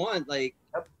ones they want. Like,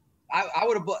 yep. I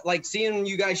would have, like, seeing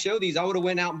you guys show these, I would have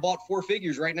went out and bought 4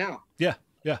 figures right now. Yeah.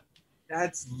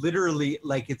 That's literally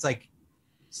like, it's like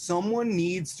someone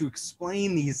needs to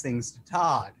explain these things to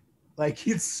Todd. Like,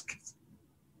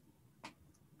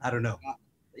 I don't know.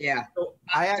 Yeah. So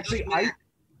I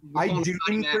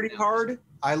Dune pretty hard.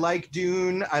 I like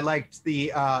Dune. I liked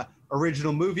the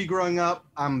original movie growing up.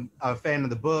 I'm a fan of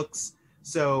the books.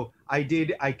 So I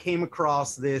came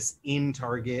across this in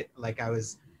Target. Like, I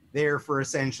was there for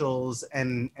Essentials,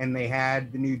 and they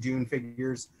had the new Dune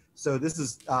figures. So this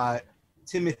is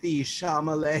Timothy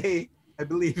Chalamet, I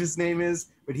believe his name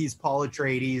is, but he's Paul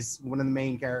Atreides, one of the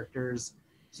main characters.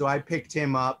 So I picked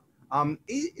him up.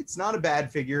 It's not a bad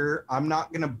figure. I'm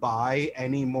not going to buy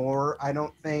any more, I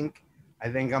don't think. I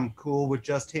think I'm cool with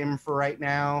just him for right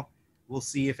now. We'll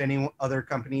see if any other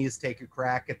companies take a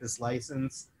crack at this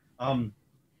license.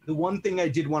 The one thing I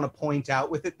did want to point out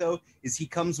with it, though, is he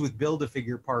comes with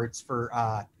Build-A-Figure parts for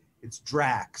it's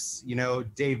Drax.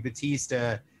 Dave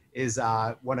Bautista is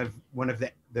one of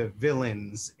the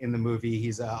villains in the movie.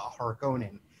 He's a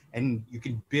Harkonnen, and you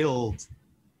can build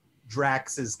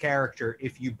Drax's character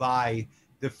if you buy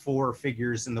the 4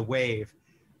 figures in the wave.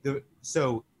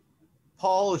 So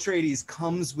Paul Atreides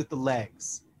comes with the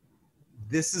legs.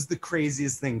 this is the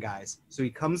craziest thing, guys. So he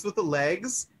comes with the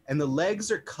legs, and the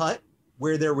legs are cut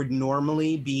where there would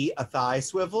normally be a thigh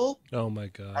swivel. Oh my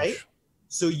gosh. Right?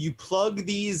 So you plug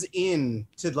these in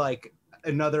to like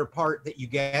another part that you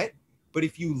get, but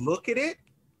if you look at it,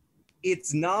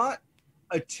 it's not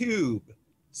a tube.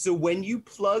 So when you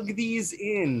plug these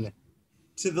in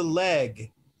to the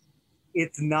leg,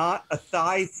 it's not a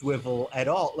thigh swivel at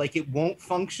all. Like it won't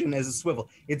function as a swivel.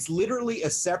 It's literally a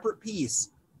separate piece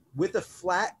with a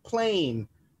flat plane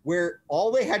where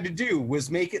all they had to do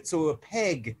was make it so a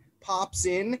peg pops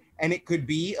in and it could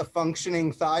be a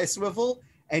functioning thigh swivel.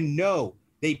 And no,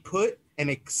 they put an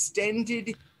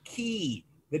extended key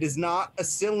that is not a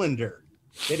cylinder,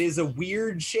 that is a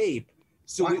weird shape,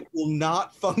 so it will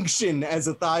not function as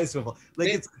a thigh swivel.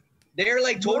 Like they're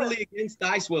like totally against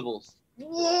thigh swivels.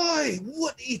 Why?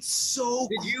 What? It's so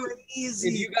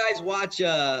crazy. Did you guys watch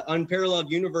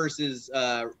Unparalleled Universe's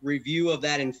review of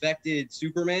that infected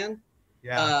Superman?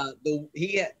 Yeah.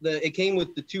 It came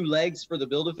with the 2 legs for the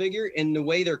Build-A-Figure, and the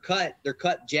way they're cut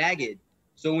jagged.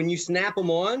 So when you snap them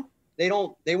on, they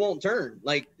won't turn.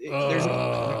 Like there's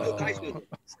no thigh swivel.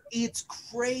 It's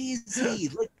crazy.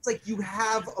 It's like you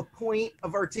have a point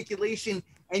of articulation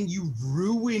and you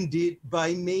ruined it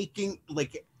by making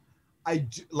get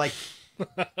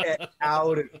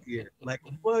out of here. Like,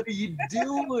 what are you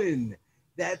doing?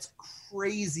 That's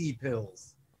crazy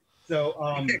pills.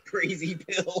 So crazy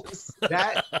pills.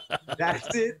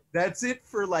 That's it. That's it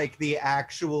for like the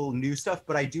actual new stuff.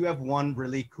 But I do have one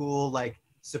really cool, like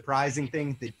surprising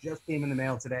thing that just came in the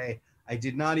mail today. I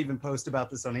did not even post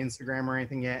about this on Instagram or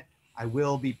anything yet. I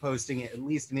will be posting it at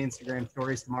least in Instagram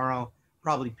stories tomorrow,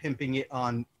 probably pimping it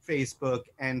on Facebook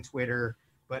and Twitter.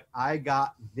 But I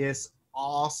got this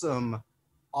awesome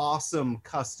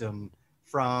custom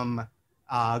from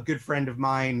a good friend of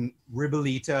mine,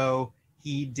 Ribolito.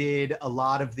 He did a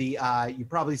lot of the you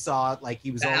probably saw it, like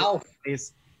he was all over the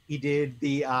place. He did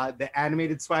the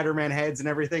animated Spider-Man heads and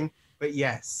everything. But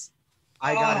yes,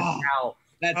 I got it now.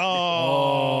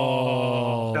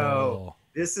 So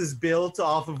this is built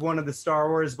off of one of the Star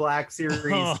Wars Black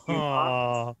Series.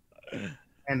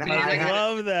 And man, I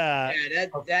love that. Yeah,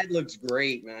 that looks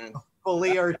great, man.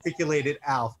 Fully articulated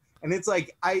Alf. And it's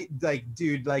like,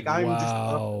 dude, like I'm just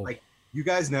like, you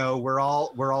guys know we're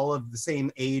all of the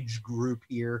same age group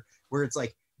here, where it's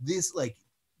like this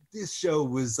show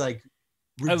was like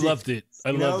ridiculous. I loved it.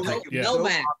 I loved it. Yeah.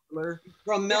 Melmac.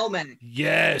 From Melmac.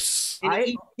 Yes.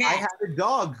 I had a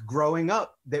dog growing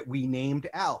up that we named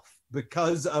Alf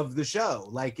because of the show.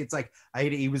 Like it's like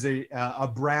he was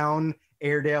a brown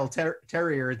Airedale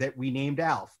Terrier that we named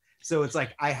Alf. So it's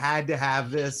like I had to have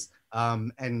this.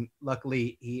 And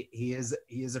luckily he is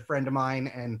a friend of mine,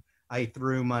 and I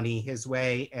threw money his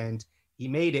way and he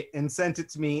made it and sent it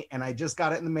to me, and I just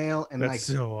got it in the mail. And that's like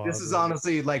so awesome. This is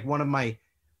honestly like one of my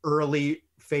early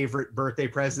favorite birthday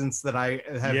presents that I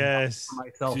have for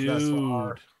myself thus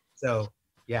far. So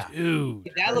yeah. Dude.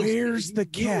 Where's the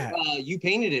cat? You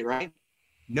painted it, right?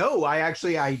 No, I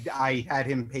had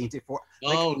him paint it for.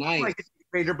 Oh, nice. Like a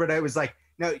creator, but I was like,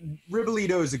 now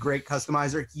Ribolito is a great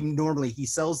customizer. He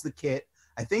sells the kit.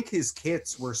 I think his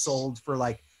kits were sold for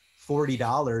like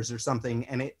 $40 or something,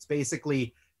 and it's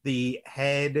basically the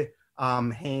head,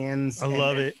 hands. I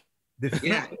love it.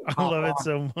 I love it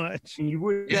so much. And you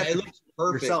would have it looks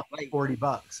perfect. Yourself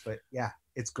 $40, but yeah,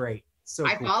 it's great. So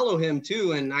I cool. follow him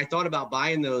too, and I thought about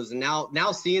buying those, and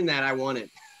now seeing that, I want it.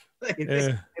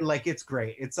 It's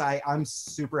great. I'm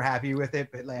super happy with it,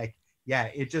 but like, yeah,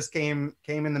 it just came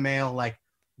in the mail like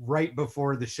right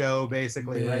before the show,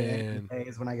 basically. Right in the day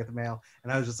is when I get the mail,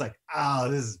 and I was just like,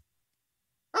 oh,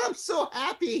 I'm so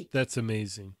happy. That's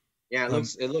amazing. Yeah,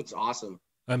 it looks awesome.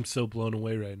 I'm so blown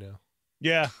away right now.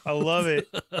 Yeah, I love it.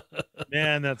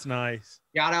 Man, that's nice.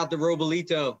 Shout out to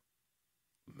Robolito.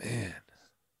 Man.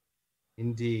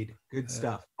 Indeed. Good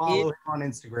stuff. Follow him on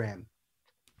Instagram.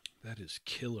 That is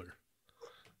killer.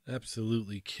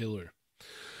 Absolutely killer.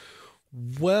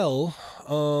 Well,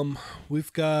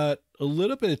 we've got a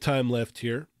little bit of time left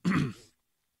here.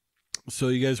 So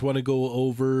you guys want to go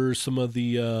over some of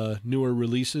the newer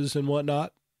releases and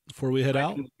whatnot before we head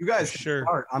out? You guys sure.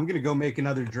 Start. I'm going to go make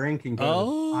another drink and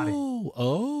go.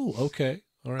 Okay.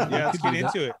 All right. Yeah, let's get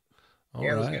into it. All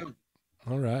right.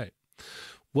 All right.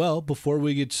 Well, before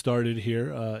we get started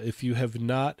here, if you have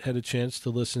not had a chance to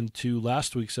listen to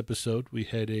last week's episode, we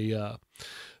had a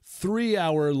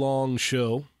 3-hour-long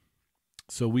show.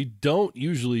 So we don't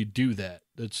usually do that.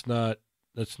 That's not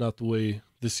the way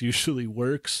this usually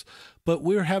works. But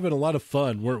we were having a lot of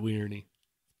fun, weren't we, Ernie?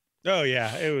 Oh yeah,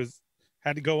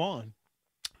 had to go on.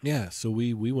 Yeah, so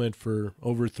we went for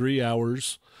over 3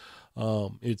 hours.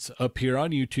 It's up here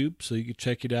on YouTube, so you can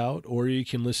check it out, or you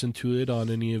can listen to it on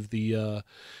any of the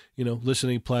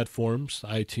listening platforms,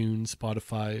 iTunes,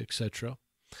 Spotify, etc.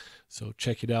 So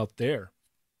check it out there.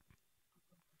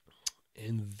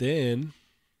 And then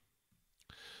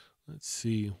let's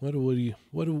see,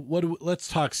 let's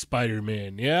talk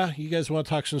Spider-Man. Yeah, you guys want to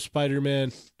talk some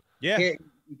Spider-Man? Yeah, you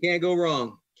can't go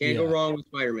wrong. Can't go wrong with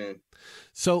Spider-Man.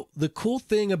 So the cool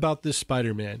thing about this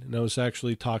Spider-Man, and I was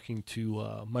actually talking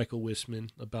to Michael Wisman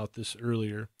about this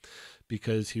earlier,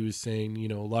 because he was saying,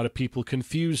 a lot of people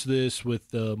confuse this with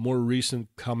the more recent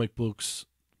comic books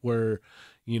where,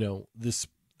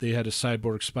 they had a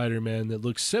cyborg Spider-Man that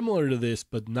looks similar to this,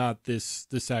 but not this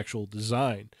actual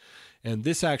design. And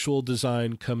this actual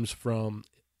design comes from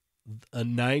a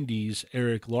 90s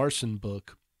Eric Larson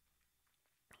book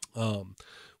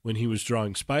when he was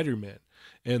drawing Spider-Man.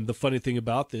 And the funny thing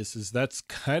about this is that's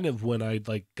kind of when I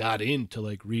got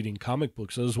into reading comic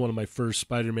books. That was one of my first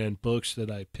Spider-Man books that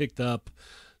I picked up,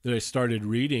 that I started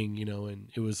reading, and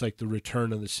it was the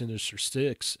Return of the Sinister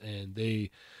Six, and they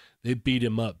beat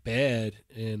him up bad,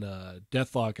 and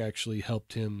Deathlock actually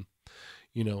helped him,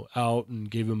 out and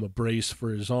gave him a brace for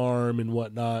his arm and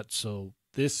whatnot. So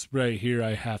this right here,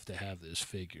 I have to have this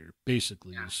figure.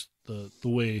 Basically, is the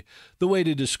way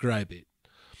to describe it.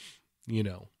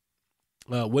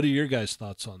 What are your guys'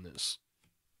 thoughts on this?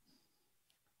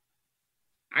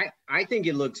 I think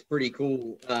it looks pretty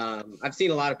cool. I've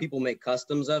seen a lot of people make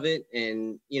customs of it,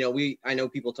 and I know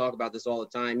people talk about this all the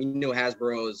time.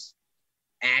 Hasbro is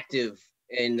active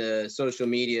in the social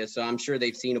media, so I'm sure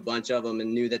they've seen a bunch of them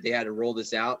and knew that they had to roll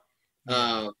this out.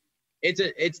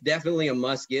 It's definitely a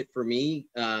must get for me.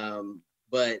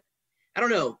 But I don't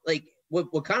know,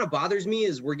 what kind of bothers me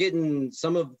is we're getting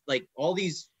some of all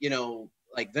these,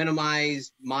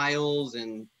 Venomized Miles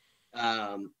and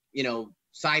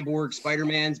cyborg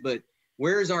Spider-Mans, but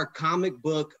where's our comic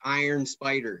book Iron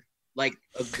Spider? A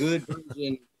good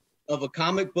version of a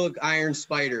comic book Iron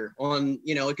Spider on,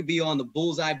 it could be on the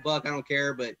Bullseye Buck, I don't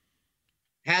care, but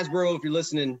Hasbro, if you're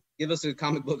listening, give us a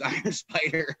comic book Iron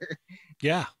Spider.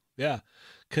 Yeah,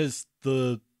 because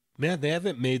they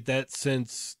haven't made that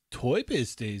since Toy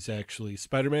Biz days, actually.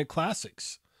 Spider-Man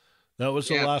Classics. That was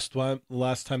the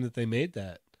last time that they made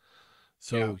that.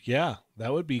 So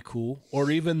that would be cool. Or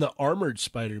even the armored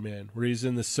Spider-Man, where he's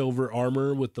in the silver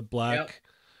armor with the black.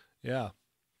 Yep.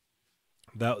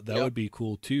 Yeah, that would be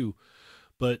cool too.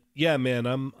 But yeah, man,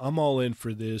 I'm all in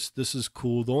for this. This is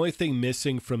cool. The only thing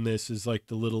missing from this is the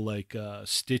little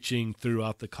stitching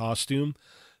throughout the costume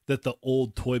that the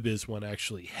old Toy Biz one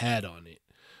actually had on it,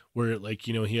 where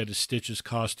he had to stitch his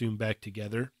costume back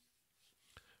together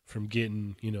from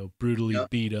getting, brutally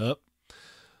beat up.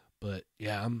 But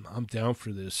yeah, I'm down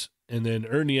for this. And then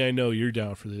Ernie, I know you're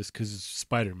down for this because it's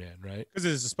Spider-Man, right? Because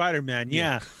it's a Spider-Man,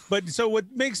 yeah. But so what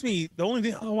makes me, the only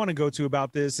thing I want to go to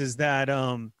about this is that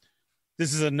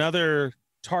this is another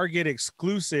Target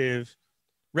exclusive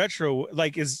retro.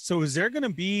 Is there going to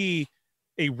be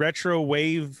a retro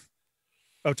wave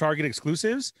of Target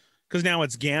exclusives? Because now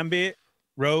it's Gambit,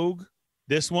 Rogue,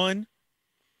 this one.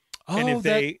 Oh, and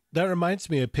if that reminds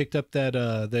me, I picked up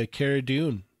the Cara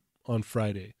Dune on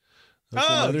Friday.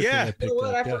 Oh, yeah. I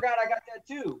forgot I got that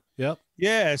too. Yep.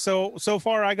 Yeah. So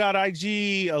far I got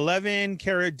IG-11,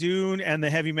 Cara Dune, and the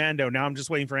Heavy Mando. Now I'm just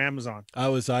waiting for Amazon. I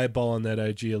was eyeballing that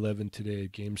IG-11 today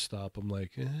at GameStop. I'm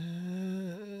like,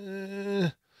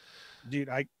 dude,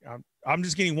 I'm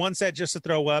just getting one set just to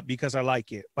throw up because I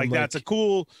like it. That's a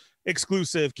cool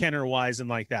exclusive Kenner wise and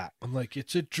like that. I'm like,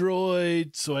 it's a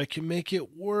droid, so I can make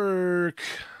it work.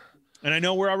 And I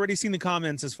know we're already seeing the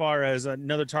comments as far as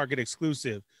another Target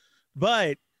exclusive,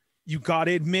 but you got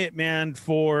to admit, man,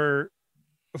 for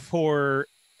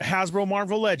Hasbro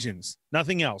Marvel Legends,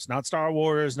 nothing else, not Star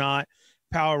Wars, not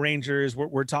Power Rangers.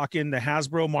 We're talking the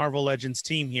Hasbro Marvel Legends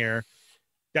team here.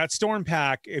 That Storm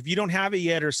Pack, if you don't have it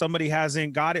yet or somebody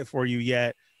hasn't got it for you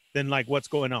yet, then what's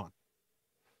going on?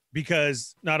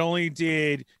 Because not only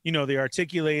did, the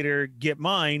articulator get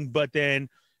mine, but then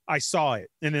I saw it.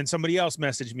 And then somebody else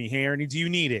messaged me, hey, Ernie, do you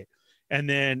need it? And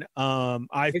then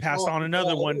I've passed on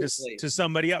another one to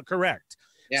somebody else. Correct.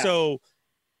 Yeah. So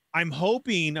I'm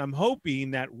hoping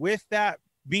that with that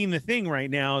being the thing right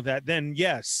now, that then,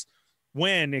 yes,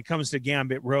 when it comes to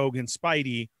Gambit, Rogue, and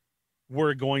Spidey,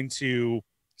 we're going to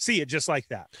see it just like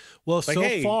that. Well,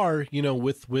 far,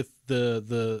 with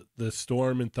the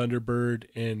Storm and Thunderbird,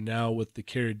 and now with the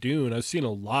Cara Dune, I've seen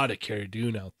a lot of Cara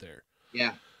Dune out there.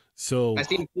 Yeah. So I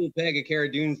seen a cool peg of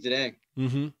Cara Dunes today.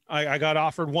 Mm-hmm. I got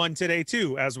offered one today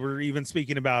too, as we're even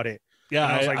speaking about it. Yeah,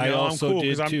 I was like, no, I also I'm cool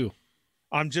did too.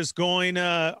 I'm just going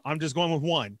with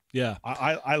one. Yeah.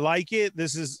 I like it.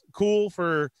 This is cool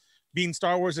for being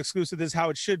Star Wars exclusive, this is how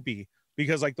it should be,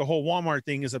 because like the whole Walmart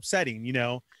thing is upsetting, you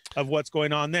know, of what's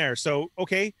going on there. So,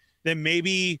 okay, then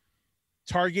maybe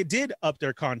Target did up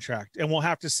their contract, and we'll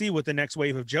have to see what the next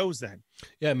wave of Joes then.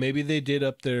 Yeah, maybe they did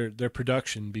up their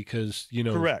production because, you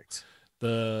know, Correct.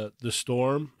 The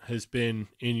storm has been,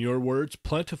 in your words,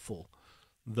 plentiful.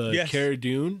 The Cara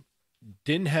Dune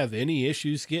didn't have any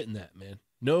issues getting that, man.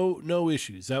 No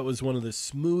issues. That was one of the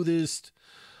smoothest,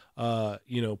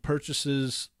 you know,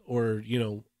 purchases, or, you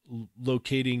know,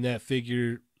 locating that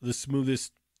figure, the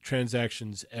smoothest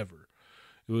transactions ever.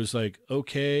 It was like,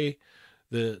 okay,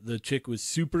 the chick was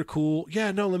super cool.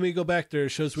 Yeah, no, let me go back there. It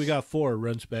shows we got 4.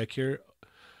 Runs back here.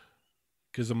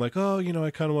 Because I'm like, oh, you know,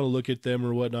 I kind of want to look at them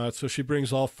or whatnot. So she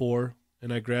brings all 4,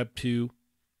 and I grab 2,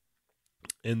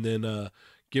 and then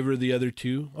give her the other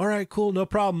 2. All right, cool, no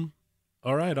problem.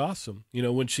 All right, awesome. You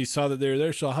know, when she saw that they were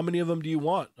there, so how many of them do you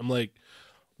want? I'm like,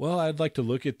 well, I'd like to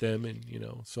look at them, and, you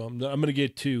know, so I'm going to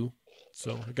get 2.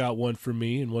 So I got 1 for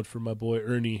me and 1 for my boy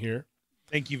Ernie here.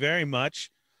 Thank you very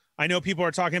much. I know people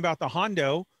are talking about the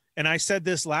Hondo, and I said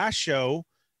this last show,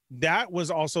 that was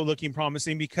also looking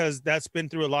promising because that's been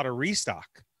through a lot of restock.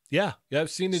 Yeah, I've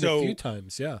seen it a few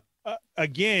times. Yeah.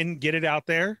 Again, get it out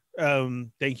there.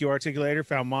 Thank you, Articulator.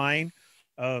 Found mine.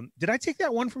 Did I take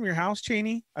that one from your house,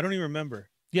 Cheney? I don't even remember.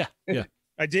 Yeah.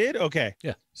 I did? Okay.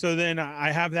 Yeah. So then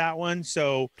I have that one.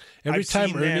 So every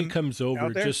time Ernie comes over,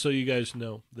 just so you guys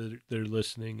know that they're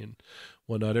listening and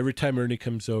whatnot, every time Ernie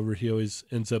comes over, he always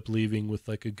ends up leaving with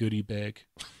like a goodie bag.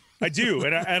 I do,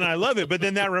 and I love it. But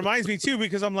then that reminds me too,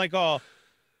 because I'm like, oh,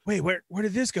 wait, where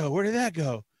did this go? Where did that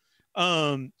go?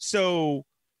 So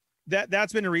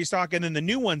that's been a restock, and then the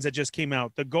new ones that just came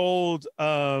out, the gold.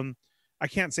 I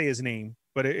can't say his name,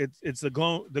 but it's the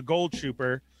gold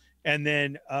trooper, and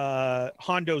then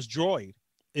Hondo's droid.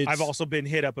 I've also been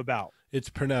hit up about. It's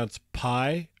pronounced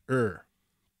Pyre.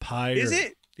 Pyre. Is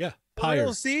it? Yeah,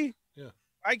 Pyre. See, yeah,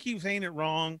 I keep saying it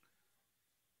wrong.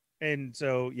 And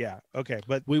so, yeah, okay,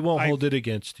 but we won't hold it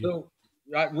against you. So,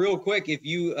 real quick, if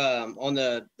you on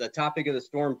the topic of the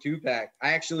Storm 2-pack,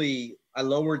 I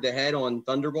lowered the head on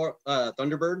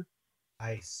Thunderbird.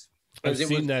 Nice. I've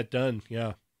seen that done.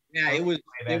 Yeah. Yeah, it was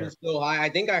so high. I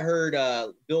think I heard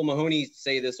Bill Mahoney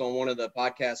say this on one of the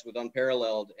podcasts with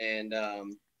Unparalleled, and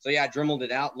so yeah, I dremeled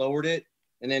it out, lowered it,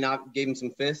 and then I gave him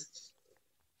some fists.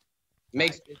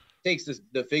 It takes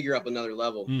the figure up another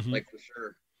level, like for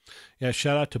sure. Yeah,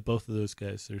 shout out to both of those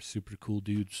guys. They're super cool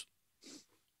dudes.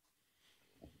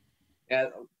 Yeah,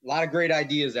 a lot of great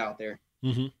ideas out there.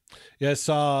 Mm-hmm. Yeah, I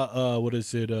saw,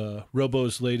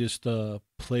 Robo's latest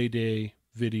Play Day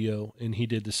video, and he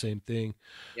did the same thing.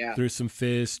 Yeah. Threw some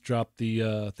fists, dropped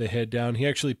the head down. He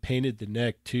actually painted the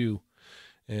neck, too.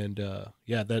 And,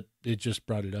 that it just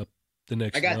brought it up the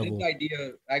next level.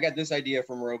 I got this idea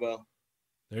from Robo.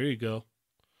 There you go.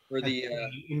 For the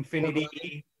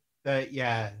Infinity...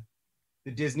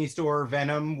 the Disney Store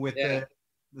Venom with the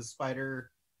spider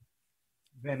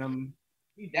Venom.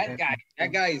 That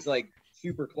guy is like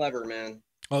super clever, man.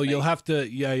 Oh, you'll have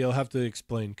to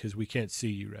explain because we can't see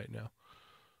you right now.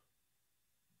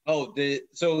 Oh,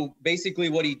 so basically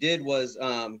what he did was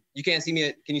you can't see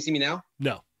me. Can you see me now?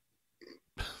 No.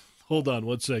 Hold on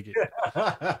 1 second.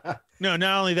 No,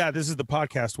 not only that, this is the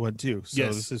podcast one too. So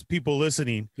this is people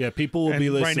listening. Yeah, people will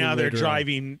be listening. Right now they're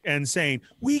driving and saying,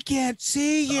 we can't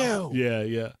see you.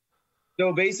 Yeah.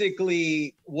 So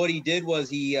basically what he did was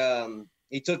he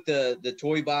took the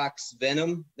toy box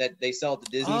Venom that they sell at the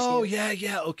Disney store. Oh,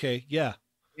 yeah. Okay. Yeah.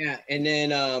 Yeah. And then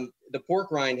the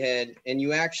pork rind head, and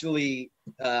you actually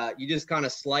you just kind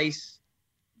of slice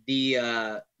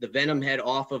the Venom head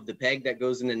off of the peg that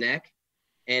goes in the neck.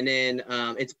 And then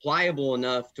it's pliable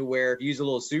enough to where if you use a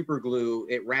little super glue,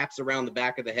 it wraps around the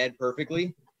back of the head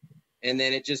perfectly. And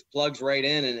then it just plugs right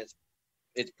in, and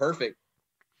it's perfect.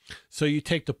 So you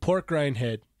take the pork rind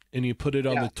head and you put it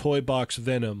on the toy box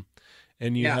Venom,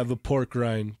 and you have a pork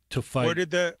rind to fight. Where did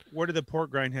the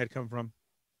pork rind head come from?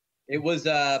 It was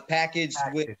packaged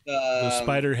with the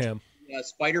Spider Ham.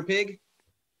 Spider Pig.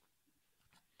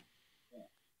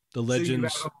 The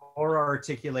Legends. So you have a more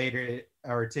articulated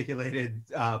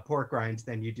pork rinds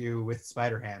than you do with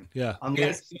Spider Ham. Yeah.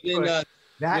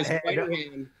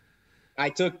 Spider-Ham, I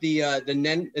took the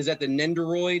is that the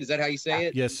Nendoroid? Is that how you say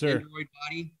it? Yes, sir. Nendoroid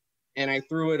body, and I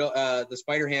threw it the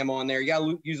Spider-Ham on there. You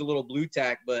gotta use a little blue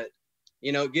tack, but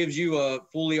it gives you a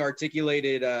fully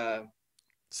articulated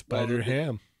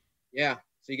Spider-Ham. Yeah,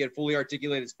 so you get a fully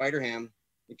articulated Spider-Ham.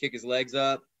 You kick his legs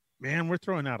up. Man, we're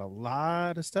throwing out a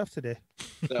lot of stuff today.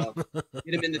 So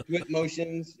get him into twit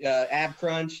motions, ab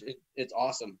crunch. It's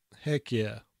awesome. Heck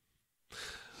yeah.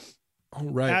 All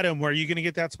right. Adam, where are you going to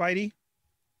get that Spidey?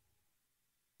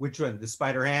 Which one? The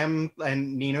Spider-Ham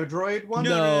and Nino Droid one?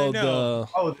 No.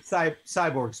 Oh, the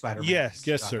Cyborg Spider-Man. Yes.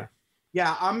 Yes, sir.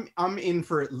 Yeah, I'm in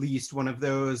for at least one of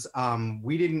those.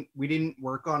 We didn't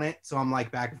work on it, so I'm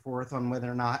like back and forth on whether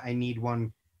or not I need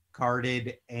one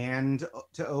carded and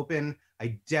to open.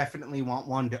 I definitely want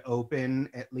one to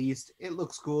open at least. It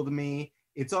looks cool to me.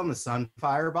 It's on the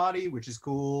Sunfire body, which is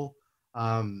cool.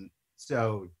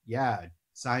 So yeah,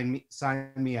 sign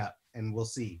me up, and we'll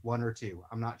see, one or two.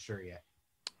 I'm not sure yet.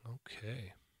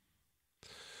 Okay.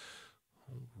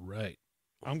 All right.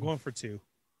 I'm going for two.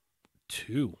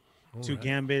 Two. All Two right.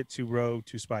 Gambit, two Rogue,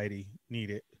 two Spidey.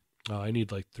 Need it. Oh, I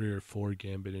need like 3 or 4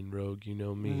 Gambit and Rogue. You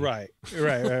know me. Right.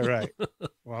 Well,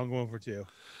 I'm going for two.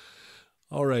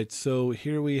 All right. So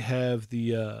here we have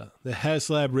the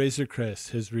HasLab Razor Crest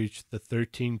has reached the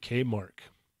 13K mark.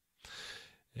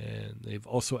 And they've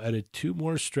also added 2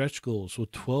 more stretch goals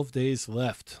with 12 days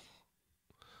left.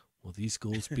 Will these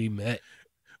goals be met?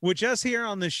 Which us here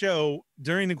on the show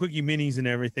during the Quickie Minis and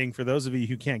everything, for those of you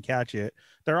who can't catch it,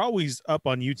 they're always up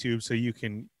on YouTube, so you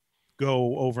can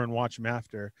go over and watch them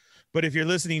after. But if you're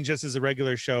listening just as a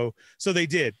regular show, so they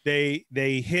did. They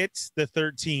hit the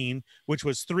 13, which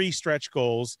was 3 stretch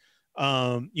goals.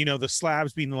 The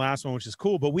slabs being the last one, which is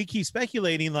cool. But we keep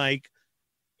speculating, like,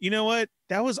 you know what?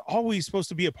 That was always supposed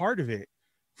to be a part of it,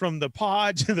 from the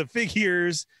pod to the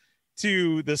figures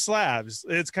to the slabs.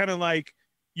 It's kind of like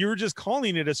you were just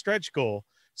calling it a stretch goal.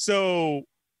 So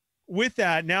with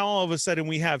that, now all of a sudden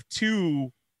we have 2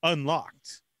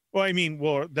 unlocked. Well,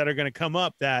 that are going to come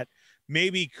up that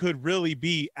maybe could really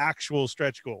be actual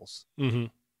stretch goals. Mm-hmm.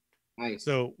 Nice.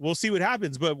 So we'll see what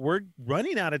happens, but we're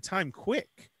running out of time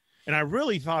quick. And I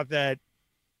really thought that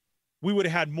we would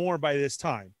have had more by this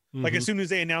time. Mm-hmm. Like as soon as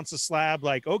they announce the slab,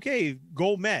 like, okay,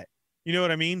 goal met, you know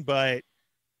what I mean? But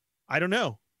I don't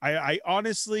know. I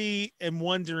honestly am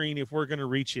wondering if we're going to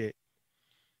reach it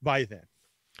by then.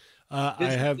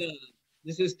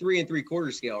 This is 3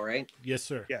 3/4 scale, right? Yes,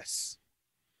 sir. Yes.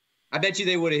 I bet you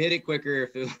they would have hit it quicker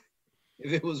if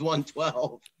it was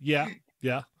 112. Yeah.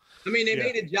 They made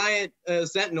a giant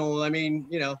Sentinel.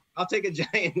 I'll take a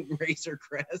giant Razor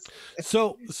Crest.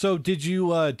 So did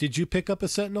you pick up a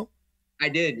Sentinel? I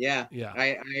did, yeah.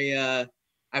 Yeah.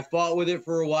 I fought with it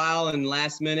for a while, and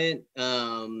last minute,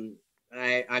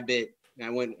 I bit. I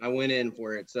went in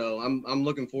for it, so I'm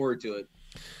looking forward to it.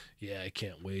 Yeah, I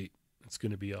can't wait. It's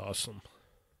going to be awesome.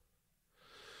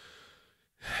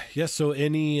 Yeah. So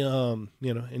any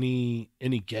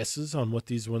guesses on what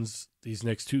these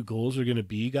next 2 goals are going to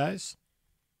be, guys?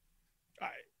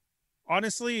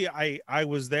 Honestly, I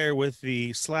was there with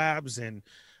the slabs, and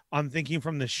I'm thinking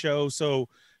from the show. So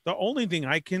the only thing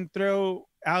I can throw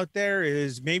out there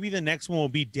is maybe the next one will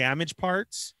be damage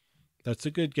parts. That's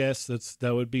a good guess.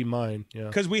 That would be mine. Yeah.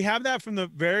 Because we have that from the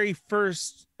very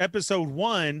first episode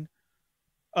 1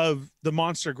 of the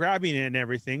monster grabbing it and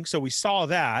everything. So we saw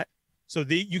that. So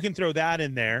you can throw that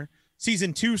in there.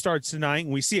 Season 2 starts tonight,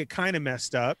 and we see it kind of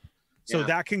messed up. So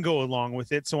that can go along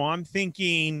with it. So I'm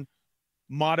thinking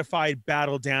modified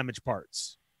battle damage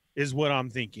parts is what I'm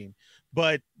thinking.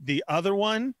 But the other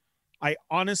one, I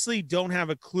honestly don't have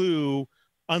a clue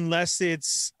unless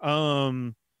it's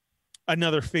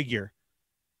another figure.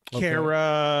 Okay.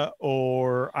 Kara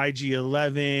or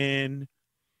IG-11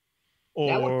 or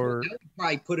that would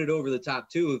probably put it over the top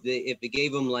too if they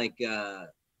gave them the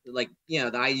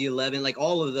IG-11, like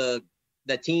all of the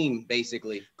team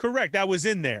basically. Correct. That was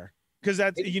in there because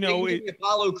that's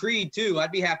Apollo Creed too.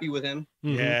 I'd be happy with him.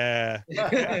 Yeah.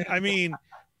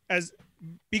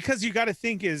 Because you got to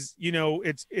think is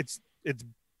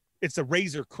it's a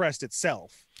Razor Crest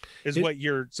itself is what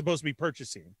you're supposed to be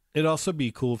purchasing. It'd also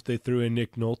be cool if they threw in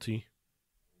Nick Nolte.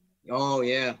 Oh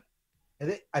yeah.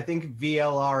 I think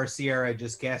VLR Sierra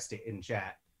just guessed it in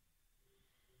chat.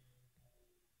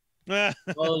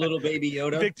 Oh, little Baby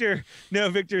Yoda.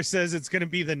 Victor says it's going to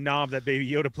be the knob that Baby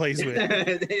Yoda plays with.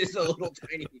 It's a little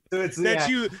tiny.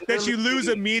 So you lose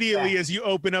immediately as you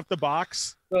open up the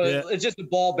box. It's just a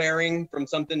ball bearing from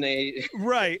something they.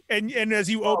 Right, and as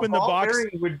you open the box,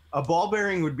 a ball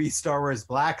bearing would be Star Wars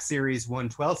Black Series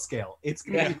 1/12 scale. It's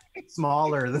going to be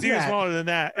smaller than that. Smaller than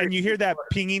that, and you hear that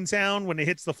pinging sound when it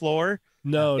hits the floor.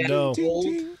 No.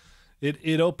 Ding.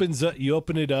 It opens up. You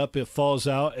open it up. It falls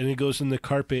out, and it goes in the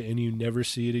carpet, and you never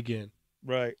see it again.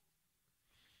 Right.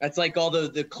 That's like all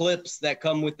the clips that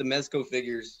come with the Mezco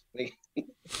figures.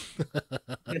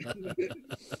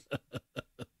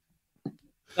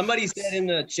 Somebody said in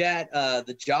the chat,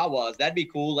 the Jawas. That'd be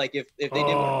cool. Like if they did.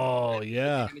 Oh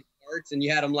yeah. Parts and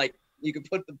you had them you could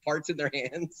put the parts in their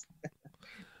hands.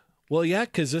 Well, yeah,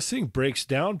 because this thing breaks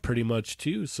down pretty much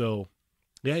too. So,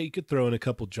 yeah, you could throw in a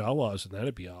couple Jawas, and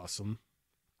that'd be awesome.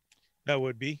 That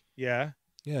would be, yeah.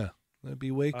 Yeah, that'd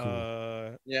be way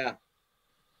cool. Yeah.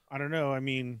 I don't know. I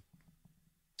mean,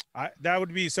 that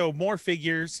would be so more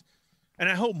figures, and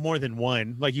I hope more than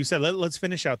one. Like you said, let's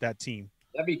finish out that team.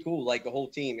 That'd be cool, like the whole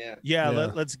team. Yeah. Yeah,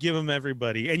 let's give them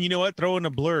everybody. And you know what? Throw in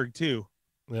a blurg too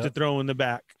to throw in the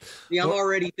back. Yeah, I'm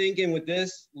already thinking with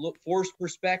this forced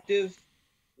perspective.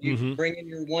 You bring in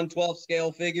your 1/12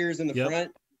 scale figures in the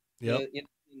front. Yep.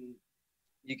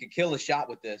 You could kill a shot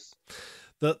with this.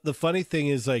 The funny thing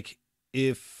is, like,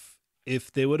 if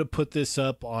they would have put this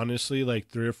up, honestly, like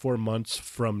 3 or 4 months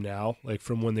from now, like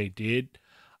from when they did,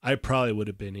 I probably would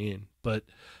have been in. But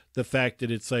the fact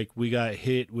that it's like we got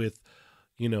hit with,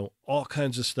 you know, all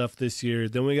kinds of stuff this year.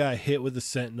 Then we got hit with the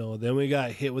Sentinel. Then we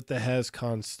got hit with the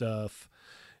HasCon stuff.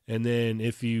 And then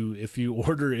if you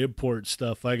order import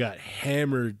stuff, I got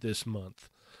hammered this month,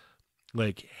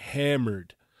 like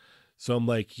hammered. So I'm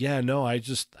like, yeah, no, I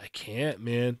can't,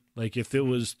 man. Like if it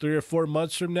was 3 or 4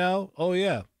 months from now, oh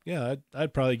yeah,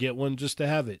 I'd probably get one just to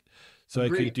have it. So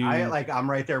Agreed. I could do. I'm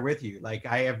right there with you. Like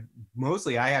I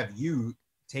have you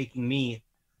taking me,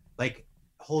 like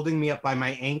holding me up by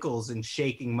my ankles and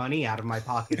shaking money out of my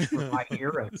pockets for my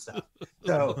hero stuff.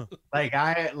 So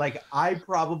I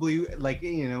probably, like,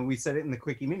 you know, we said it in the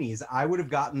quickie minis, I would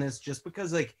have gotten this just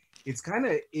because like it's kind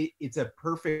of it's a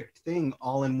perfect thing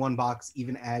all in one box,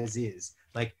 even as is.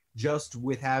 Like just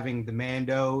with having the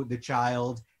Mando, the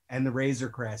Child, and the Razor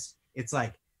Crest, it's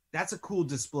like that's a cool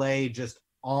display just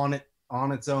on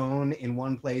its own in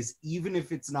one place, even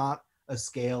if it's not a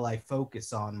scale I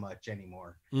focus on much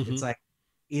anymore. It's like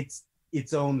it's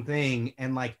its own thing.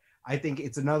 And like I think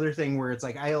it's another thing where it's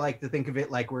like I like to think of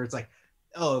it like where it's like,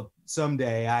 oh,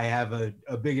 someday I have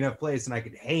a big enough place and I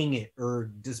could hang it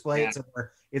or display it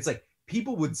somewhere. It's like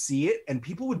people would see it and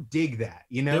people would dig that,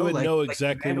 you know, they would know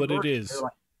exactly what it is.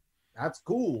 Like, that's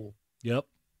cool. Yep.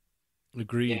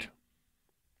 Agreed.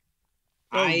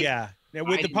 Yeah. Now,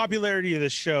 with the popularity of the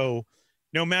show,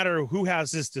 no matter who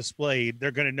has this displayed,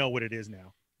 they're going to know what it is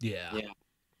now. Yeah.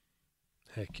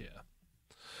 Heck yeah.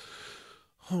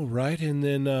 All right. And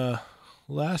then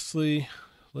lastly,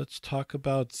 let's talk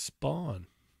about Spawn.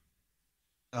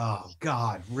 Oh,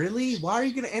 God. Really? Why are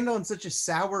you going to end on such a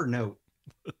sour note?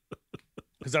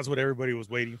 Because that's what everybody was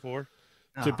waiting for.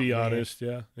 To be honest,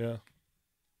 yeah.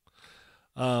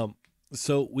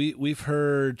 So we've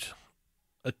heard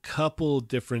a couple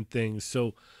different things.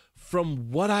 So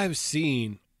from what I've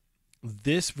seen,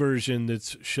 this version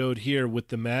that's showed here with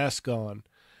the mask on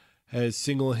has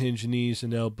single hinge knees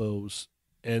and elbows,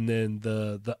 and then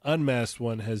the unmasked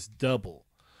one has double.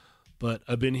 But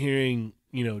I've been hearing,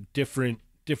 you know, different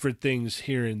things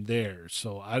here and there.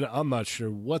 So I'm not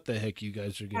sure what the heck you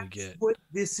guys are going to get. What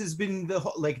this has been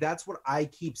that's what I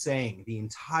keep saying the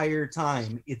entire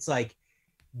time. It's like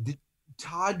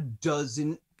Todd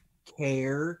doesn't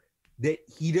care, that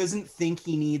he doesn't think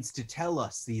he needs to tell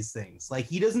us these things. Like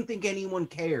he doesn't think anyone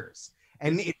cares.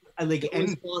 And it like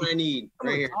and one I need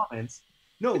right here. Comments,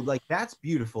 no, like that's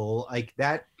beautiful. Like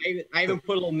that. I even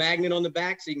put a little magnet on the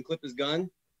back so you can clip his gun.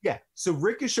 Yeah. So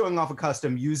Rick is showing off a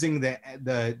custom using the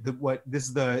what this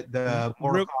is the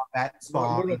Mortal Kombat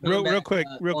Spawn. Real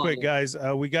quick, guys.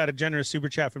 We got a generous super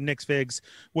chat from Nick's Figs.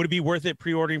 Would it be worth it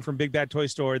pre-ordering from Big Bad Toy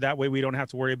Store? That way we don't have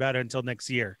to worry about it until next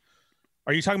year.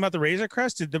 Are you talking about the Razor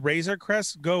Crest? Did the Razor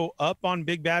Crest go up on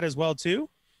Big Bad as well too?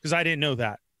 Because I didn't know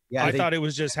that. Yeah, I thought it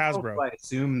was just Hasbro. I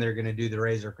assume they're going to do the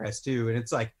Razor Crest too, and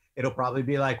it's like it'll probably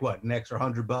be like what, an extra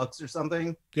 $100 or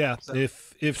something. Yeah, so,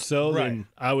 if so, then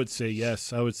I would say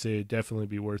yes. I would say it'd definitely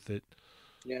be worth it.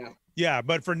 Yeah,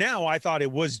 but for now, I thought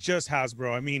it was just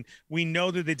Hasbro. I mean, we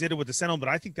know that they did it with the Sentinel, but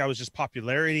I think that was just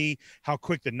popularity, how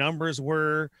quick the numbers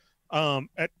were, an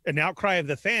outcry of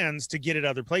the fans to get it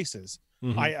other places.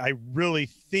 Mm-hmm. I really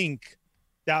think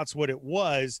that's what it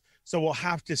was. So we'll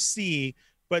have to see,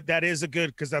 but that is a good,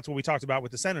 because that's what we talked about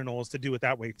with the Sentinels, to do it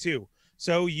that way too.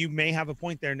 So you may have a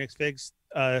point there, Nick Figs.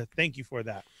 Thank you for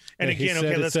that. And again,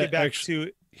 okay, let's get back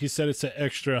to. He said it's an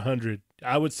extra 100.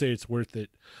 I would say it's worth it.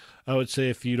 I would say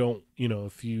if you don't, you know,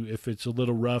 if it's a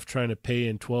little rough trying to pay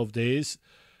in 12 days,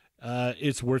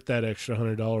 it's worth that extra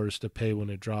 $100 to pay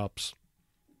when it drops.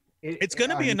 It's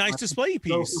going to be a nice display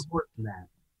piece.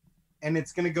 And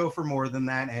it's going to go for more than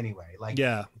that anyway. Like,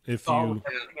 yeah, if you.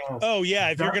 Oh yeah,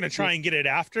 if you're going to try and get it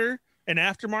after an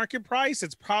aftermarket price,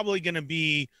 it's probably going to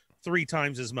be 3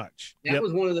 times as much. That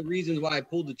was one of the reasons why I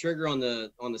pulled the trigger on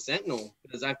the Sentinel,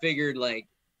 because I figured, like,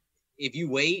 if you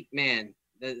wait, man,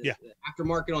 the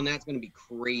aftermarket on that's going to be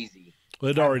crazy. Well,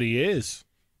 it already is.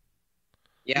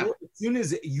 Yeah. Well, as soon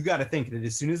as you got to think that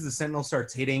as soon as the Sentinel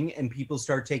starts hitting and people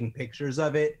start taking pictures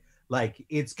of it, like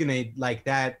it's gonna like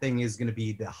that thing is gonna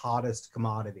be the hottest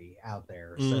commodity out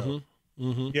there. So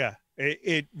Yeah,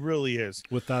 it really is.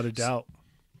 Without a doubt.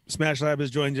 Smash Lab has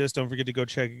joined us. Don't forget to go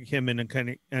check him and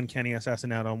Uncanny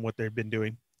Assassin out on what they've been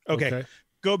doing. Okay.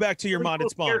 Go back to your really modded cool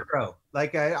spawn. Scarecrow.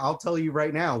 Like I'll tell you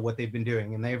right now what they've been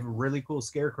doing, and they have a really cool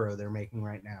scarecrow they're making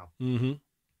right now.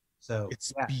 So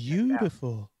It's yeah,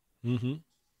 beautiful.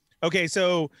 Okay,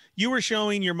 so you were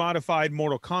showing your modified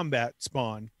Mortal Kombat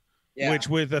spawn, which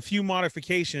with a few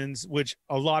modifications, which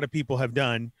a lot of people have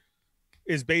done,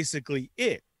 is basically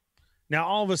it. Now,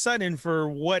 all of a sudden, for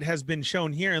what has been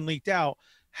shown here and leaked out,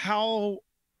 how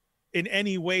in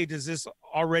any way does this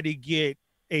already get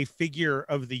a figure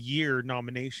of the year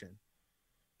nomination?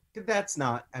 That's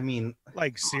not, I mean,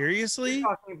 like seriously?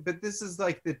 But this is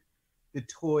like the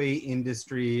Toy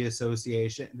Industry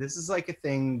Association. This is like a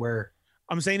thing where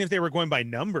I'm saying if they were going by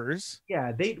numbers.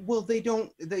 Yeah, they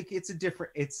don't like that's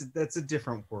a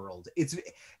different world.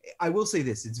 I will say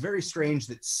this, it's very strange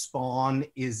that Spawn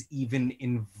is even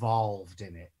involved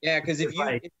in it. Yeah, because if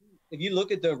you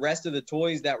look at the rest of the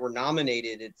toys that were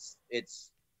nominated,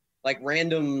 it's like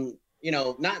random,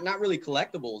 not really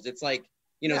collectibles. It's like,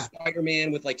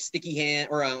 Spider-Man with like sticky hand,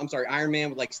 or I'm sorry, Iron Man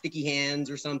with like sticky hands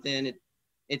or something.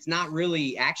 It's not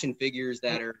really action figures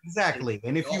that are exactly.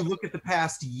 And if you look at the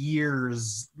past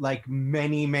years, like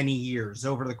many years,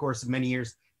 over the course of many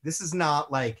years, this is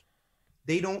not like,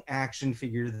 they don't action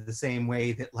figure the same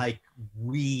way that like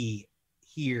we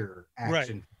hear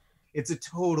action. Right. It's a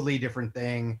totally different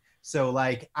thing. So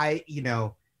like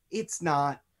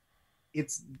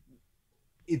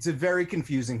it's a very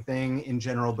confusing thing in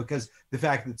general, because the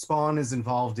fact that Spawn is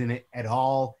involved in it at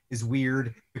all is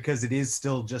weird, because it is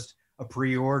still just a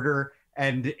pre-order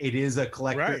and it is a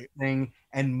collector thing,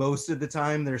 and most of the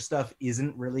time their stuff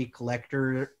isn't really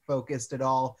collector focused at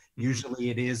all.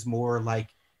 Usually it is more like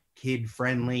kid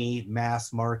friendly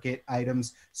mass market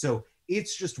items, so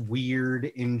it's just weird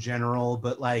in general.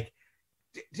 But like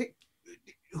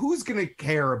who's gonna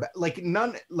care about,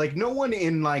 no one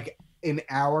in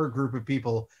our group of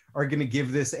people are gonna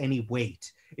give this any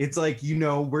weight. It's like,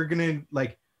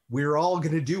 we're all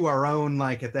going to do our own,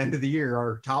 like at the end of the year,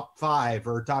 our top 5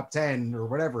 or top 10 or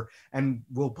whatever, and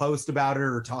we'll post about it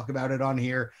or talk about it on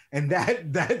here. And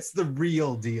that's the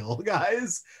real deal,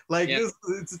 guys. Like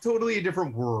it's a totally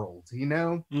different world,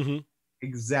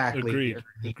 Exactly.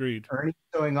 Agreed. Ernie's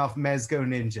showing off Mezco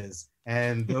ninjas,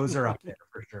 and those are up there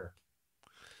for sure.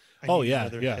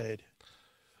 Head.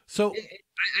 So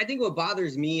I think what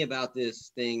bothers me about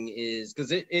this thing is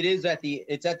because it's at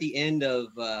the end of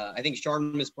I think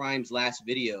Shartimus Prime's last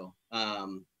video.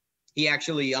 He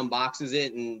actually unboxes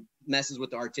it and messes with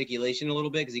the articulation a little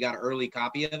bit because he got an early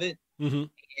copy of it,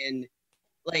 and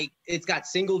like it's got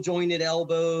single jointed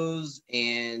elbows,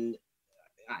 and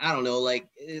I don't know, like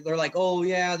they're like, oh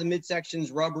yeah, the midsection's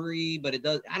rubbery, but it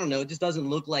just doesn't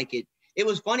look like it. It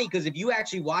was funny because if you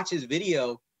actually watch his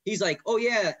video, he's like, oh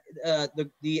yeah,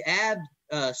 the ab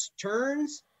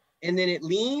turns and then it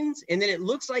leans and then it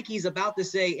looks like he's about to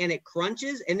say, and it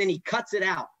crunches, and then he cuts it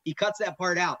out. He cuts that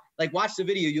part out. Like watch the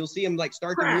video, you'll see him like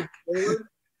start to move forward,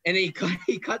 and he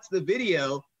cuts the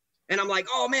video, and I'm like,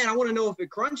 oh man, I want to know if it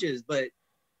crunches, but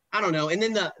I don't know. And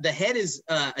then the head is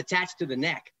attached to the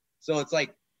neck, so it's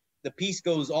like the piece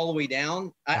goes all the way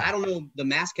down. I don't know, the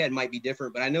mask head might be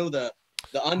different, but I know the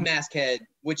unmasked head,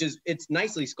 which it's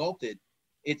nicely sculpted,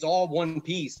 it's all one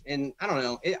piece, and I don't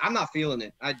know. I'm not feeling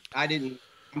it. I'm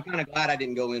kind of glad I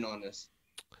didn't go in on this.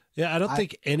 Yeah, I don't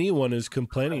think anyone is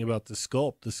complaining about the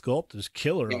sculpt. The sculpt is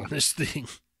killer on this thing.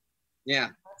 Yeah,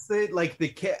 that's it. Like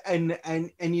and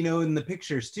in the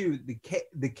pictures too,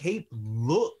 the cape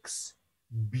looks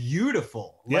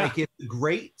beautiful. Yeah. Like it's a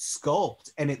great sculpt,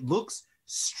 and it looks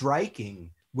striking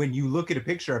when you look at a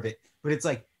picture of it. But it's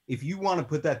like, if you want to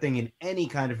put that thing in any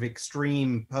kind of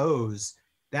extreme pose,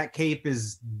 that cape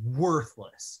is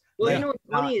worthless. Well, what's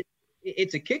funny?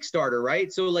 It's a Kickstarter,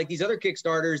 right? So like these other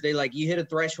Kickstarters, they like, you hit a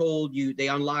threshold, they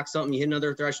unlock something, you hit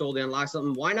another threshold, they unlock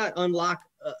something. Why not unlock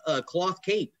a cloth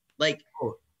cape? Like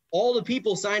all the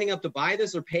people signing up to buy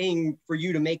this are paying for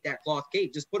you to make that cloth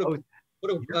cape. Just put a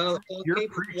cloth you're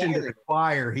cape. Preaching to the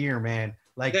choir here, man.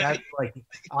 Like that's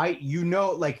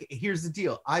like here's the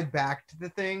deal. I backed the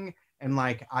thing, and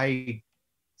like I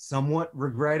somewhat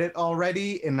regret it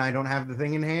already, and I don't have the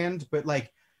thing in hand, but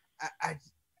like I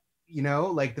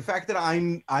like the fact that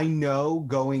I know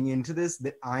going into this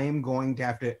that I am going to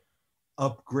have to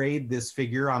upgrade this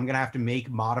figure. I'm gonna have to make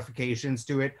modifications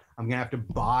to it. I'm gonna have to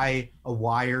buy a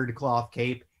wired cloth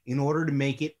cape in order to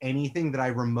make it anything that I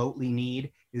remotely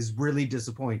need is really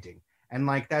disappointing. And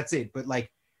like that's it. But like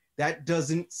that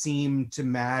doesn't seem to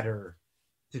matter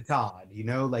to Todd. You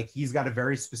know, like he's got a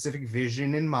very specific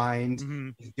vision in mind.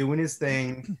 Mhm. He's doing his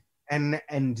thing,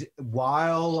 and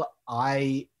while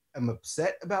I am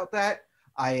upset about that,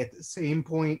 I at the same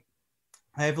point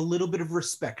I have a little bit of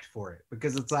respect for it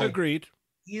because it's like Agreed.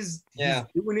 he's Yeah.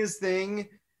 doing his thing.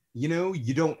 You know,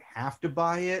 you don't have to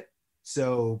buy it.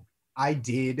 So I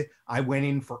did. I went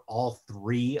in for all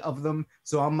 3 of them.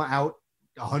 So I'm out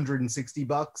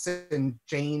 $160 and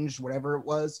change, whatever it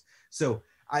was. So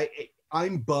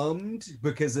I'm bummed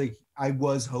because like I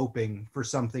was hoping for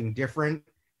something different,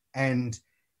 and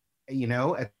you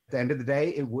know, at the end of the day,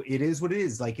 it is what it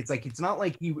is. Like it's not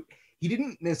like he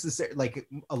didn't necessarily, like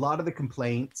a lot of the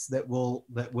complaints that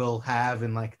we'll have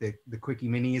in like the quickie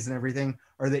minis and everything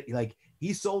are that like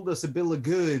he sold us a bill of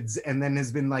goods and then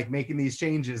has been like making these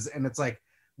changes, and it's like,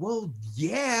 well,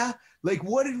 yeah, like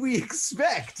what did we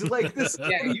expect? Like this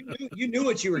Yeah, you knew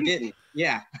what you were getting.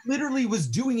 Yeah. literally was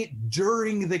doing it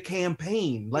during the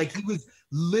campaign. Like he was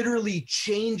literally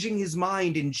changing his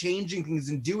mind and changing things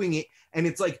and doing it, and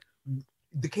it's like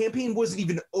the campaign wasn't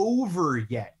even over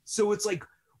yet. So it's like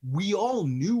we all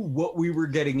knew what we were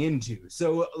getting into.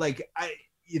 So like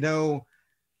you know,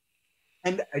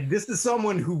 and this is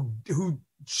someone who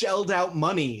shelled out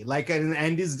money like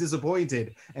and is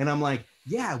disappointed, and I'm like,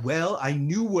 yeah, well, I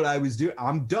knew what I was doing.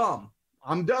 I'm dumb.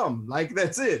 Like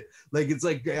that's it. Like it's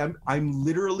like I'm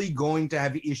literally going to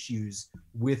have issues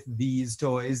with these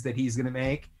toys that he's gonna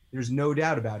make. There's no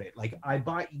doubt about it. Like I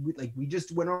bought, like we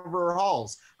just went over our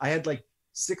hauls. I had like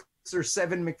 6 or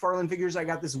 7 McFarlane figures I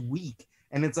got this week,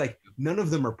 and it's like none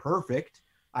of them are perfect.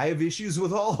 I have issues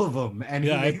with all of them, and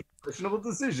Yeah, he makes questionable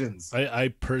decisions. I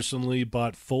personally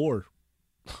bought 4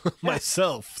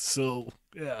 myself. So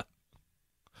yeah.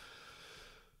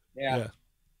 Yeah.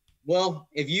 Well,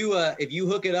 if you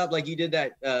hook it up like you did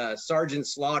that Sergeant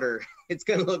Slaughter, it's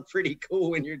gonna look pretty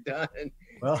cool when you're done.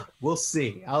 Well, we'll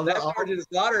see. I'll Sergeant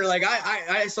Slaughter, like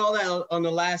I saw that on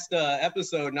the last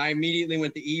episode, and I immediately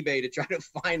went to eBay to try to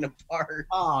find a part.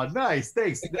 Oh, nice.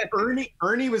 Thanks.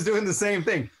 Ernie was doing the same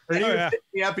thing. Ernie was picking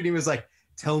me up and he was like,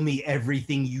 tell me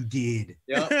everything you did.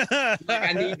 Yep. Like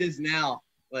I need this now.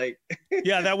 Like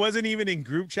yeah, that wasn't even in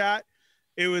group chat.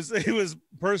 It was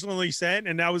personally sent,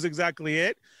 and that was exactly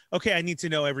it. Okay, I need to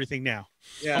know everything now.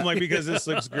 Yeah. I'm like, because this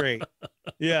looks great.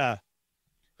 Yeah.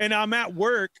 And I'm at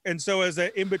work, and so as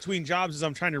in between jobs, as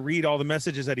I'm trying to read all the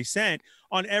messages that he sent,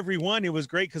 on every one, it was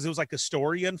great because it was like a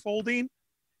story unfolding,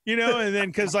 you know. And then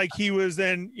because like he was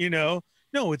then, you know,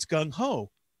 no, it's gung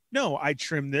ho. No, I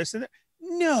trimmed this and that.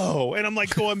 No, and I'm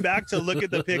like going back to look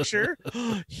at the picture.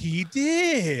 He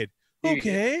did.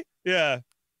 Okay, yeah.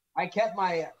 I kept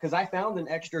because I found an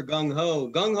extra Gung Ho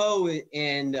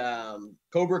and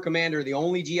Cobra Commander, the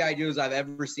only GI Joes I've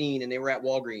ever seen, and they were at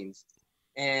Walgreens.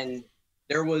 And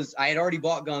I had already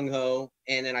bought Gung Ho,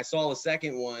 and then I saw a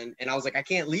second one, and I was like, I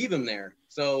can't leave him there.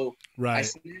 So I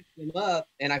snatched him up,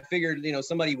 and I figured, you know,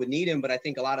 somebody would need him, but I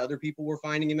think a lot of other people were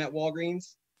finding him at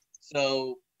Walgreens.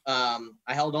 So I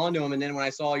held on to him, and then when I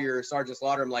saw your Sergeant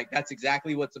Slaughter, I'm like, that's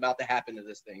exactly what's about to happen to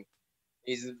this thing.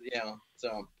 He's, you know,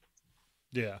 so.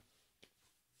 Yeah.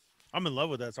 I'm in love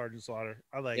with that Sergeant Slaughter.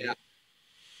 I like it.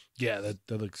 Yeah,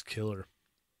 that looks killer.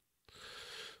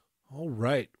 All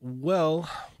right. Well,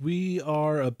 we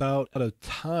are about out of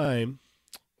time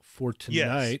for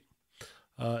tonight.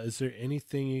 Yes. Is there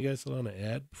anything you guys want to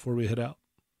add before we head out?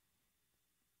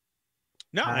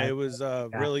 No, it was a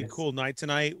really cool night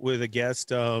tonight with a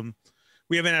guest.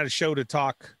 We haven't had a show to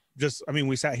talk.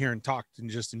 We sat here and talked and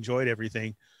just enjoyed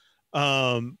everything,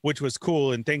 which was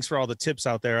cool. And thanks for all the tips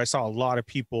out there. I saw a lot of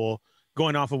people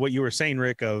going off of what you were saying,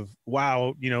 Rick, of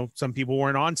wow, you know, some people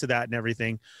weren't onto that and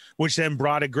everything, which then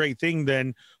brought a great thing.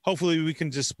 Then hopefully we can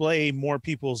display more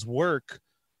people's work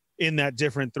in that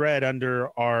different thread under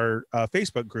our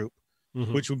Facebook group,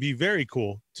 which would be very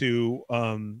cool to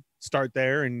start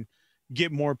there and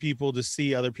get more people to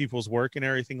see other people's work and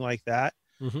everything like that.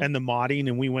 And the modding.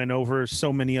 And we went over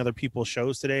so many other people's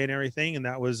shows today and everything. And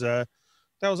that was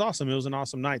awesome. It was an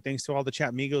awesome night. Thanks to all the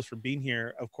Chat Migos for being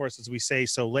here, of course, as we say,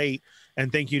 so late.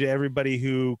 And thank you to everybody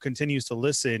who continues to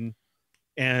listen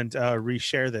and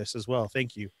reshare this as well.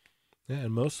 Thank you. Yeah,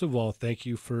 and most of all, thank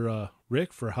you for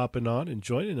Rick for hopping on and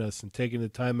joining us and taking the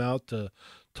time out to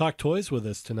talk toys with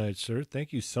us tonight, sir.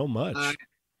 Thank you so much.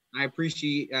 I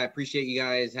appreciate you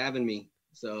guys having me.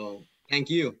 So thank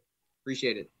you.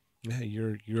 Appreciate it. Yeah,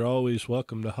 you're always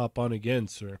welcome to hop on again,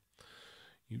 sir.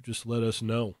 You just let us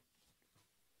know.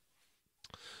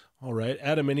 All right,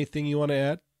 Adam, anything you want to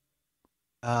add?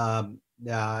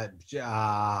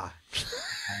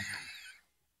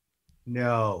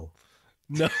 No.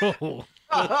 No.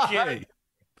 Okay.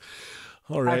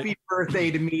 All right. Happy birthday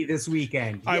to me this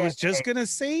weekend. I was just gonna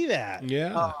say that.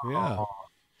 Yeah. Yeah.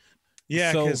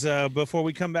 Yeah, So- because before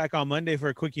we come back on Monday for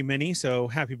a quickie mini, so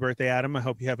happy birthday, Adam. I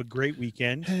hope you have a great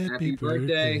weekend. Happy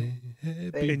birthday.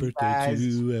 Happy Thank you, birthday guys.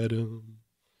 to Adam.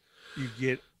 You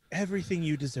get everything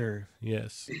you deserve.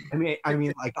 Yes. I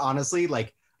mean, like honestly,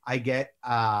 like I get,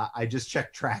 I just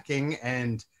check tracking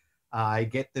and I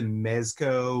get the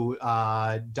Mezco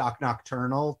Doc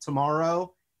Nocturnal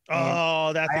tomorrow. And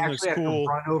Oh, that I thing looks actually have cool. to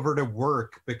run over to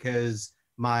work because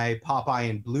my Popeye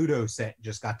and Bluto set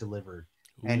just got delivered.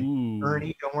 And Ooh.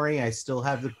 Ernie, don't worry, I still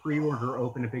have the pre-order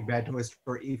open at Big Bad Toy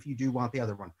Store if you do want the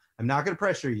other one. I'm not going to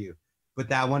pressure you, but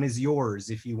that one is yours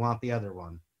if you want the other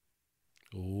one.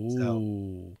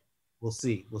 Ooh. We'll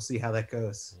see. We'll see how that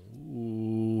goes.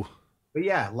 Ooh. But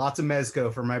yeah, lots of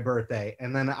Mezco for my birthday.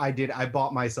 And then I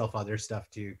bought myself other stuff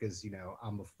too, because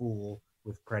I'm a fool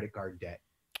with credit card debt.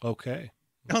 Okay.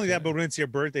 Not only that, Okay. but when it's your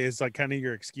birthday, it's like kind of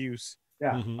your excuse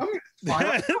Yeah. Mhm. I mean, it's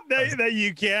fine. that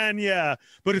you can, yeah.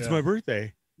 But it's Yeah. my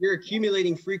birthday. You're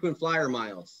accumulating frequent flyer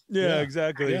miles. Yeah, Yeah.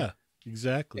 exactly. Yeah.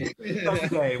 Exactly.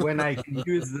 Someday when I can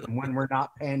use them when we're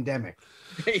not pandemic.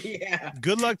 Yeah.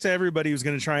 Good luck to everybody who's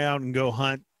going to try out and go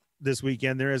hunt this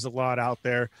weekend. There is a lot out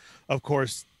there. Of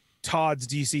course, Todd's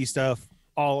DC stuff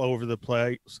all over the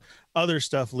place, other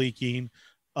stuff leaking.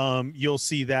 You'll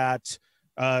see that.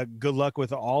 Good luck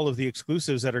with all of the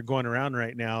exclusives that are going around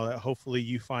right now. Hopefully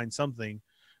you find something,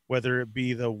 whether it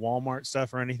be the Walmart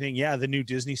stuff or anything. Yeah, the new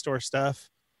Disney store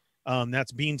stuff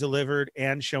that's being delivered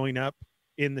and showing up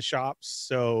in the shops.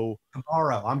 So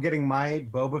Tomorrow, I'm getting my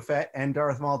Boba Fett and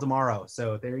Darth Maul tomorrow.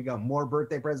 So there you go. More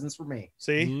birthday presents for me.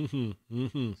 see, Mm-hmm.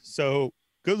 Mm-hmm. so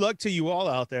good luck to you all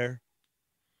out there.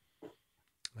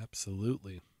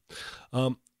 Absolutely.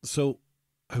 So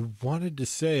I wanted to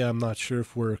say, I'm not sure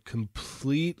if we're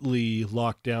completely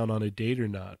locked down on a date or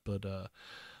not, but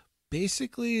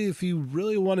basically, if you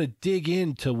really want to dig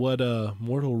into what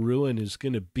Mortal Ruin is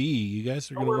going to be, you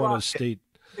guys are going to we're want locked to state.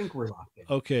 I think we're locked in.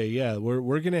 Okay, yeah,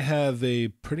 we're going to have a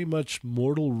pretty much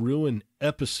Mortal Ruin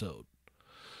episode.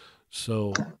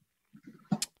 So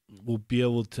we'll be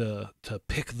able to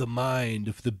pick the mind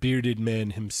of the bearded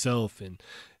man himself and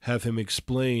have him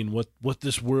explain what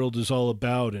this world is all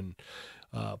about and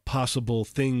possible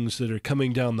things that are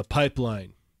coming down the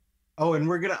pipeline. Oh, and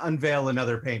we're gonna unveil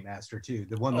another Paintmaster too,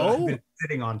 the one that I've been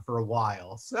sitting on for a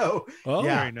while. So Oh,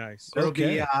 Yeah. Very nice. it'll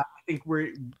Okay. be I think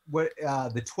we're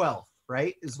the 12th,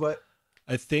 right? Is what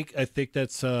I think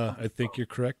that's I think you're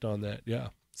correct on that. Yeah.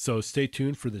 So stay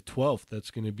tuned for the 12th. That's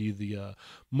going to be the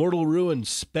Mortal Ruin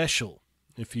special,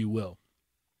 if you will.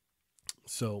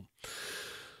 So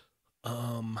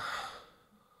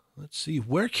let's see.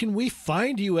 Where can we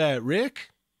find you at, Rick?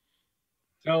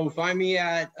 So find me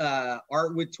at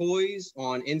Art with Toys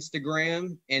on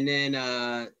Instagram, and then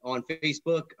on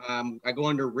Facebook, I go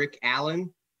under Rick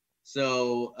Allen.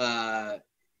 So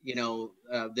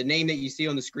the name that you see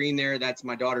on the screen there, that's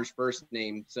my daughter's first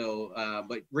name. So,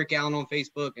 but Rick Allen on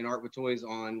Facebook and Art with Toys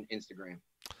on Instagram.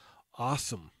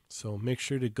 Awesome. So make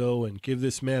sure to go and give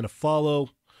this man a follow.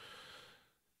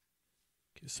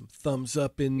 Give some thumbs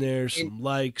up in there, some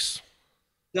likes.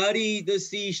 Study the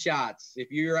C shots. If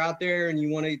you're out there and you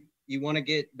want to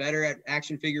get better at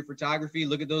action figure photography,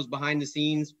 look at those behind the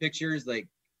scenes pictures like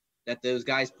that those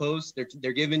guys post.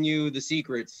 They're giving you the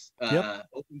secrets. Yep.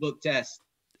 Open book test.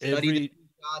 Study the Every C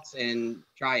shots and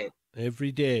try it.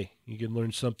 every day you can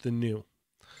learn something new.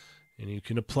 And you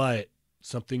can apply it.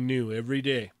 Something new every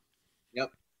day.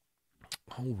 Yep.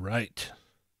 All right.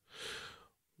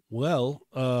 Well,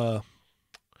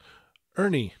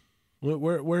 Ernie,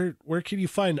 where can you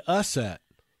find us at?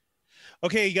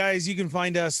 Okay, guys, you can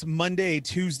find us Monday,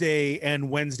 Tuesday, and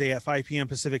Wednesday at 5 p.m.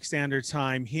 Pacific Standard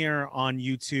Time here on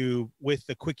YouTube with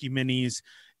the Quickie Minis.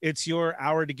 It's your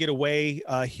hour to get away,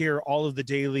 hear all of the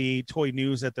daily toy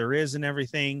news that there is and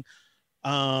everything.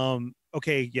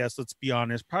 Okay, yes, let's be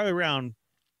honest. Probably around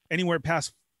anywhere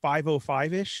past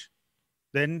 5:05-ish,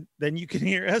 then you can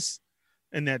hear us.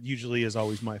 And that usually is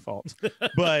always my fault.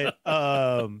 But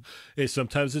Hey,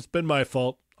 sometimes it's been my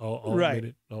fault. I'll Right. admit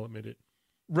it. I'll admit it.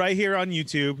 right here on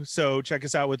YouTube. So check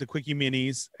us out with the Quickie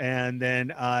Minis. And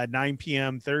then 9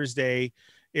 p.m. Thursday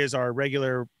is our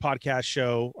regular podcast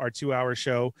show, our 2-hour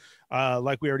show.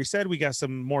 Like we already said, we got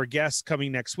some more guests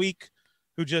coming next week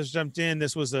who just jumped in.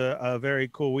 This was a very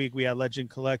cool week. We had Legend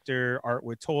Collector, Art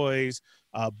with Toys,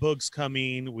 Boogs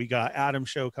coming. We got Adam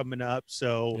show coming up.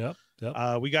 So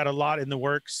Yep. we got a lot in the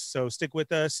works. So stick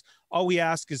with us. All we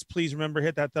ask is please remember,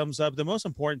 hit that thumbs up. The most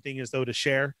important thing is though to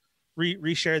share.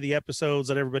 reshare the episodes,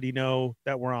 let everybody know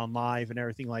that we're on live and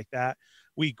everything like that.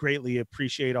 We greatly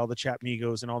appreciate all the Chat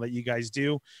Migos and all that you guys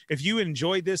do. If you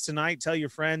enjoyed this tonight, tell your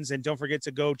friends, and don't forget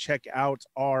to go check out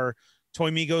our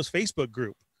Toy Migos Facebook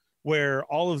group, where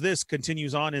all of this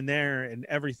continues on in there and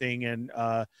everything, and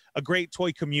a great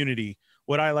toy community,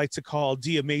 what I like to call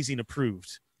the Amazing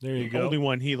Approved. There you the go. only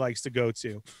one he likes to go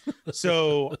to.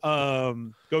 So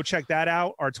go check that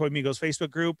out, our Toy Migos Facebook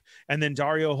group. And then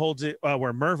Dario holds it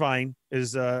where Mervine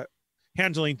is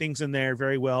handling things in there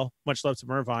very well. Much love to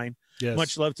Mervine. Yes.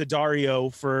 Much love to Dario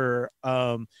for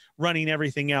running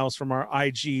everything else from our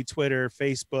IG, Twitter,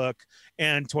 Facebook,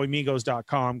 and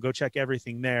toymigos.com. Go check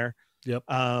everything there. Yep.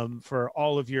 For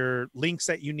all of your links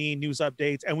that you need, news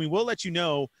updates. And we will let you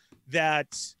know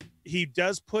that he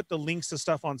does put the links to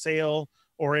stuff on sale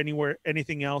or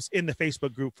anything else in the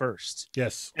Facebook group first.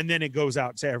 Yes. And then it goes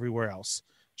out to everywhere else,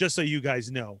 just so you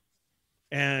guys know.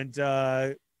 And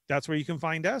that's where you can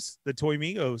find us, the Toy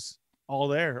Migos, all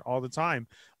there, all the time.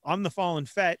 I'm the Fallen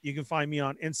Fett. You can find me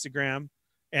on Instagram,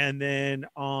 and then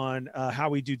on How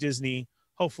We Do Disney.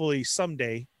 Hopefully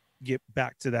someday get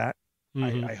back to that.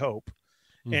 Mhm. I hope.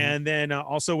 Mhm. And then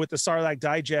also with the Sarlacc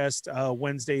Digest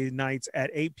Wednesday nights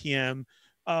at 8 p.m.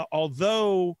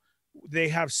 Although they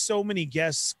have so many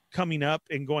guests coming up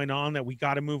and going on that we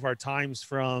got to move our times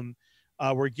from,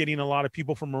 we're getting a lot of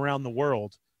people from around the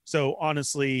world. So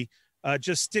honestly,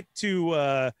 just stick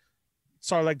to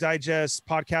Sarlacc Digest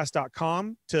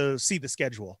podcast.com to see the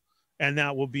schedule. And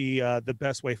that will be the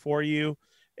best way for you.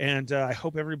 And I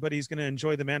hope everybody's going to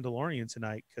enjoy The Mandalorian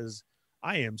tonight, because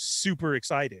I am super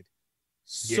excited.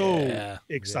 So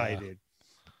excited.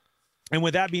 And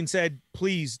with that being said,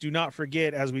 please do not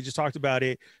forget, as we just talked about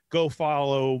it, go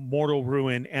follow Mortal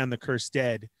Ruin and The Cursed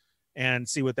Dead and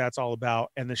see what that's all about.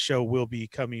 And the show will be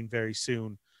coming very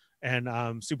soon. And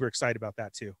I'm super excited about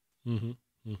that too. Mm-hmm.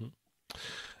 Mm-hmm.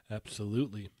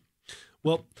 Absolutely.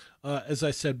 Well, as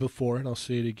I said before, and I'll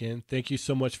say it again, thank you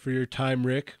so much for your time,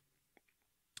 Rick.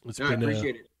 It's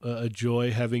been a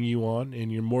joy having you on, and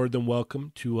you're more than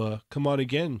welcome to come on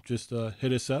again. Just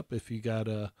hit us up if you got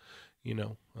a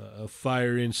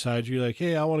fire inside you. Like,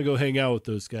 hey, I want to go hang out with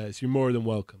those guys. You're more than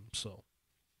welcome. So,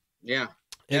 yeah,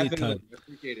 anytime. definitely.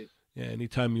 Appreciate it. Yeah,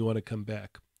 anytime you want to come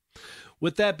back.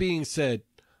 With that being said,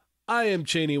 I am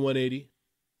Cheney 180.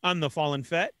 I'm the Fallen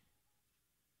Fett.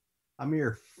 I'm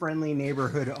your friendly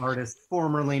neighborhood artist,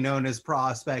 formerly known as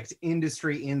Prospect,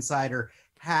 industry insider,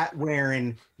 hat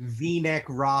wearing, V-neck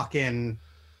rocking.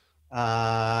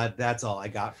 That's all I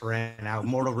got for right now.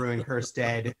 Mortal Ruin, Cursed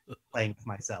Dead, playing with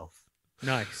myself.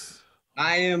 Nice.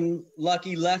 I am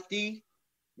Lucky Lefty,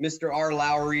 Mr. R.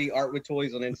 Lowry, Art with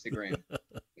Toys on Instagram.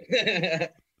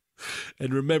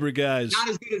 And remember, guys. Not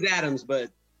as good as Adams,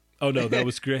 but. Oh, no, that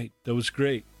was great. That was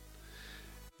great.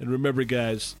 And remember,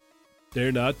 guys,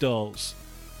 they're not dolls.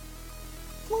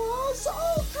 Plus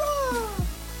Ultra!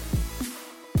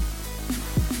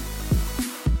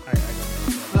 I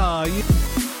don't know. Oh, you.